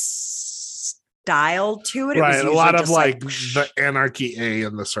like style to it. Right. A lot of like the Anarchy A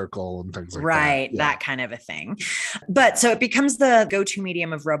in the circle and things like that. Right. That kind of a thing. But so it becomes the go-to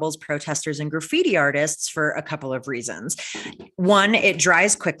medium of rebels, protesters, and graffiti artists for a couple of reasons. One, it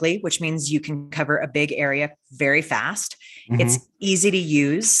dries quickly, which means you can cover a big area very fast. It's easy to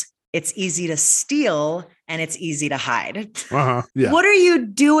use. It's easy to steal, and it's easy to hide. Yeah. What are you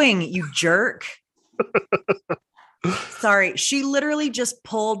doing, you jerk? Sorry, she literally just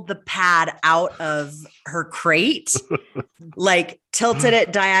pulled the pad out of her crate, like tilted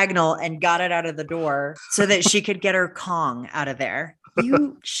it diagonal and got it out of the door so that she could get her Kong out of there.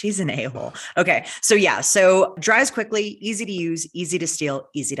 She's an a-hole. Okay. So yeah. So dries quickly, easy to use, easy to steal,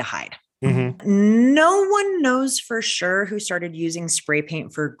 easy to hide. No one knows for sure who started using spray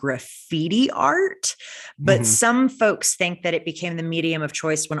paint for graffiti art, but some folks think that it became the medium of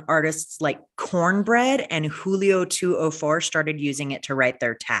choice when artists like Cornbread and Julio 204 started using it to write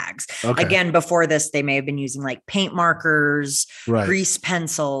their tags. Again, before this, they may have been using like paint markers, grease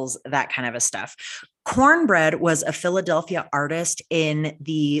pencils, that kind of a stuff. Cornbread was a Philadelphia artist in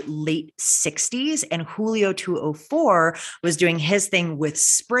the late 60s, and Julio 204 was doing his thing with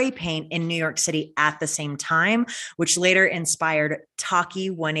spray paint in New York City at the same time, which later inspired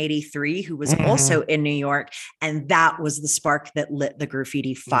Taki 183, who was also in New York. And that was the spark that lit the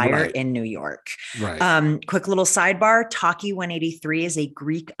graffiti fire in New York. Quick little sidebar, Taki 183 is a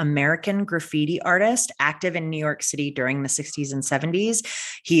Greek American graffiti artist active in New York City during the 60s and 70s.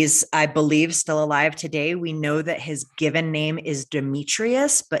 He's, I believe, still alive today. We know that his given name is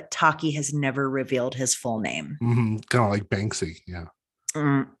Demetrius, but Taki has never revealed his full name. Kind of like Banksy. Yeah.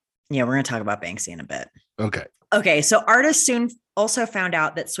 Yeah, we're going to talk about Banksy in a bit. Okay. So artists soon also found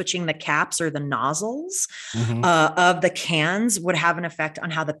out that switching the caps or the nozzles of the cans would have an effect on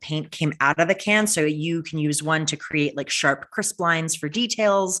how the paint came out of the can. So you can use one to create like sharp, crisp lines for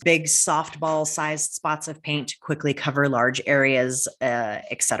details, big softball sized spots of paint to quickly cover large areas,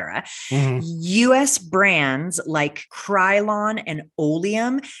 etc. US brands like Krylon and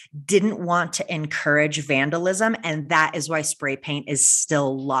Oleum didn't want to encourage vandalism. And that is why spray paint is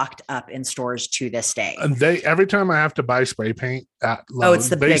still locked up in stores to this day. And every time I have to buy spray paint at Lowe's, it's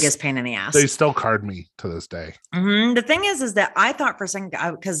the biggest pain in the ass. They still card me to this day. The thing is that I thought for a second,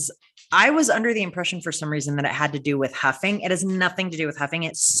 because I was under the impression for some reason that it had to do with huffing. It has nothing to do with huffing.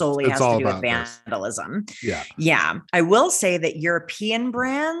 It solely has to do with vandalism. Yeah. I will say that European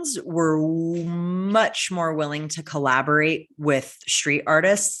brands were much more willing to collaborate with street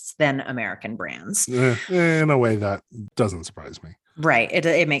artists than American brands. In a way that doesn't surprise me. Right.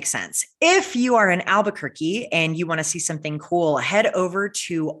 It makes sense. If you are in Albuquerque and you want to see something cool, head over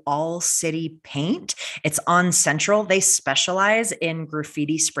to All City Paint. It's on Central. They specialize in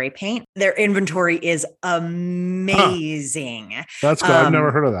graffiti spray paint. Their inventory is amazing. That's cool. I've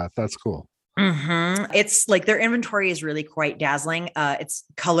never heard of that. That's cool. It's like their inventory is really quite dazzling. It's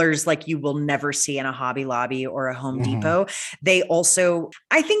colors like you will never see in a Hobby Lobby or a Home Depot. They also,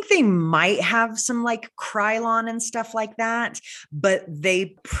 I think they might have some like Krylon and stuff like that, but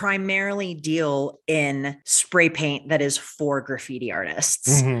they primarily deal in spray paint that is for graffiti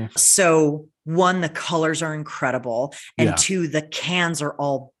artists. So one, the colors are incredible, and two, the cans are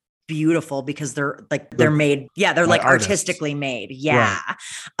all beautiful because they're made. Yeah. They're like artistically made. Yeah.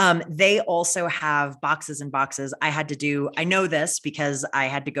 Right. They also have boxes and boxes. I know this because I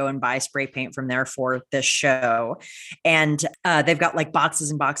had to go and buy spray paint from there for this show. And they've got like boxes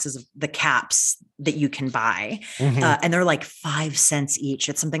and boxes of the caps that you can buy. And they're like 5 cents each.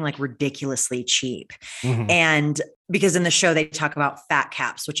 It's something like ridiculously cheap. And because in the show, they talk about fat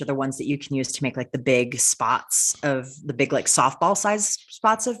caps, which are the ones that you can use to make like the big spots of the big, like softball size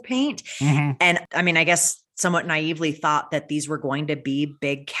spots of paint. And I mean, I guess somewhat naively thought that these were going to be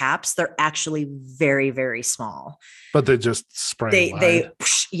big caps. They're actually very, very small. But they just spray. It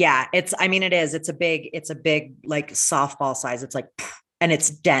is. It's a big like softball size. It's like, and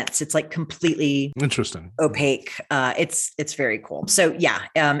it's dense. It's like completely interesting, opaque. It's very cool. So yeah,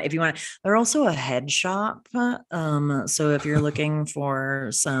 if you want to, they're also a head shop. So if you're looking for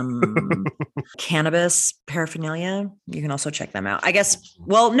some cannabis paraphernalia, you can also check them out. I guess.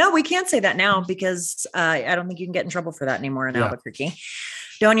 Well, no, we can't say that now because I don't think you can get in trouble for that anymore in Albuquerque.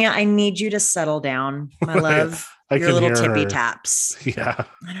 Donia, I need you to settle down, my love. Your little tippy taps. Yeah.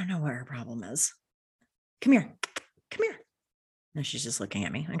 I don't know what her problem is. Come here. No, she's just looking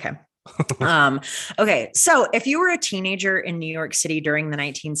at me. Okay. Okay. So if you were a teenager in New York City during the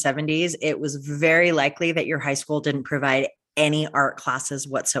 1970s, it was very likely that your high school didn't provide any art classes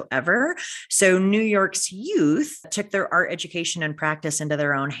whatsoever. So New York's youth took their art education and practice into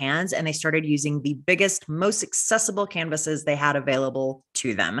their own hands, and they started using the biggest, most accessible canvases they had available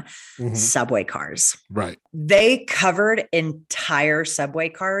to them, subway cars. Right. They covered entire subway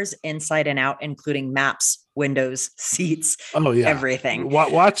cars inside and out, including maps, windows, seats, everything.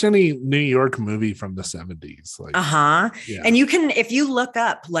 Watch any New York movie from the 70s. And you can, if you look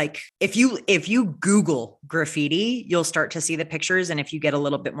up, like if you Google graffiti, you'll start to see the pictures. And if you get a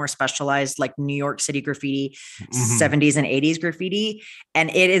little bit more specialized, like New York City graffiti, 70s and 80s graffiti, and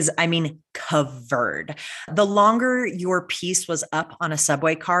it is, I mean, covered. The longer your piece was up on a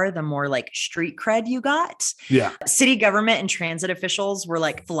subway car, the more like street cred you got. Yeah. City government and transit officials were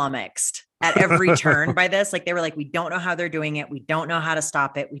like flummoxed at every turn by this. Like they were like, we don't know how they're doing it. We don't know how to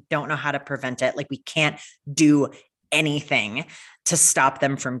stop it. We don't know how to prevent it. Like we can't do anything to stop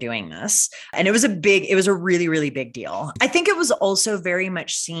them from doing this. And it was a really, really big deal. I think it was also very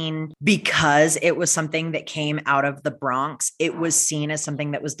much seen because it was something that came out of the Bronx. It was seen as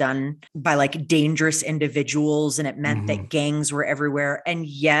something that was done by like dangerous individuals. And it meant that gangs were everywhere. And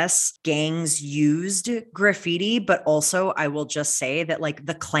yes, gangs used graffiti, but also I will just say that like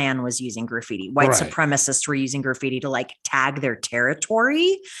the Klan was using graffiti. White supremacists were using graffiti to like tag their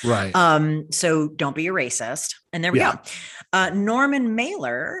territory. Right. So don't be a racist. And there we go. Norman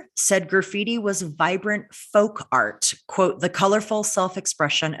Mailer said graffiti was vibrant folk art, quote, the colorful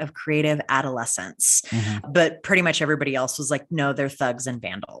self-expression of creative adolescence. But pretty much everybody else was like, no, they're thugs and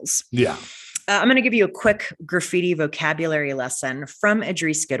vandals. Yeah. I'm going to give you a quick graffiti vocabulary lesson from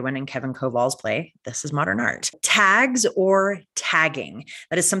Idris Goodwin and Kevin Koval's play, This is Modern Art. Tags or tagging.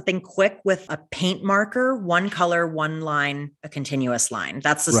 That is something quick with a paint marker, one color, one line, a continuous line.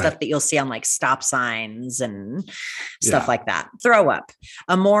 That's the stuff that you'll see on like stop signs and stuff like that. Throw up.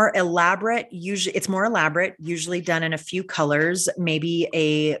 A more elaborate, it's more elaborate, usually done in a few colors, maybe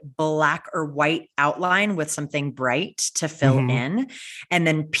a black or white outline with something bright to fill in. And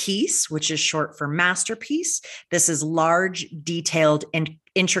then piece, which is short for masterpiece. This is large, detailed, and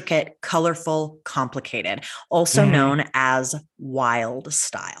intricate, colorful, complicated, also known as wild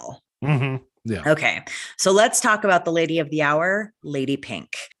style. Yeah. Okay. So let's talk about the lady of the hour, Lady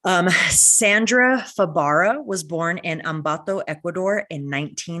Pink. Sandra Fabara was born in Ambato, Ecuador in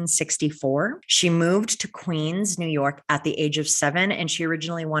 1964. She moved to Queens, New York at the age of 7, and she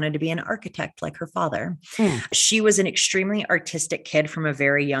originally wanted to be an architect like her father. She was an extremely artistic kid from a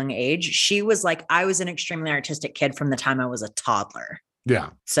very young age. She was like, I was an extremely artistic kid from the time I was a toddler. Yeah.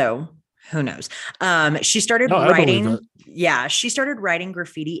 So who knows? She started writing. Yeah. She started writing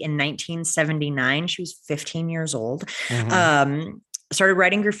graffiti in 1979. She was 15 years old. Started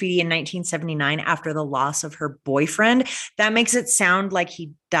writing graffiti in 1979 after the loss of her boyfriend. That makes it sound like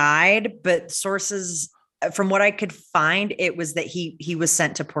he died, but sources from what I could find, it was that he was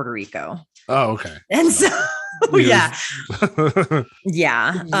sent to Puerto Rico. Oh, okay. And so yeah.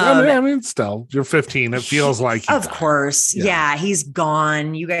 I mean, still, you're 15. It feels like of course. Yeah, he's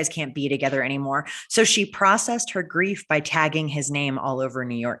gone. You guys can't be together anymore. So she processed her grief by tagging his name all over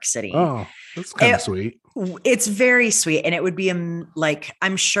New York City. Oh, that's kind of sweet. It's very sweet. And it would be like,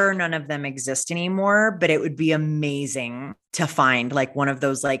 I'm sure none of them exist anymore, but it would be amazing to find like one of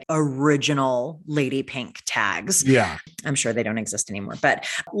those like original Lady Pink tags. Yeah. I'm sure they don't exist anymore, but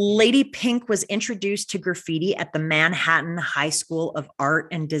Lady Pink was introduced to graffiti at the Manhattan High School of Art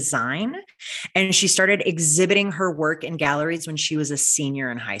and Design. And she started exhibiting her work in galleries when she was a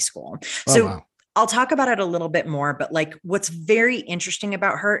senior in high school. So I'll talk about it a little bit more, but like what's very interesting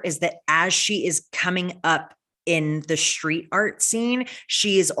about her is that as she is coming up in the street art scene,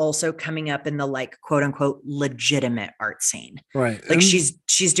 she is also coming up in the like quote unquote legitimate art scene. Right. Like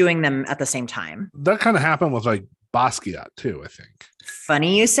she's doing them at the same time. That kind of happened with like Basquiat too, I think.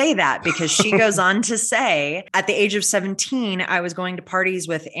 Funny you say that, because she goes on to say, at the age of 17, I was going to parties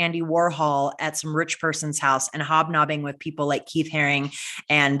with Andy Warhol at some rich person's house and hobnobbing with people like Keith Haring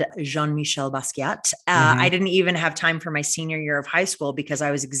and Jean-Michel Basquiat. I didn't even have time for my senior year of high school because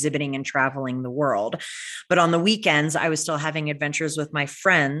I was exhibiting and traveling the world. But on the weekends, I was still having adventures with my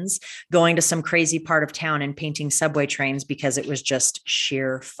friends, going to some crazy part of town and painting subway trains because it was just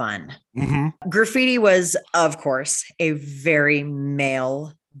sheer fun. Graffiti was, of course, a very male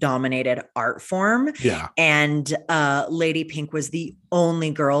dominated art form. Yeah. And Lady Pink was the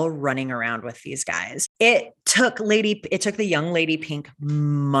only girl running around with these guys. It took the young Lady Pink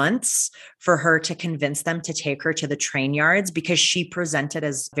months for her to convince them to take her to the train yards because she presented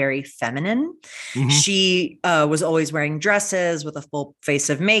as very feminine. Mm-hmm. She was always wearing dresses with a full face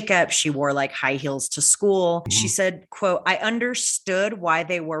of makeup. She wore like high heels to school. Mm-hmm. She said, quote, "I understood why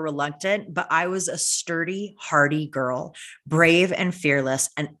they were reluctant, but I was a sturdy, hardy girl, brave and fearless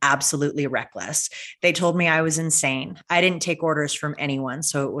and absolutely reckless. They told me I was insane. I didn't take orders from anyone,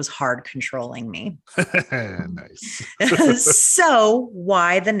 so it was hard controlling me." Nice. So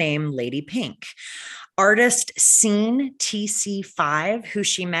why the name Lady Pink? Artist Scene TC5, who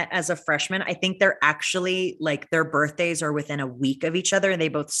she met as a freshman. I think they're actually like their birthdays are within a week of each other. They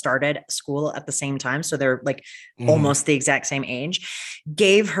both started school at the same time. So they're like almost the exact same age.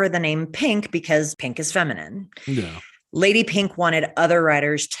 Gave her the name Pink because pink is feminine. Yeah. Lady Pink wanted other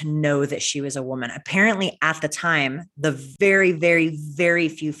writers to know that she was a woman. Apparently at the time, the very, very, very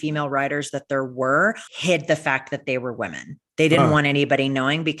few female writers that there were hid the fact that they were women. They didn't want anybody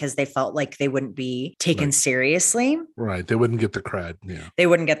knowing because they felt like they wouldn't be taken seriously. Right. They wouldn't get the cred. Yeah. They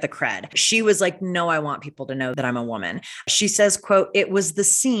wouldn't get the cred. She was like, no, I want people to know that I'm a woman. She says, quote, "It was the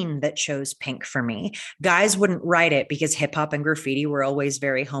scene that chose pink for me. Guys wouldn't write it because hip hop and graffiti were always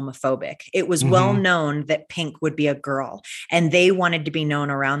very homophobic. It was well known that pink would be a girl, and they wanted to be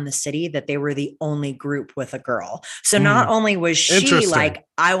known around the city that they were the only group with a girl. So not only was she like,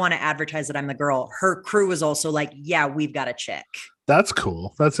 I want to advertise that I'm the girl, her crew was also like, yeah, we've got a chick. That's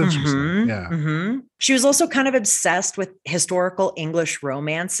cool. That's interesting. Yeah. She was also kind of obsessed with historical English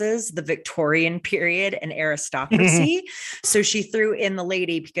romances, the Victorian period and aristocracy. So she threw in the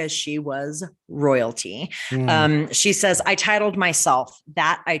lady because she was royalty. She says, "I titled myself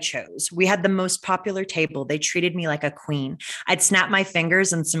that I chose. We had the most popular table. They treated me like a queen. I'd snap my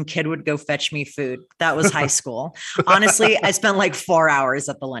fingers and some kid would go fetch me food. That was high school. Honestly, I spent like 4 hours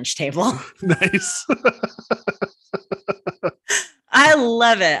at the lunch table." Nice. I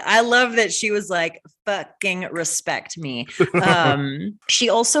love it. I love that she was like, fucking respect me. She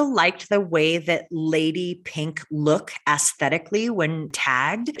also liked the way that Lady Pink look aesthetically when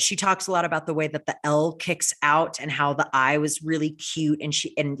tagged. She talks a lot about the way that the L kicks out and how the I was really cute and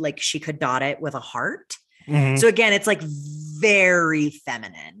she could dot it with a heart. So again, it's like very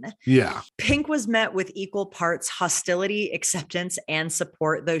feminine. Yeah. Pink was met with equal parts hostility, acceptance, and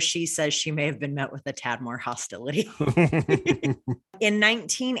support, though she says she may have been met with a tad more hostility. In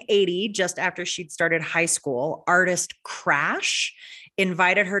 1980, just after she'd started high school, artist Crash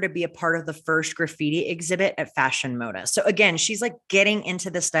invited her to be a part of the first graffiti exhibit at Fashion Moda. So again, she's like getting into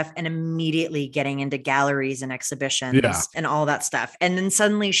this stuff and immediately getting into galleries and exhibitions and all that stuff. And then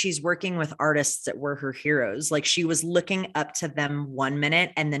suddenly she's working with artists that were her heroes. Like she was looking up to them 1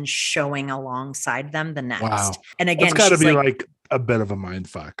 minute and then showing alongside them the next. Wow. And again, it's got to be like a bit of a mind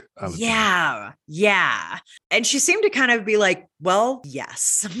fuck. Yeah. And she seemed to kind of be like, well,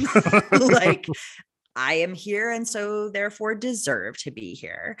 yes. Like, I am here and so therefore deserve to be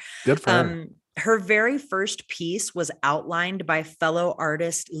here. Good for her. Her very first piece was outlined by fellow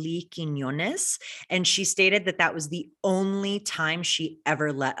artist Lee Quiñones, and she stated that that was the only time she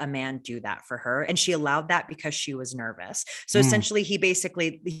ever let a man do that for her, and she allowed that because she was nervous. So essentially,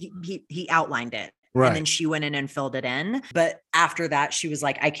 he outlined it. Right. And then she went in and filled it in. But after that, she was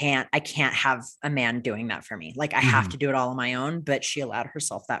like, I can't have a man doing that for me. Like I have to do it all on my own. But she allowed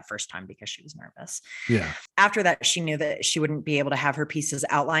herself that first time because she was nervous. Yeah. After that, she knew that she wouldn't be able to have her pieces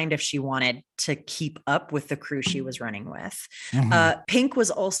outlined if she wanted to keep up with the crew she was running with. Pink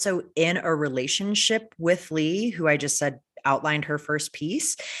was also in a relationship with Lee, who I just said outlined her first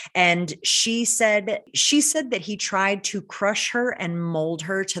piece. And she said that he tried to crush her and mold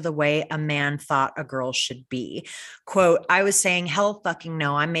her to the way a man thought a girl should be. Quote, "I was saying, hell fucking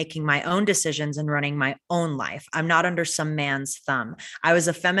no, I'm making my own decisions and running my own life. I'm not under some man's thumb. I was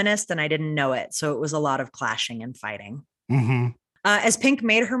a feminist and I didn't know it. So it was a lot of clashing and fighting." As Pink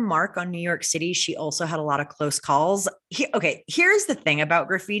made her mark on New York City, she also had a lot of close calls. Here's the thing about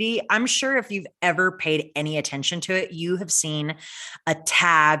graffiti. I'm sure if you've ever paid any attention to it, you have seen a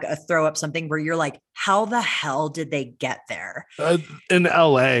tag, a throw up, something where you're like, how the hell did they get there? In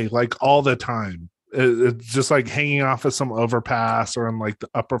LA, like all the time. It's just like hanging off of some overpass or in like the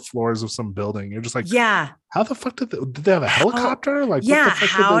upper floors of some building. You're just like, yeah, how the fuck did they have a helicopter? Like, yeah, what the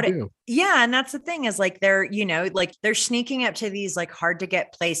fuck did they do? Yeah. And that's the thing is like, they're sneaking up to these like hard to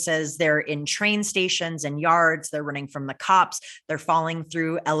get places. They're in train stations and yards. They're running from the cops. They're falling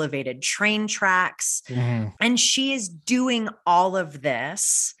through elevated train tracks. And she is doing all of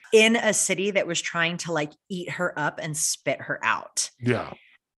this in a city that was trying to like eat her up and spit her out. Yeah.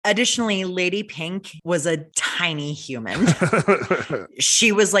 Additionally, Lady Pink was a tiny human.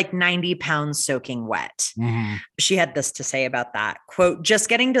 She was like 90 pounds soaking wet. Mm-hmm. She had this to say about that. Quote, just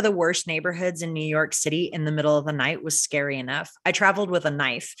getting to the worst neighborhoods in New York City in the middle of the night was scary enough. I traveled with a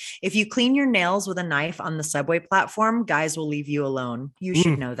knife. If you clean your nails with a knife on the subway platform, guys will leave you alone. You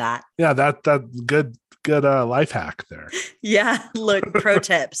should know that. Yeah, that good life hack there. Yeah, look, pro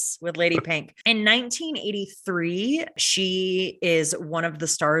tips with Lady Pink. In 1983, she is one of the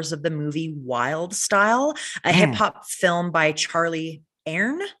stars of the movie Wild Style, a hip hop film by Charlie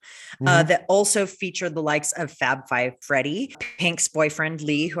Aaron that also featured the likes of Fab Five Freddy, Pink's boyfriend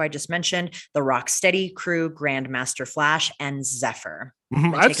Lee, who I just mentioned, the Rocksteady Crew, Grandmaster Flash, and Zephyr.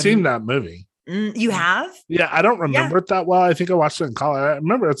 I've seen that movie. You have? Yeah, I don't remember it that well. I think I watched it in college. I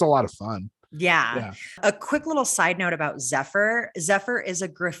remember it's a lot of fun. Yeah. A quick little side note about Zephyr. Zephyr is a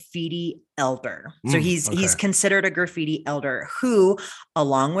graffiti elder. So he's considered a graffiti elder who,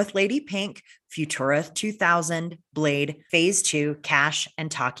 along with Lady Pink, Futura 2000, Blade, Phase 2, Cash, and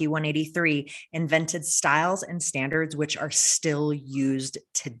Taki 183, invented styles and standards which are still used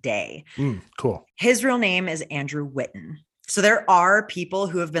today. Cool. His real name is Andrew Whitten. So there are people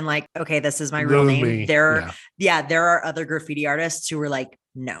who have been like, okay, this is my real name. There are other graffiti artists who were like,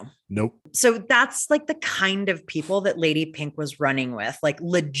 no. Nope. So that's like the kind of people that Lady Pink was running with, like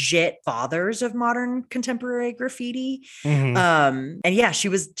legit fathers of modern contemporary graffiti. And yeah, she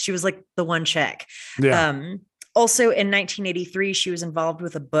was like the one chick. Yeah. Also in 1983, she was involved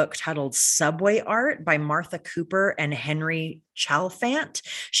with a book titled Subway Art by Martha Cooper and Henry Chalfant.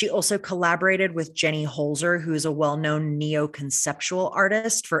 She also collaborated with Jenny Holzer, who is a well-known neo-conceptual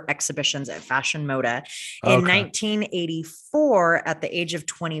artist for exhibitions at Fashion Moda. In 1984, at the age of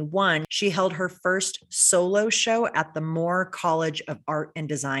 21, she held her first solo show at the Moore College of Art and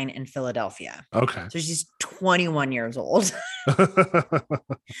Design in Philadelphia. Okay. So she's 21 years old.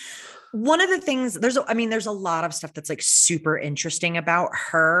 One of the things there's a lot of stuff that's like super interesting about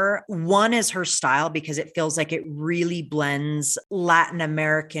her. One is her style, because it feels like it really blends Latin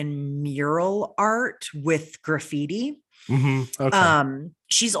American mural art with graffiti.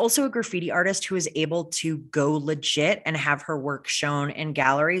 She's also a graffiti artist who is able to go legit and have her work shown in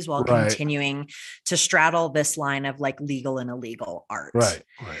galleries while continuing to straddle this line of like legal and illegal art. Right.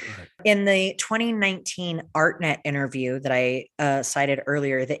 In the 2019 ArtNet interview that I cited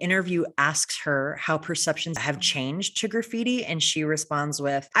earlier, the interview asks her how perceptions have changed to graffiti. And she responds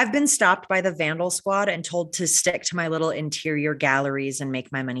with, I've been stopped by the Vandal Squad and told to stick to my little interior galleries and make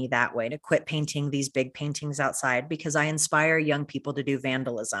my money that way, to quit painting these big paintings outside, because I inspire young people to do vandalism.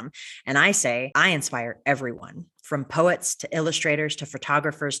 And I say, I inspire everyone, from poets to illustrators to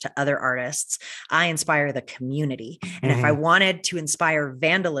photographers to other artists. I inspire the community. And if I wanted to inspire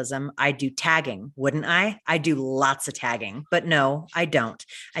vandalism, I'd do tagging, wouldn't I? I do lots of tagging, but no, I don't.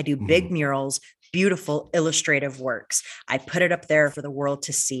 I do big murals, beautiful illustrative works. I put it up there for the world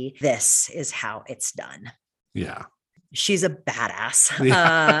to see. This is how it's done. Yeah. She's a badass.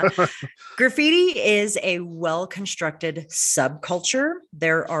 Yeah. Graffiti is a well-constructed subculture.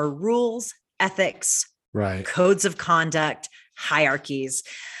 There are rules, ethics, codes of conduct, hierarchies.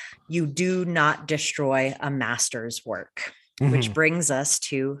 You do not destroy a master's work, which brings us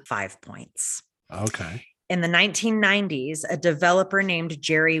to 5 points. Okay. In the 1990s, a developer named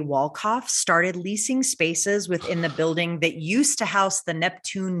Jerry Wolkoff started leasing spaces within the building that used to house the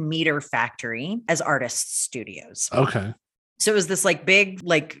Neptune Meter Factory as artists' studios. Okay. So it was this like big,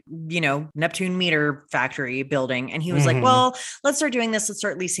 like, Neptune Meter Factory building. And he was like, well, let's start doing this. Let's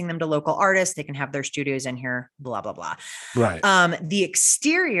start leasing them to local artists. They can have their studios in here, blah, blah, blah. Right. The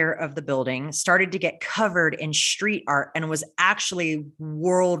exterior of the building started to get covered in street art and was actually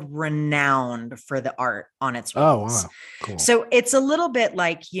world renowned for the art on its walls. Oh, wow. Cool. So it's a little bit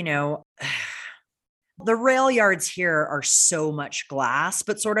like, the rail yards here are so much glass,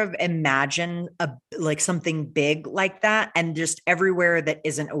 but sort of imagine something big like that. And just everywhere that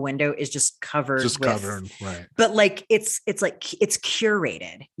isn't a window is just covered. Right. But like, it's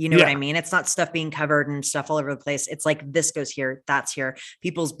curated, you know what I mean? It's not stuff being covered and stuff all over the place. It's like, this goes here, that's here.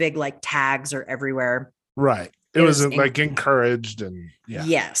 People's big like tags are everywhere. Right. It was like encouraged and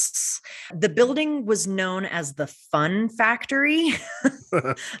Yes. The building was known as the Fun Factory,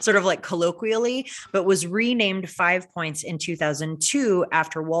 sort of like colloquially, but was renamed 5 Points in 2002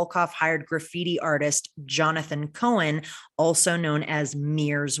 after Wolkoff hired graffiti artist Jonathan Cohen, also known as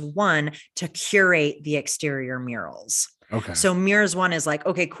Mears One, to curate the exterior murals. Okay. So Mears One is like,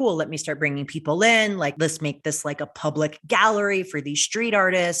 okay, cool. Let me start bringing people in. Like, let's make this like a public gallery for these street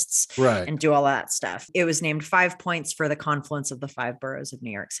artists, and do all that stuff. It was named 5 Points for the confluence of the 5 boroughs of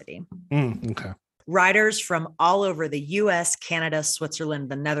New York City. Okay. Riders from all over the US, Canada, Switzerland,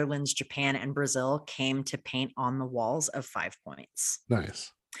 the Netherlands, Japan, and Brazil came to paint on the walls of 5 Points.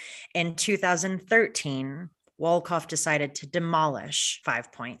 Nice. In 2013, Wolkoff decided to demolish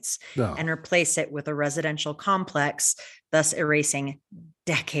 5 Points and replace it with a residential complex, thus erasing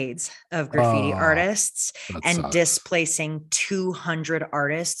decades of graffiti artists and displacing 200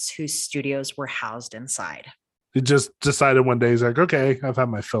 artists whose studios were housed inside. He just decided one day, he's like, okay, I've had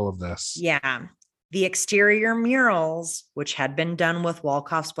my fill of this. Yeah. The exterior murals, which had been done with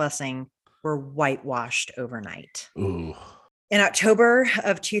Wolkoff's blessing, were whitewashed overnight. Ooh. In October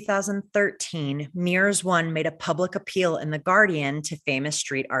of 2013, Mears One made a public appeal in The Guardian to famous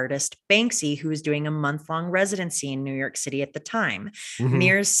street artist Banksy, who was doing a month-long residency in New York City at the time.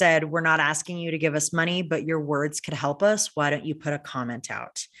 Mears said, "We're not asking you to give us money, but your words could help us. Why don't you put a comment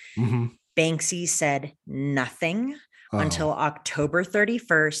out?" Banksy said nothing until October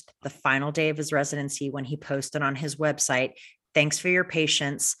 31st, the final day of his residency, when he posted on his website, "Thanks for your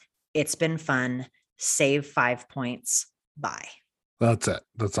patience. It's been fun. Save 5 Points. Bye." That's it.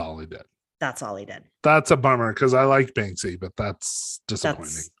 That's all he did. That's all he did. That's a bummer because I like Banksy, but that's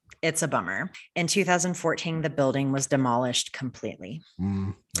disappointing. It's a bummer. In 2014, the building was demolished completely.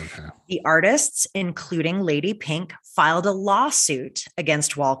 Okay. The artists, including Lady Pink, filed a lawsuit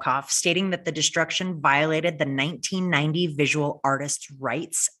against Wolkoff, stating that the destruction violated the 1990 Visual Artists'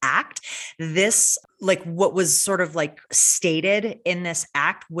 Rights Act. This, like, what was sort of like stated in this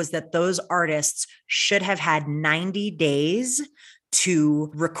act was that those artists should have had 90 days to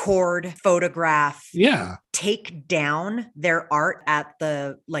record, photograph, take down their art at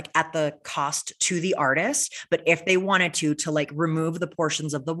the cost to the artist. But if they wanted to like remove the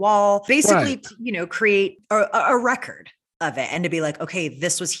portions of the wall, basically, create a record of it and to be like, okay,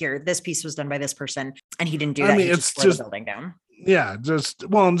 this was here. This piece was done by this person. And he didn't do that. I mean, he it's just tore the building down. Yeah. Just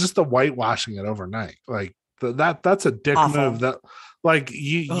the whitewashing it overnight. Like that's a dick move that, like,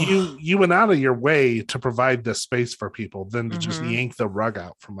 you went out of your way to provide this space for people, then to just yank the rug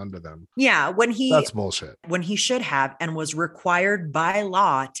out from under them. Yeah, that's bullshit. When he should have and was required by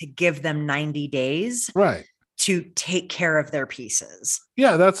law to give them 90 days, right, to take care of their pieces.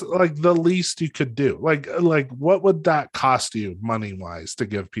 Yeah, that's like the least you could do. Like what would that cost you money wise to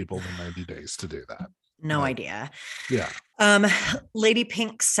give people the 90 days to do that? No idea. Yeah. Lady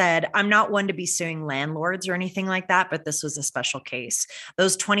Pink said, "I'm not one to be suing landlords or anything like that, but this was a special case.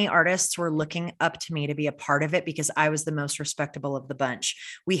 Those 20 artists were looking up to me to be a part of it because I was the most respectable of the bunch.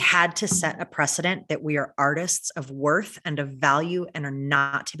 We had to set a precedent that we are artists of worth and of value and are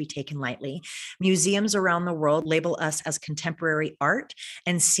not to be taken lightly. Museums around the world label us as contemporary art,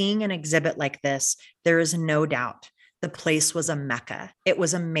 and seeing an exhibit like this, there is no doubt the place was a mecca. It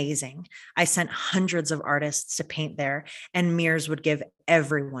was amazing. I sent hundreds of artists to paint there, and Mears would give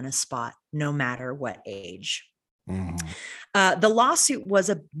everyone a spot, no matter what age." The lawsuit was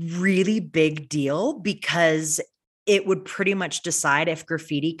a really big deal because it would pretty much decide if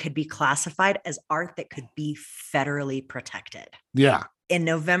graffiti could be classified as art that could be federally protected. Yeah. In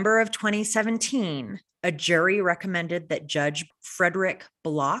November of 2017, a jury recommended that Judge Frederick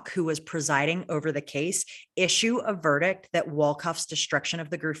Block, who was presiding over the case, issue a verdict that Wolkoff's destruction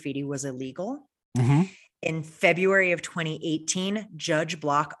of the graffiti was illegal. In February of 2018, Judge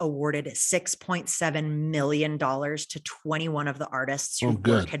Block awarded $6.7 million to 21 of the artists whose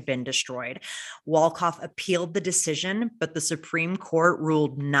work had been destroyed. Wolkoff appealed the decision, but the Supreme Court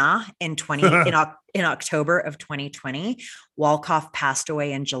ruled nah in October of 2020. Wolkoff passed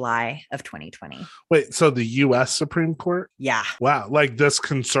away in July of 2020. Wait, so the U.S. Supreme Court? Yeah. Wow, like this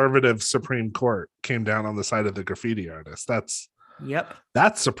conservative Supreme Court came down on the side of the graffiti artist. That's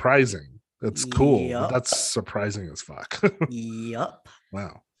surprising. That's cool. But that's surprising as fuck. Yep.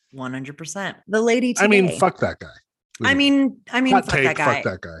 Wow. 100%. The lady today. I mean, fuck that guy. I mean, Hot fuck take, that guy. Fuck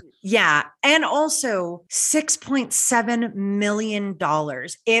that guy. Yeah. And also $6.7 million.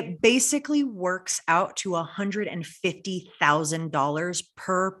 It basically works out to $150,000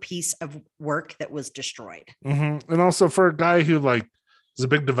 per piece of work that was destroyed. And also for a guy who is a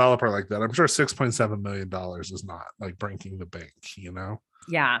big developer like that, I'm sure $6.7 million is not like breaking the bank,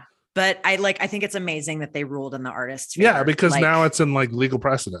 Yeah. But I think it's amazing that they ruled in the artist's favor. Yeah, because now it's in legal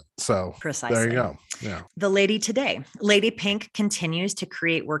precedent. So precisely. There you go. Yeah. The lady today, Lady Pink, continues to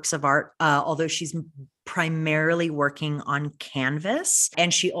create works of art, although she's primarily working on canvas.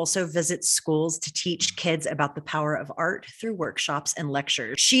 And she also visits schools to teach kids about the power of art through workshops and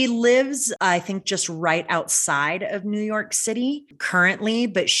lectures. She lives, I think, just right outside of New York City currently,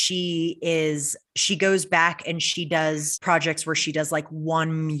 but she is she goes back and she does projects where she does like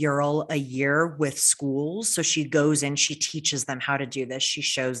one mural a year with schools. So she goes in, she teaches them how to do this. She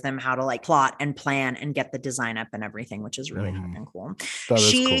shows them how to like plot and plan and get the design up and everything, which is really fucking cool. That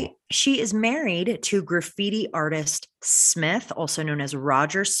is cool. She is married to graffiti artist Smith, also known as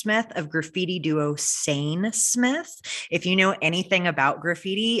Roger Smith of graffiti duo Sane Smith. If you know anything about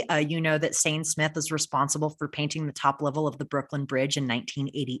graffiti, you know that Sane Smith is responsible for painting the top level of the Brooklyn Bridge in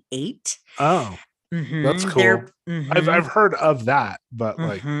 1988. Oh. That's cool. I've heard of that, but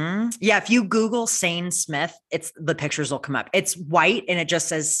like, yeah, if you Google Sane Smith, the pictures will come up. It's white and it just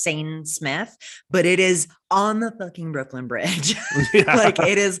says Sane Smith, but it is on the fucking Brooklyn Bridge. Like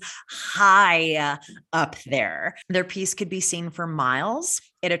it is high up there. Their piece could be seen for miles.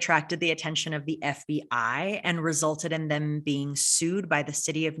 It attracted the attention of the FBI and resulted in them being sued by the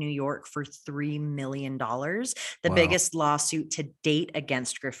city of New York for $3 million, the biggest lawsuit to date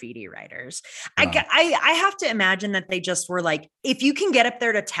against graffiti writers. Wow. I have to imagine that they just were like, if you can get up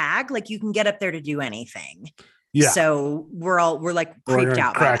there to tag, like you can get up there to do anything. Yeah. So we're like creeped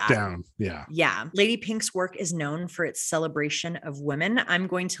out. Crack down. Yeah. Yeah. Lady Pink's work is known for its celebration of women. I'm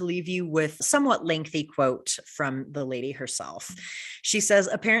going to leave you with a somewhat lengthy quote from the lady herself. She says,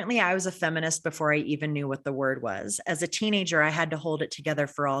 apparently I was a feminist before I even knew what the word was. As a teenager, I had to hold it together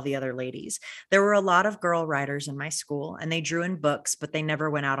for all the other ladies. There were a lot of girl writers in my school and they drew in books, but they never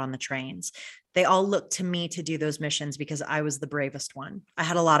went out on the trains. They all looked to me to do those missions because I was the bravest one. I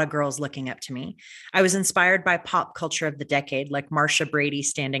had a lot of girls looking up to me. I was inspired by pop culture of the decade, like Marsha Brady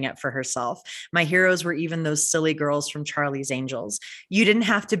standing up for herself. My heroes were even those silly girls from Charlie's Angels. You didn't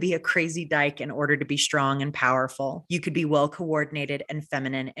have to be a crazy dyke in order to be strong and powerful. You could be well coordinated and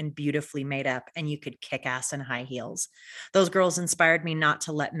feminine and beautifully made up, and you could kick ass in high heels. Those girls inspired me not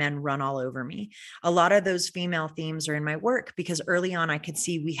to let men run all over me. A lot of those female themes are in my work because early on I could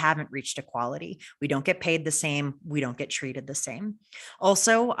see we haven't reached equality. We don't get paid the same. We don't get treated the same.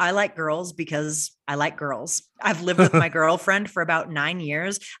 Also, I like girls because I like girls. I've lived with my girlfriend for about 9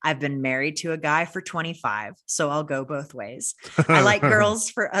 years. I've been married to a guy for 25, so I'll go both ways. I like girls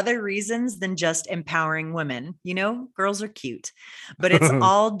for other reasons than just empowering women. You know, girls are cute, but it's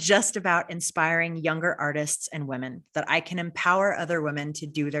all just about inspiring younger artists and women. That I can empower other women to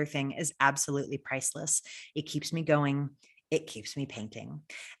do their thing is absolutely priceless. It keeps me going. It keeps me painting.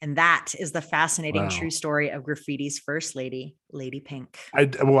 And that is the fascinating true story of graffiti's first lady, Lady Pink.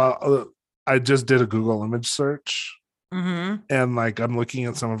 I just did a Google image search and like I'm looking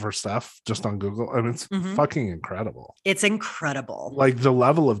at some of her stuff just on Google. I mean, it's fucking incredible. It's incredible. Like the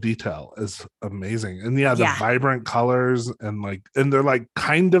level of detail is amazing. And the vibrant colors and they're like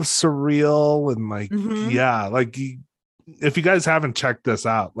kind of surreal and like, like if you guys haven't checked this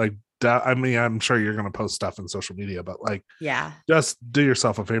out, like, I mean, I'm sure you're going to post stuff in social media, but like, just do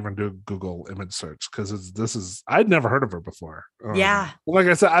yourself a favor and do a Google image search because I'd never heard of her before. Like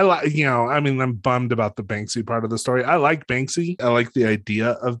I said, I'm bummed about the Banksy part of the story. I like Banksy. I like the idea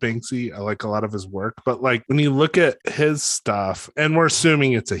of Banksy. I like a lot of his work, but like when you look at his stuff, and we're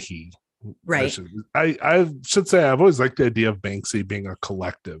assuming it's a he. Right. I should say I've always liked the idea of Banksy being a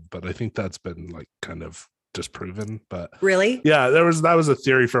collective, but I think that's been like kind of disproven. But really, that was a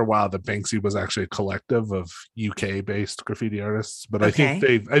theory for a while that Banksy was actually a collective of UK based graffiti artists, but I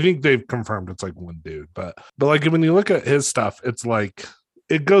think they've confirmed it's like one dude. But like when you look at his stuff, it's like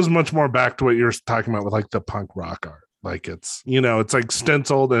it goes much more back to what you're talking about with like the punk rock art. Like it's like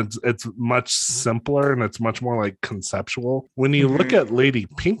stenciled and it's much simpler and it's much more like conceptual. When you look at Lady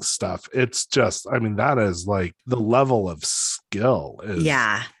Pink's stuff, it's just, I mean, that is like the level of skill is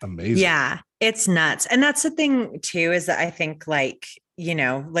amazing. Yeah, it's nuts. And that's the thing too, is that I think like, you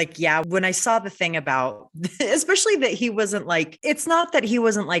know, like, when I saw the thing about, especially that he wasn't like, it's not that he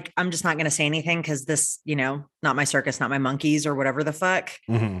wasn't like, I'm just not going to say anything because this, you know, not my circus, not my monkeys or whatever the fuck.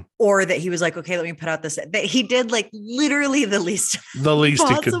 Or that he was like, okay, let me put out this, that he did like literally the least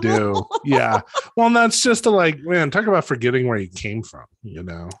he could do. Yeah. Well, and that's just to like, man, talk about forgetting where you came from, you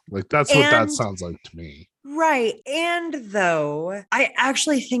know, like that's what that sounds like to me. Right. And though I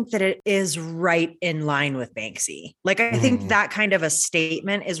actually think that it is right in line with Banksy. Like, I think that kind of a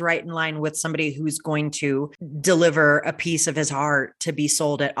statement is right in line with somebody who's going to deliver a piece of his heart to be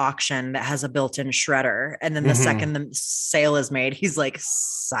sold at auction that has a built-in shredder. And then the second the sale is made, he's like,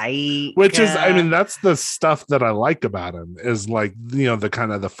 psych. Which is, I mean, that's the stuff that I like about him is like, you know, the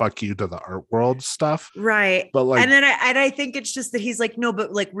kind of the fuck you to the art world stuff. Right. But like, and then I think it's just that he's like, no,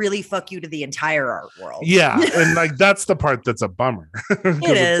 but like really fuck you to the entire art world. Yeah. And like, that's the part that's a bummer.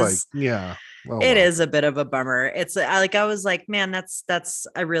 It is. It's like, It is a bit of a bummer. It's I was like, man, that's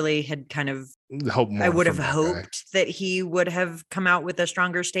I really had kind of I would have hoped that he would have come out with a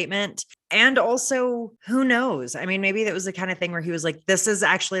stronger statement. And also, who knows? I mean, maybe that was the kind of thing where he was like, this is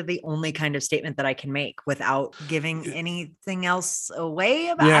actually the only kind of statement that I can make without giving anything else away.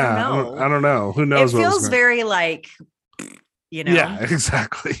 I don't know. Who knows? It feels very like, Yeah,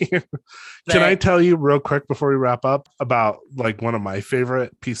 exactly. Can I tell you real quick before we wrap up about like one of my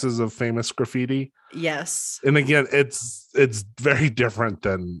favorite pieces of famous graffiti? Yes. And again, it's very different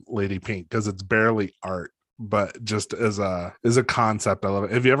than Lady Pink because it's barely art, but just as a concept, I love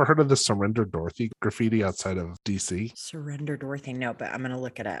it. Have you ever heard of the Surrender Dorothy graffiti outside of DC? Surrender Dorothy? No, but I'm gonna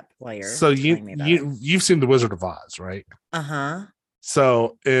look it up while you're telling me about it. You've seen The Wizard of Oz, right? Uh-huh.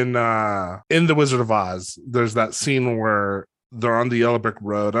 So in The Wizard of Oz, there's that scene where they're on the Yellow Brick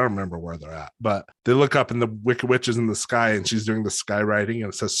Road. I don't remember where they're at, but they look up and the Wicked Witch is in the sky and she's doing the skywriting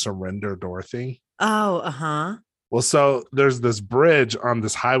and it says Surrender Dorothy. Oh, uh-huh. Well, so there's this bridge on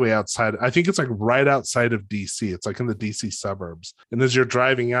this highway outside. I think it's like right outside of DC. It's like in the DC suburbs. And as you're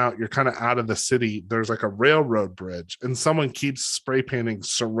driving out, you're kind of out of the city. There's like a railroad bridge and someone keeps spray painting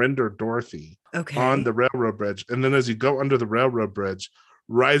Surrender Dorothy on the railroad bridge. And then as you go under the railroad bridge,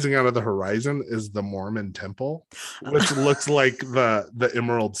 rising out of the horizon is the Mormon temple, which looks like the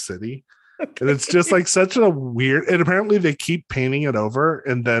Emerald City. And it's just like such a weird, and apparently they keep painting it over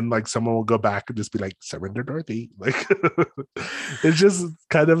and then like someone will go back and just be like Surrender Dorothy. Like it's just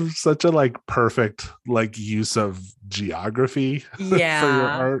kind of such a like perfect like use of geography for your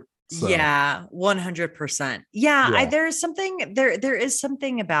art. So. Yeah, 100%. Yeah. There is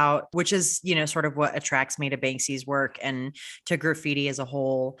something about, which is, sort of what attracts me to Banksy's work and to graffiti as a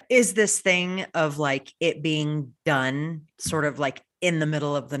whole, is this thing of like it being done sort of like in the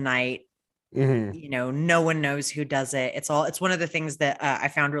middle of the night. Mm-hmm. No one knows who does it. It's one of the things that I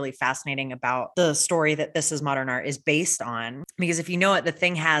found really fascinating about the story that This Is Modern Art is based on, because if you know it,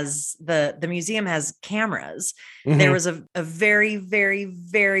 the museum has cameras. Mm-hmm. There was a very, very,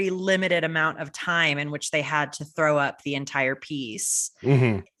 very limited amount of time in which they had to throw up the entire piece,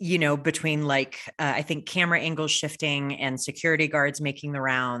 mm-hmm. Between like, I think camera angle shifting and security guards making the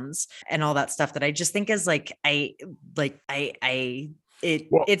rounds and all that stuff that I just think is like,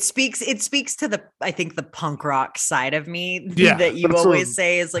 it speaks to the, I think, the punk rock side of me that you always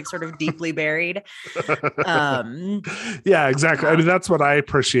say is like sort of deeply buried. Yeah, exactly. I mean, that's what I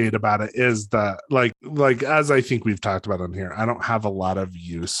appreciate about it is that like as I think we've talked about on here, I don't have a lot of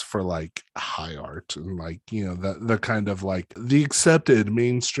use for like high art and like, the kind of like the accepted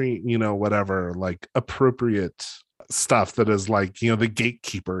mainstream, whatever, like appropriate stuff that is like, the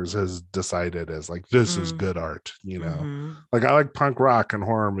gatekeepers has decided is like, this is good art, mm-hmm. Like I like punk rock and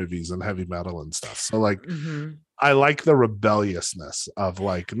horror movies and heavy metal and stuff. So like, mm-hmm. I like the rebelliousness of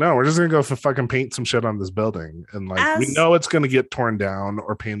like, no, we're just gonna go fucking paint some shit on this building and like we know it's gonna get torn down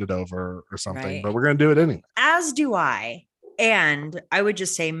or painted over or something, but we're gonna do it anyway. As do I. And I would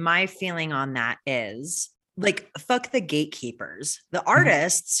just say my feeling on that is like, fuck the gatekeepers, the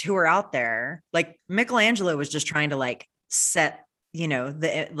artists who are out there. Like Michelangelo was just trying to like set,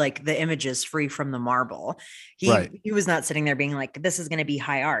 the images free from the marble. He was not sitting there being like, this is going to be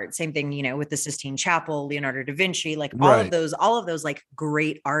high art. Same thing, with the Sistine Chapel, Leonardo da Vinci, like all of those like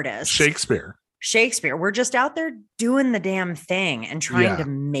great artists. Shakespeare. We're just out there doing the damn thing and trying to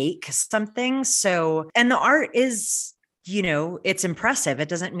make something. So, and the art is, it's impressive. It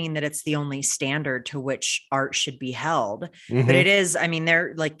doesn't mean that it's the only standard to which art should be held, mm-hmm. but it is. I mean,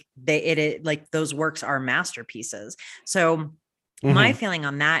 they're like those works are masterpieces. So mm-hmm. my feeling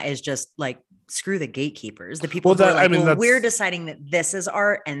on that is just like, screw the gatekeepers, the people who are like, we're deciding that this is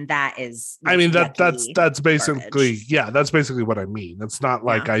art and that is. I mean, that's basically, that's basically what I mean. It's not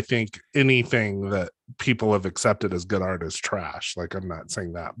like I think anything that people have accepted as good art is trash. Like I'm not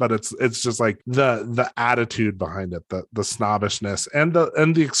saying that, but it's just like the attitude behind it, the snobbishness and the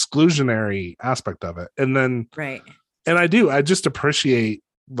exclusionary aspect of it. And then and I just appreciate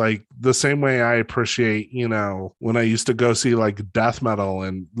like the same way I appreciate, when I used to go see like death metal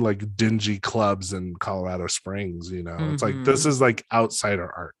and like dingy clubs in Colorado Springs, mm-hmm. It's like, this is like outsider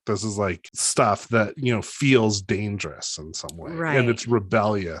art. This is like stuff that, feels dangerous in some way and it's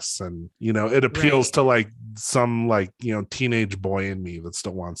rebellious and, it appeals to like some like, teenage boy in me that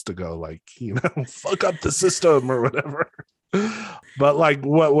still wants to go like, fuck up the system or whatever. But like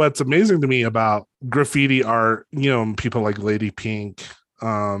what's amazing to me about graffiti art, people like Lady Pink,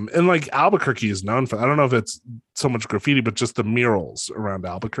 And like Albuquerque is known for, I don't know if it's so much graffiti, but just the murals around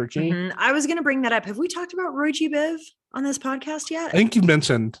Albuquerque. Mm-hmm. I was going to bring that up. Have we talked about Roy G. Biv on this podcast yet? I think you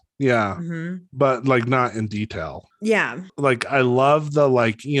mentioned, yeah, mm-hmm. but like not in detail. Yeah. Like I love the,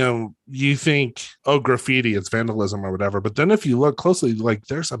 like, you know, you think, oh, graffiti, it's vandalism or whatever. But then if you look closely, like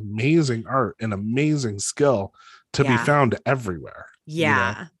there's amazing art and amazing skill to be found everywhere.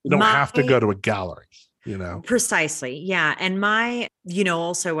 Yeah. You don't have to go to a gallery. You know, precisely. Yeah. And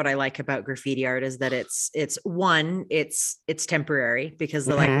also what I like about graffiti art is that it's temporary, because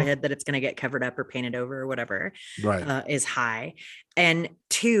the likelihood that it's going to get covered up or painted over or whatever is high. And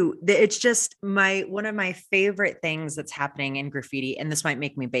two, it's just one of my favorite things that's happening in graffiti. And this might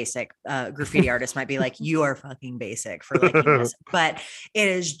make me basic. Graffiti artists might be like, you are fucking basic for liking this, but it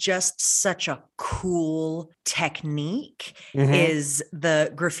is just such a cool technique is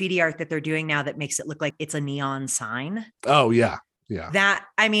the graffiti art that they're doing now that makes it look like it's a neon sign. Oh yeah. Yeah. That,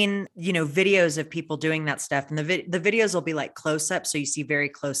 I mean, videos of people doing that stuff, and the videos will be like close up. So you see very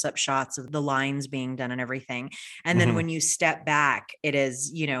close up shots of the lines being done and everything. And then when you step back, it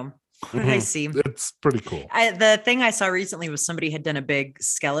is, what did I see? It's pretty cool. The thing I saw recently was somebody had done a big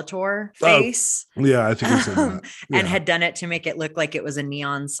Skeletor face. Oh, yeah, I think I've seen that. Yeah. And had done it to make it look like it was a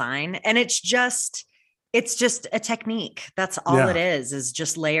neon sign. And it's just a technique. That's all it is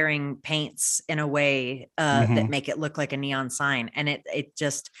just layering paints in a way that make it look like a neon sign. And it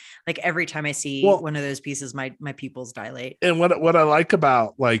just, like, every time I see one of those pieces, my pupils dilate. And what I like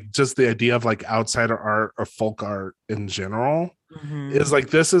about, like, just the idea of like outsider art or folk art in general is like,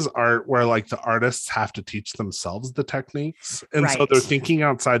 this is art where like the artists have to teach themselves the techniques. And so they're thinking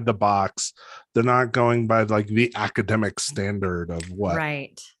outside the box. They're not going by like the academic standard of what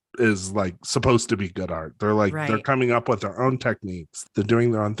is like supposed to be good art. They're like they're coming up with their own techniques. They're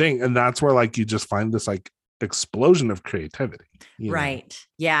doing their own thing, and that's where like you just find this like explosion of creativity. Right.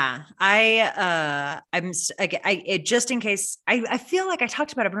 Yeah. I'm just in case I feel like I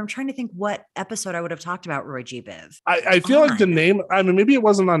talked about it, but I'm trying to think what episode I would have talked about Roy G. Biv. I feel like the name, I mean, maybe it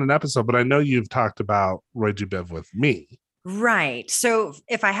wasn't on an episode, but I know you've talked about Roy G. Biv with me. Right. So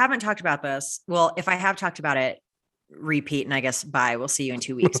if I haven't talked about this, well, if I have talked about it, repeat, and I guess bye, we'll see you in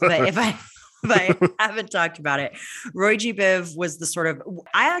 2 weeks. But if I haven't talked about it, Roy G. Biv was the sort of,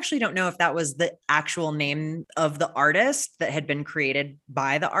 I actually don't know if that was the actual name of the artist that had been created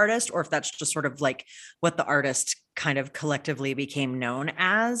by the artist, or if that's just sort of like what the artist kind of collectively became known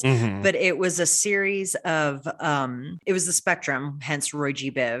as. But it was a series of it was the spectrum, hence Roy G.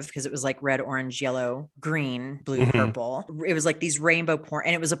 Biv, because it was like red, orange, yellow, green, blue, purple. It was like these rainbow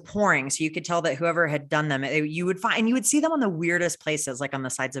and it was a pouring, so you could tell that whoever had done them, you would see them on the weirdest places, like on the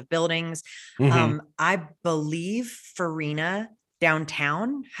sides of buildings. I believe Farina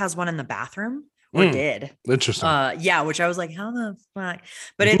downtown has one in the bathroom. Or did. Interesting. Yeah, which I was like, how the fuck?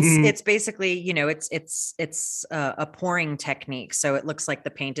 But it's basically, it's a pouring technique. So it looks like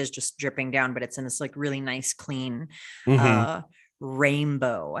the paint is just dripping down, but it's in this like really nice, clean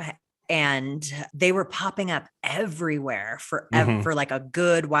rainbow. And they were popping up everywhere for like a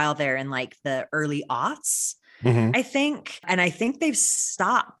good while there in like the early aughts, I think. And I think they've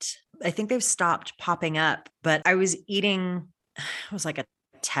stopped popping up. But I was eating, it was like a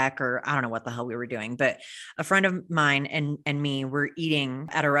tech, or I don't know what the hell we were doing, but a friend of mine and me were eating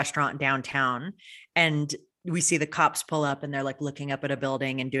at a restaurant downtown, and we see the cops pull up and they're like looking up at a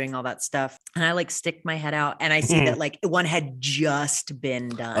building and doing all that stuff. And I like stick my head out and I see that like one had just been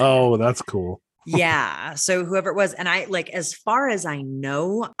done. Oh, that's cool. Yeah. So whoever it was, and I like, as far as I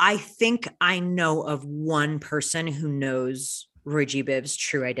know, I think I know of one person who knows Roy G. Biv's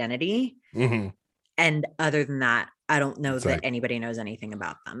true identity. And other than that, I don't know that anybody knows anything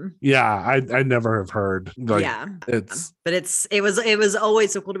about them. Yeah, I never have heard. Like, but it was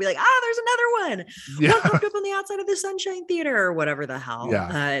always so cool to be like, there's another one. Yeah. What popped up on the outside of the Sunshine Theater or whatever the hell.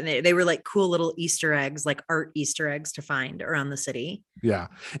 Yeah. And they were like cool little Easter eggs, like art Easter eggs to find around the city. Yeah.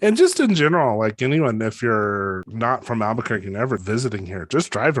 And just in general, like anyone, if you're not from Albuquerque and ever visiting here, just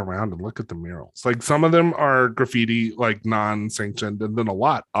drive around and look at the murals. Like some of them are graffiti, like non-sanctioned, and then a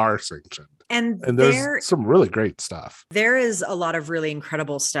lot are sanctioned. And there's some really great stuff. There is a lot of really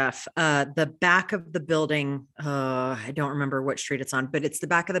incredible stuff. The back of the building, I don't remember what street it's on, but it's the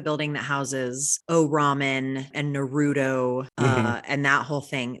back of the building that houses O Ramen and Naruto and that whole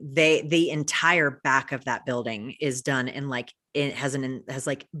thing. The entire back of that building is done in like, it has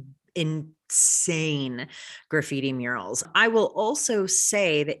insane graffiti murals. I will also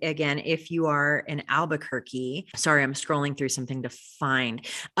say that, again, if you are in Albuquerque, sorry, I'm scrolling through something to find,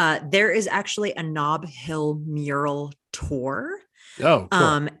 there is actually a Nob Hill mural tour. Oh,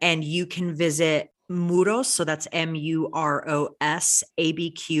 cool. And you can visit Muros, so that's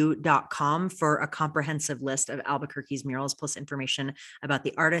MUROSABQ.com for a comprehensive list of Albuquerque's murals, plus information about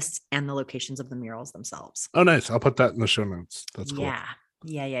the artists and the locations of the murals themselves. Oh, nice. I'll put that in the show notes. That's cool.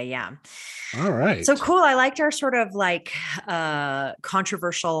 Yeah. All right. So cool. I liked our sort of like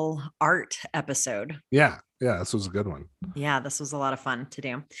controversial art episode. Yeah, this was a good one. Yeah, this was a lot of fun to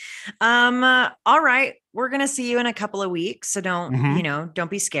do. All right. We're going to see you in a couple of weeks. So don't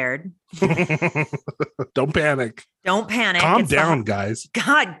be scared. Don't panic. Don't panic. Calm down, guys.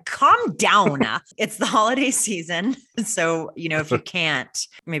 God, calm down. It's the holiday season. So, if you can't,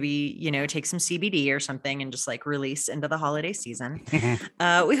 maybe, take some CBD or something and just like release into the holiday season.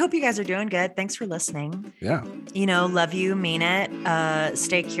 We hope you guys are doing good. Thanks for listening. Yeah. Love you, mean it.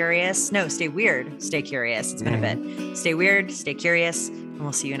 Stay curious. No, stay weird. Stay curious. It's been a bit. Stay weird, stay curious, and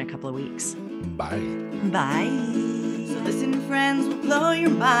we'll see you in a couple of weeks. Bye. So listen, friends, we'll blow your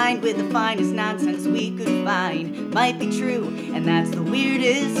mind with the finest nonsense we could find. Might be true, and that's the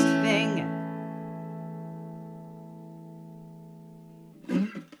weirdest thing.